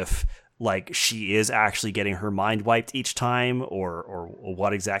 or if like she is actually getting her mind wiped each time, or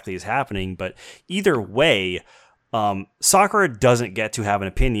what exactly is happening. But either way, Sakura doesn't get to have an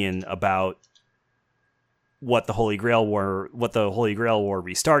opinion about what the Holy Grail War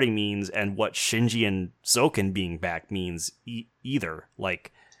restarting means, and what Shinji and Zoken being back means either.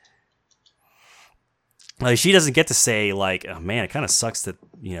 Like she doesn't get to say like, oh man, it kind of sucks that,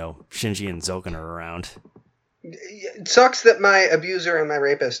 you know, Shinji and Zoken are around. It sucks that my abuser and my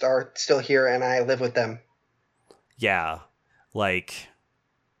rapist are still here and I live with them. Yeah, like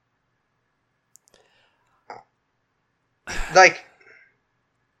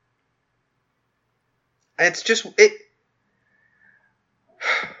it's just it.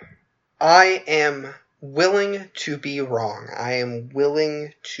 I am willing to be wrong. I am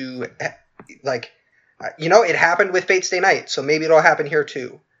willing to, like, you know, it happened with Fate Stay Night, so maybe it'll happen here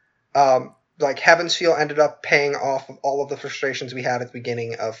too. Like, Heaven's Feel ended up paying off of all of the frustrations we had at the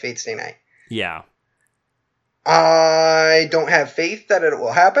beginning of Fate Stay Night. Yeah. I don't have faith that it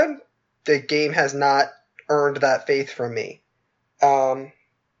will happen. The game has not earned that faith from me.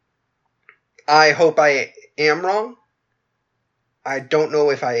 I hope I am wrong. I don't know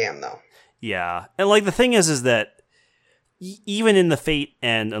if I am, though. Yeah. And, like, the thing is that even in the Fate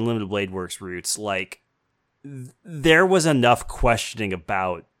and Unlimited Blade Works routes, like, there was enough questioning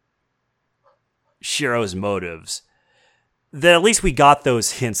about Shiro's motives that at least we got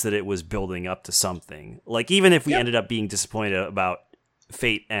those hints that it was building up to something. Like, even if we ended up being disappointed about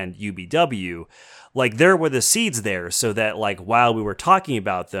Fate and UBW, like, there were the seeds there so that, like, while we were talking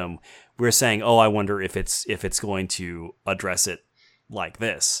about them, we were saying, oh, I wonder if it's going to address it like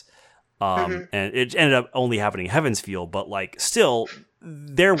this. And it ended up only happening in Heaven's Feel, but, like, still,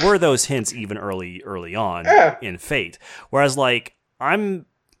 there were those hints even early on in Fate. Whereas, like, we're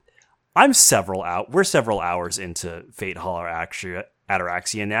several hours into Fate Hollow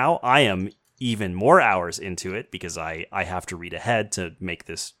Ataraxia now. I am even more hours into it because I have to read ahead to make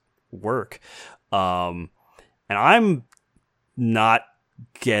this work. And I'm not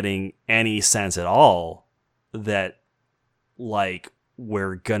getting any sense at all that, like,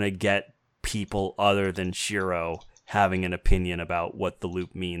 we're gonna get people other than Shiro having an opinion about what the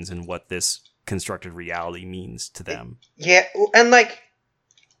loop means and what this constructed reality means to them. Yeah, and, like,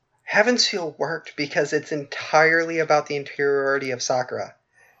 Heaven's Feel worked because it's entirely about the interiority of Sakura.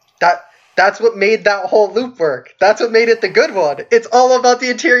 That's what made that whole loop work. That's what made it the good one. It's all about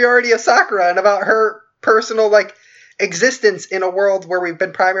the interiority of Sakura and about her personal, like, existence in a world where we've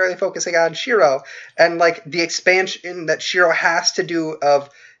been primarily focusing on Shiro, and, like, the expansion that Shiro has to do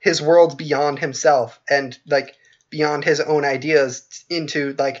of his world beyond himself and, like, beyond his own ideas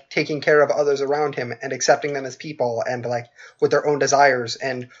into, like, taking care of others around him and accepting them as people and, like, with their own desires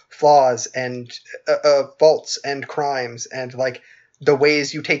and flaws and faults and crimes, and, like, the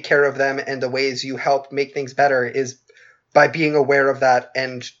ways you take care of them and the ways you help make things better is by being aware of that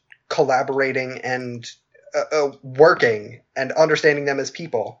and collaborating and working and understanding them as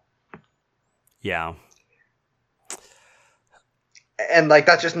people. Yeah. And, like,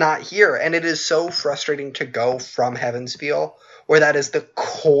 that's just not here. And it is so frustrating to go from Heaven's Feel, where that is the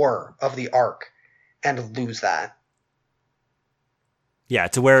core of the arc, and lose that. Yeah,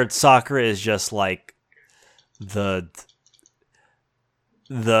 to where Sakura is just, like, the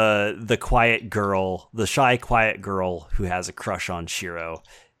quiet girl, the shy, quiet girl who has a crush on Shiro.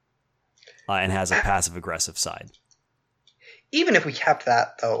 And has a passive-aggressive side. Even if we kept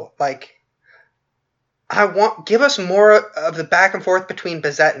that, though, like, give us more of the back and forth between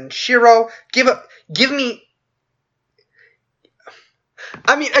Bazett and Shiro. Give me.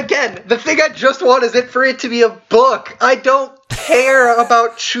 I mean, again, the thing I just want is for it to be a book. I don't care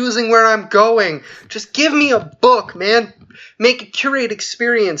about choosing where I'm going. Just give me a book, man. Make a curated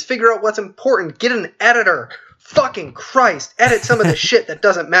experience. Figure out what's important. Get an editor. Fucking Christ, edit some of the shit that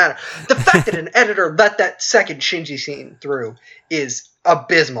doesn't matter. The fact that an editor let that second Shinji scene through is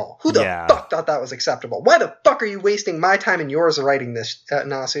abysmal. Who the fuck thought that was acceptable? Why the fuck are you wasting my time and yours writing this,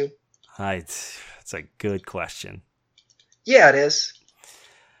 Nasu? It's a good question. Yeah, it is.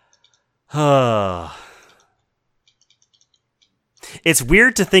 It's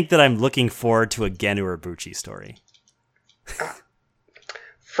weird to think that I'm looking forward to a Gen Urobuchi story.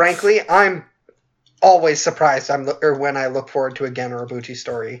 Frankly, I'm always surprised when I look forward to a Gen Urobuchi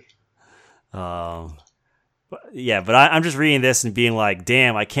story. Yeah, but I'm just reading this and being like,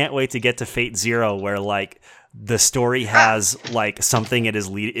 damn, I can't wait to get to Fate Zero, where like the story has like something it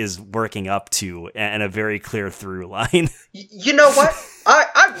is working up to and a very clear through line. You know what?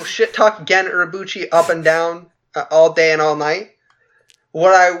 I will shit talk Gen Urobuchi up and down all day and all night.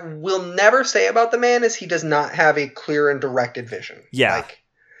 What I will never say about the man is he does not have a clear and directed vision. Yeah. Like,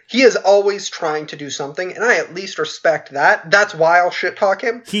 he is always trying to do something, and I at least respect that. That's why I'll shit talk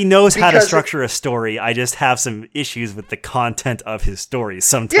him. He knows how to structure a story. I just have some issues with the content of his stories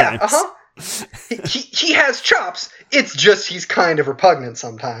sometimes. Yeah, he has chops. It's just he's kind of repugnant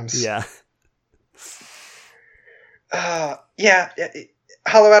sometimes. Yeah. Yeah.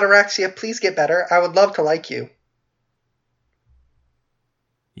 Hollow Ataraxia, please get better. I would love to like you.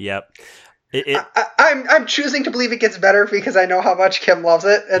 Yep. I'm choosing to believe it gets better because I know how much Kim loves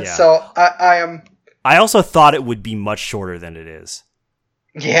it, and so I am. I also thought it would be much shorter than it is.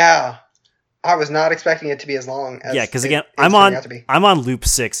 Yeah, I was not expecting it to be as long. As because again, I'm on loop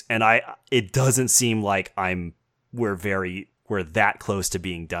 6, and it doesn't seem like we're that close to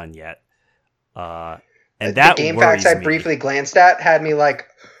being done yet. And that the game facts I briefly glanced at had me like,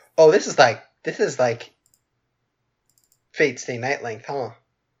 oh, this is like Fate Stay Night length, huh?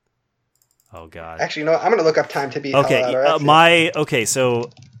 Oh god. Actually, you know what? I'm going to look up time to beat. Okay. So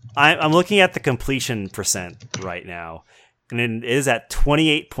I'm looking at the completion percent right now, and it is at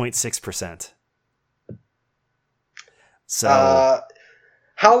 28.6%. So,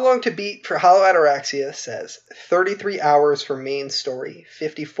 how long to beat for Hollow Ataraxia says 33 hours for main story,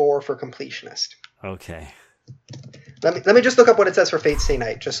 54 for completionist. Okay. Let me just look up what it says for Fate Stay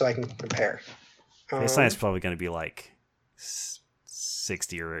Night, just so I can compare. Fate Stay Night's probably going to be like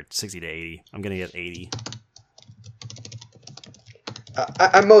 60 or 60 to 80. I'm going to get 80.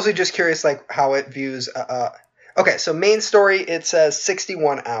 I'm mostly just curious, like, how it views... okay, so main story, it says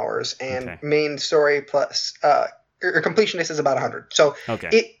 61 hours, and main story plus... or completionist is about 100. So,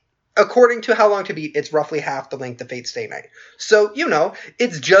 according to how long to beat, it's roughly half the length of Fate Stay Night. So,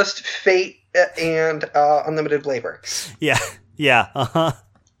 it's just Fate and Unlimited Blade Works. Yeah, uh-huh.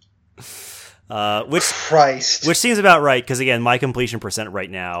 Which seems about right, because again, my completion percent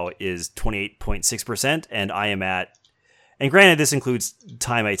right now is 28.6%, and I am at, and granted this includes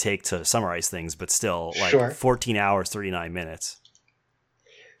time I take to summarize things, but still, 14 hours, 39 minutes.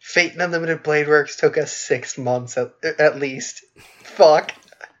 Fate and Unlimited Blade Works took us 6 months at least. Fuck.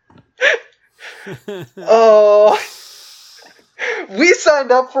 Oh. We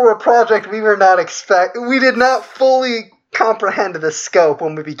signed up for a project we were not we did not fully comprehend the scope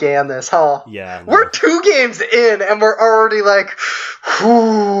when we began this, huh? Yeah. No. We're 2 games in and we're already like,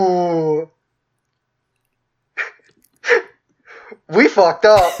 whoo. We fucked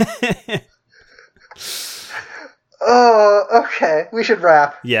up. Oh, okay. We should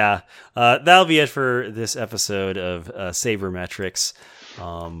wrap. Yeah. That'll be it for this episode of Sabermetrics.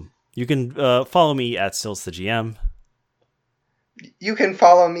 You can follow me at Stilts the GM. You can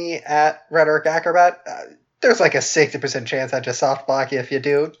follow me at Rhetoric Acrobat. There's like a 60% chance I just soft block you if you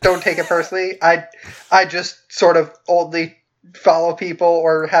do. Don't take it personally. I just sort of only follow people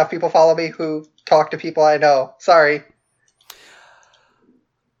or have people follow me who talk to people I know. Sorry.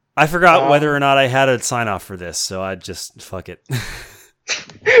 I forgot whether or not I had a sign off for this, so I just fuck it.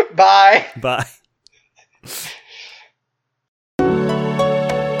 Bye. Bye.